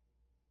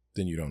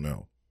 then you don't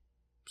know.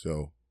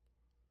 So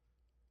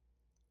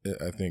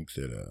I think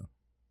that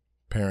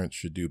parents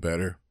should do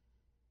better.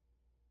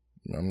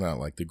 I'm not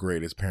like the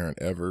greatest parent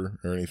ever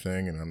or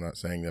anything, and I'm not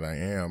saying that I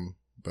am,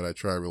 but I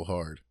try real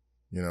hard,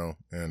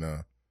 and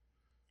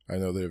I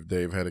know that if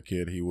Dave had a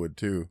kid, he would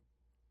too.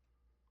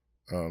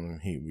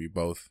 We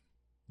both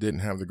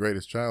didn't have the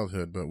greatest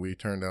childhood, but we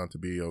turned out to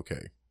be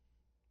okay,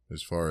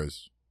 as far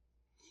as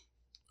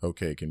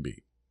okay can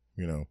be.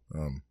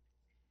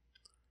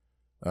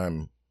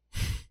 I'm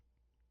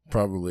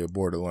probably a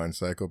borderline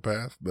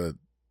psychopath, but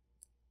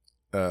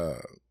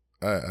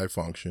I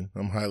function.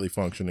 I'm a highly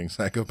functioning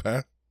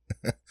psychopath.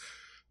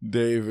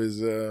 Dave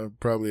is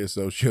probably a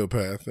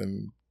sociopath,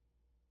 and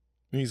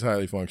he's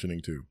highly functioning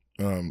too.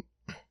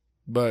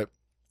 But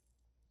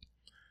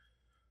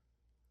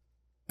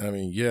I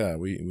mean, yeah,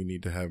 we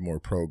need to have more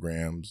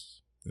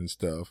programs and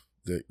stuff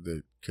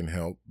that can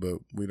help, but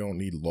we don't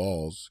need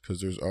laws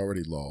because there's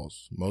already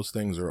laws. Most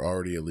things are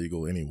already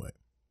illegal anyway.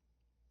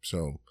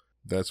 So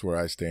that's where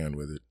I stand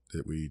with it,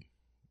 that we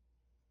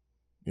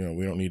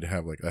don't need to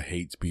have like a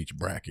hate speech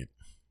bracket.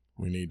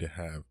 We need to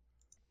have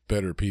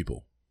better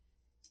people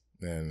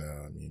and,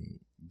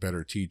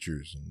 better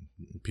teachers and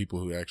people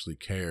who actually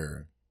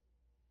care,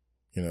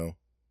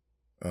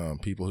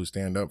 people who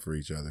stand up for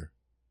each other.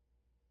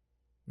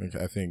 Like,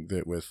 I think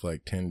that with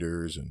like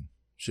Tinders and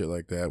shit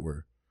like that,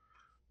 we're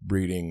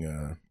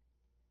breeding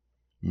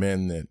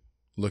men that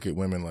look at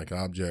women like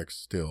objects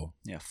still.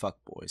 Yeah, fuck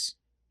boys.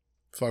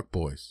 Fuck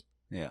boys.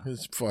 Yeah.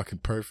 It's fucking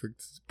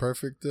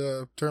perfect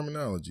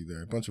terminology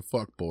there. A bunch of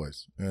fuck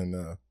boys.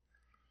 And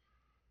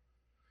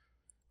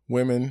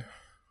women,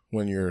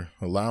 when you're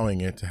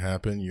allowing it to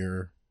happen,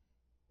 you're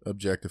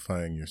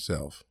objectifying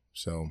yourself.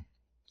 So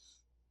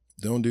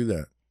don't do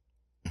that.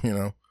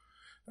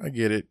 I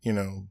get it.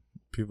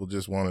 People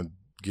just want to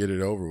get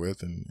it over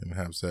with and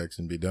have sex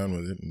and be done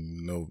with it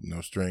and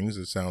no strings.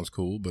 It sounds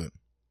cool, but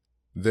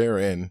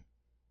therein,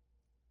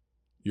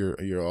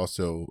 you're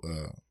also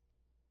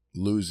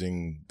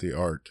losing the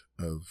art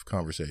of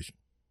conversation.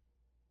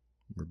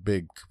 We're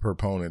big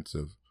proponents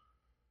of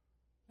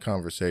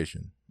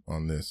conversation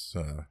on this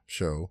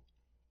show,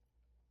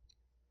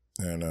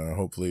 and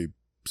hopefully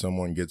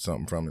someone gets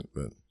something from it.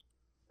 But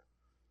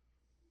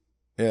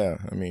yeah,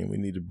 we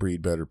need to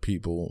breed better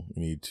people.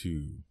 We need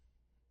to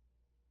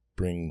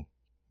bring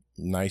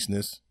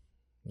niceness.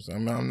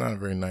 I'm not a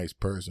very nice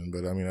person,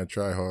 but I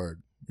try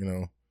hard.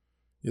 You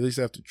at least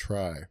have to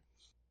try.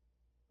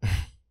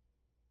 I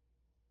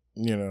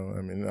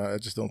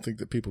just don't think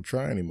that people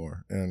try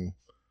anymore, and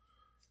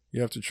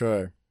you have to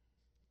try.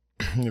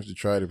 You have to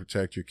try to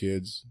protect your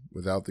kids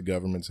without the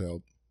government's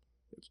help.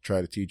 You have to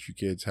try to teach your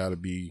kids how to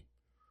be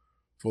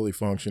fully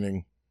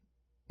functioning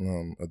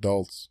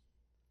adults.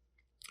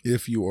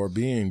 If you are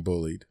being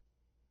bullied,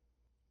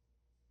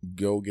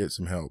 go get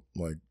some help.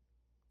 Like,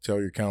 tell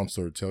your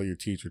counselor, tell your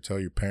teacher, tell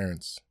your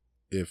parents,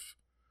 if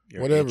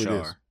Your whatever HR.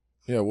 it is.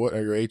 Yeah, or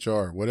your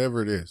HR,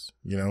 whatever it is,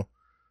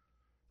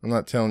 I'm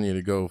not telling you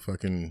to go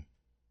fucking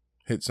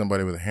hit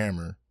somebody with a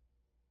hammer,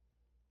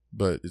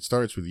 but it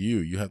starts with you.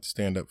 You have to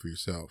stand up for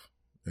yourself.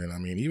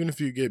 And even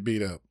if you get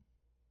beat up,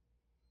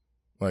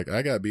 like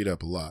I got beat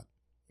up a lot.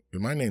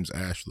 But my name's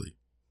Ashley.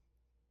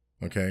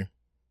 Okay?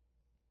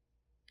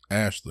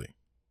 Ashley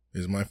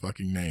is my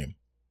fucking name.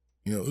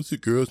 It's a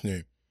girl's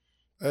name.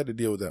 I had to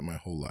deal with that my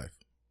whole life.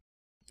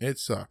 It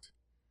sucked.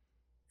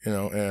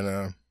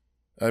 And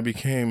I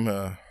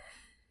became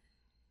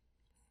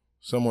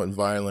somewhat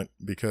violent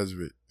because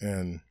of it.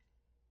 And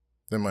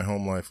then my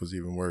home life was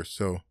even worse.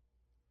 So,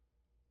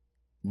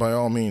 by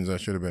all means, I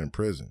should have been in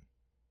prison.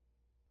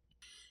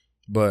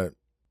 But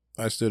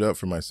I stood up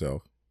for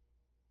myself.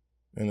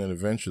 And then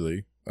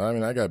eventually,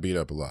 I got beat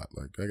up a lot.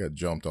 Like, I got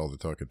jumped all the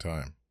fucking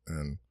time.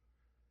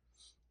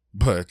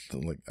 But,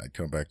 like, I'd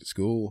come back to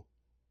school.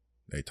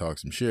 They talk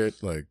some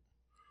shit. Like,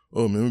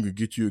 oh, man, we could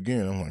get you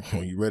again. I'm like,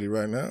 well, you ready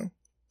right now?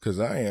 Because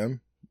I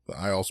am. The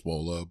eye all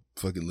swole up.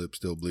 Fucking lip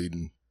still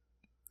bleeding.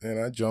 And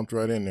I jumped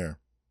right in there.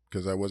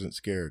 Because I wasn't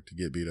scared to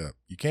get beat up.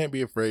 You can't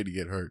be afraid to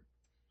get hurt.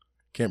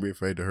 Can't be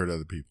afraid to hurt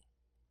other people.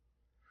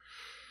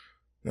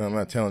 Now, I'm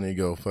not telling you to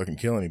go fucking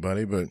kill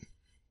anybody, but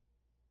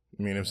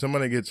if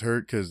somebody gets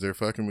hurt because they're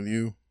fucking with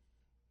you,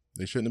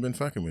 they shouldn't have been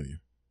fucking with you.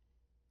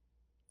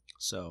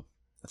 So,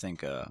 I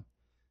think,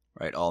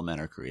 right, all men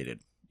are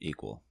created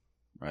equal,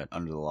 right,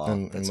 under the law.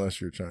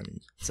 Unless you're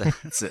Chinese.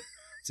 It's a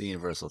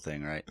universal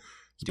thing, right?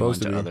 Do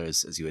unto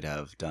others as you would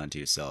have done to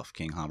yourself.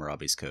 King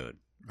Hammurabi's code.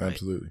 Right?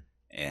 Absolutely.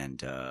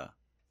 And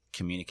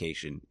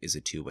communication is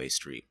a two-way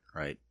street,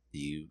 right?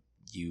 You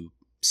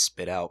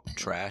spit out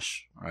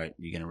trash, right?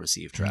 You're going to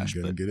receive trash.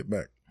 You're going to get it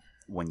back.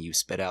 When you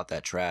spit out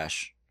that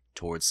trash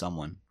towards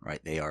someone, right,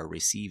 they are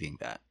receiving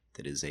that.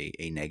 That is a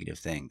negative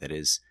thing. That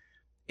is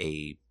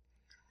a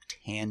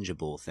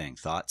tangible thing.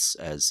 Thoughts,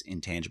 as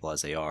intangible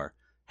as they are,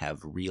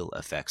 have real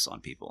effects on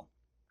people.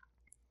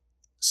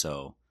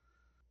 So,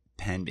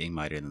 pen being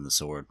mightier than the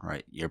sword,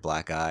 right? Your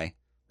black eye,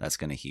 that's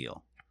going to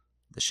heal.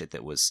 The shit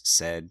that was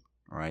said,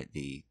 right?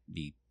 The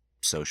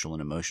social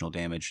and emotional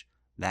damage,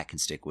 that can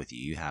stick with you.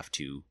 You have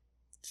to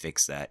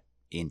fix that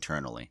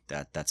internally.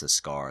 That's a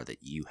scar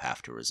that you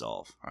have to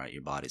resolve, right?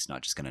 Your body's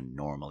not just going to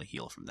normally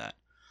heal from that.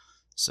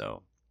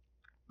 So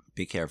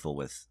be careful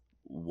with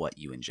what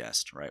you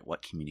ingest, right?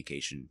 What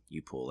communication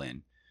you pull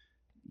in.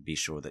 Be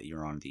sure that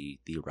you're on the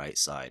right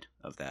side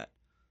of that.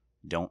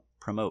 Don't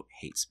promote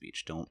hate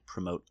speech. Don't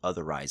promote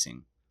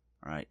otherizing,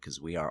 right?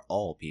 Because we are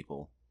all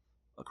people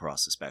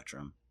across the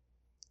spectrum.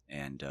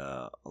 And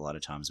a lot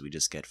of times we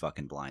just get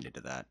fucking blinded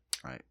to that,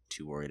 right?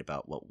 Too worried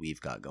about what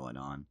we've got going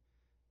on.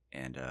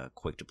 And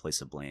quick to place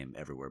the blame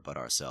everywhere but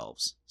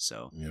ourselves.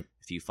 So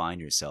If you find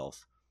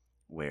yourself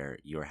where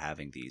you're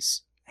having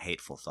these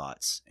hateful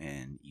thoughts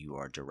and you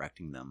are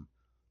directing them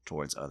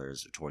towards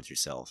others or towards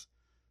yourself,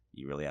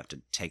 you really have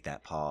to take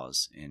that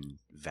pause and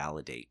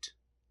validate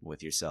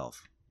with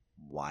yourself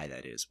why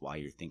that is, why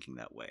you're thinking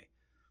that way.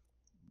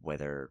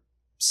 whether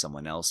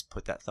someone else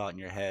put that thought in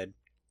your head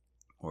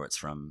or it's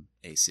from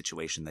a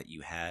situation that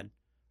you had,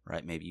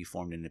 right? Maybe you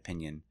formed an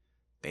opinion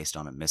based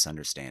on a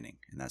misunderstanding,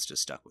 and that's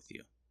just stuck with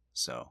you.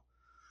 So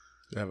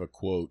I have a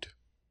quote.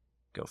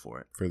 Go for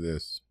it. For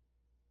this.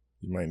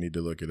 You might need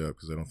to look it up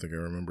because I don't think I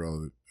remember all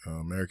of it.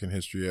 American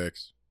History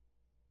X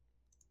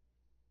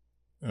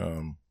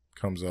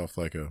comes off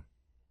like a...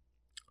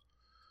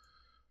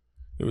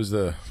 It was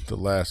the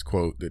last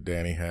quote that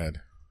Danny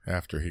had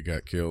after he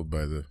got killed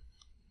by the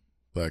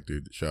black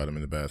dude that shot him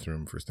in the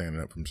bathroom for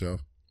standing up for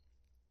himself.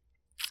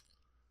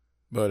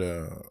 But,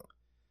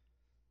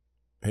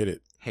 hit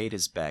it. Hate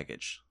is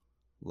baggage.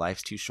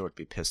 Life's too short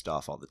to be pissed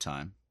off all the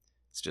time.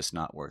 It's just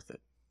not worth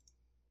it.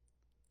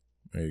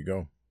 There you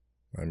go.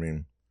 I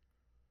mean,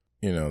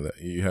 you know, that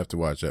you have to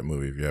watch that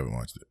movie if you haven't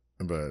watched it.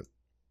 But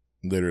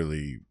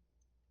literally,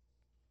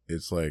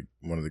 it's like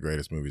one of the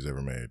greatest movies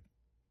ever made.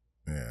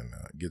 And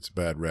it gets a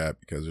bad rap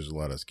because there's a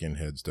lot of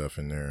skinhead stuff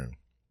in there.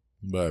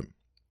 But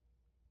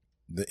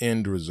the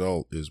end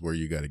result is where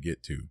you got to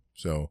get to.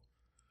 So,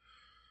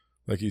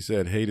 like you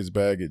said, hate is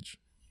baggage.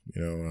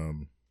 You know,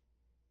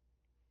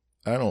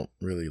 I don't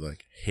really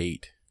like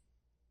hate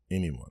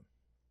anyone.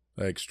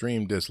 I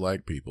extreme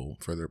dislike people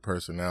for their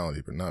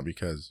personality, but not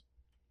because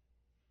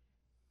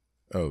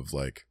of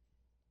like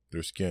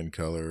their skin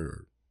color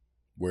or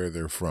where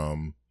they're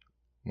from.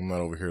 I'm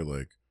not over here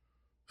like,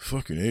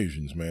 fucking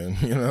Asians, man,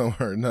 you know,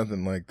 or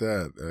nothing like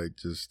that. I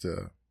just,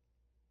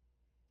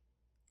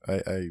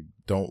 I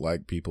don't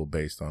like people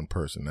based on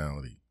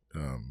personality.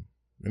 And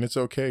it's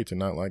okay to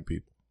not like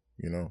people,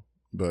 you know,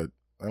 but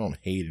I don't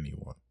hate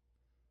anyone.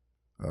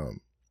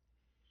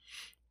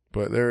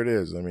 But there it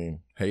is. I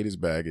mean, hate is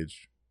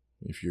baggage.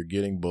 If you're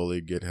getting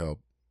bullied, get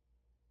help.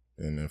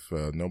 And if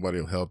nobody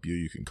will help you,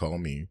 you can call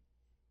me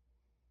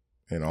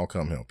and I'll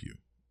come help you.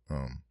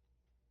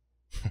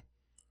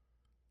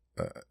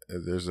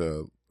 There's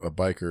a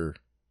biker.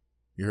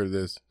 You heard of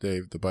this,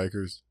 Dave? The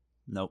bikers?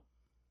 Nope.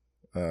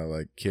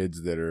 Like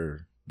kids that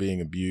are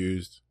being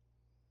abused.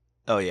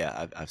 Oh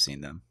yeah, I've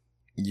seen them.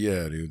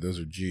 Yeah, dude, those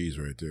are G's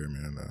right there,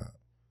 man.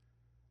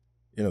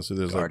 You know, so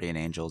there's Guardian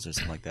Angels or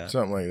something like that.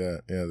 Something like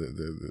that. Yeah,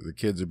 the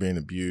kids are being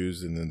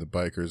abused, and then the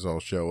bikers all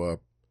show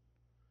up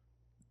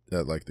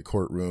at like the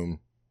courtroom,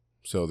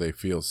 so they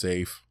feel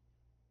safe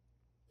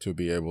to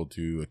be able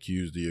to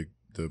accuse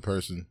the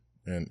person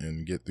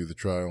and get through the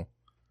trial.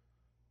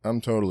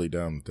 I'm totally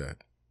down with that.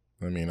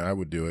 I mean, I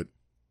would do it.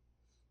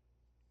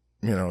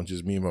 You know,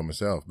 just me by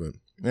myself. But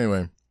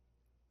anyway,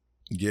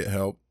 get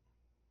help.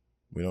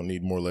 We don't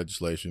need more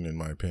legislation, in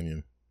my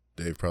opinion.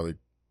 Dave probably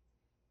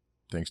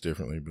thinks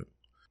differently, but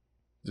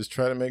just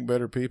try to make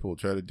better people.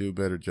 Try to do a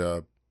better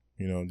job.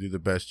 You know, do the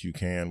best you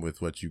can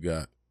with what you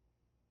got.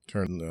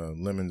 Turn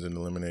lemons into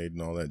lemonade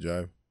and all that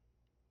jive.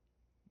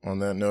 On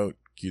that note,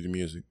 cue the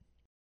music.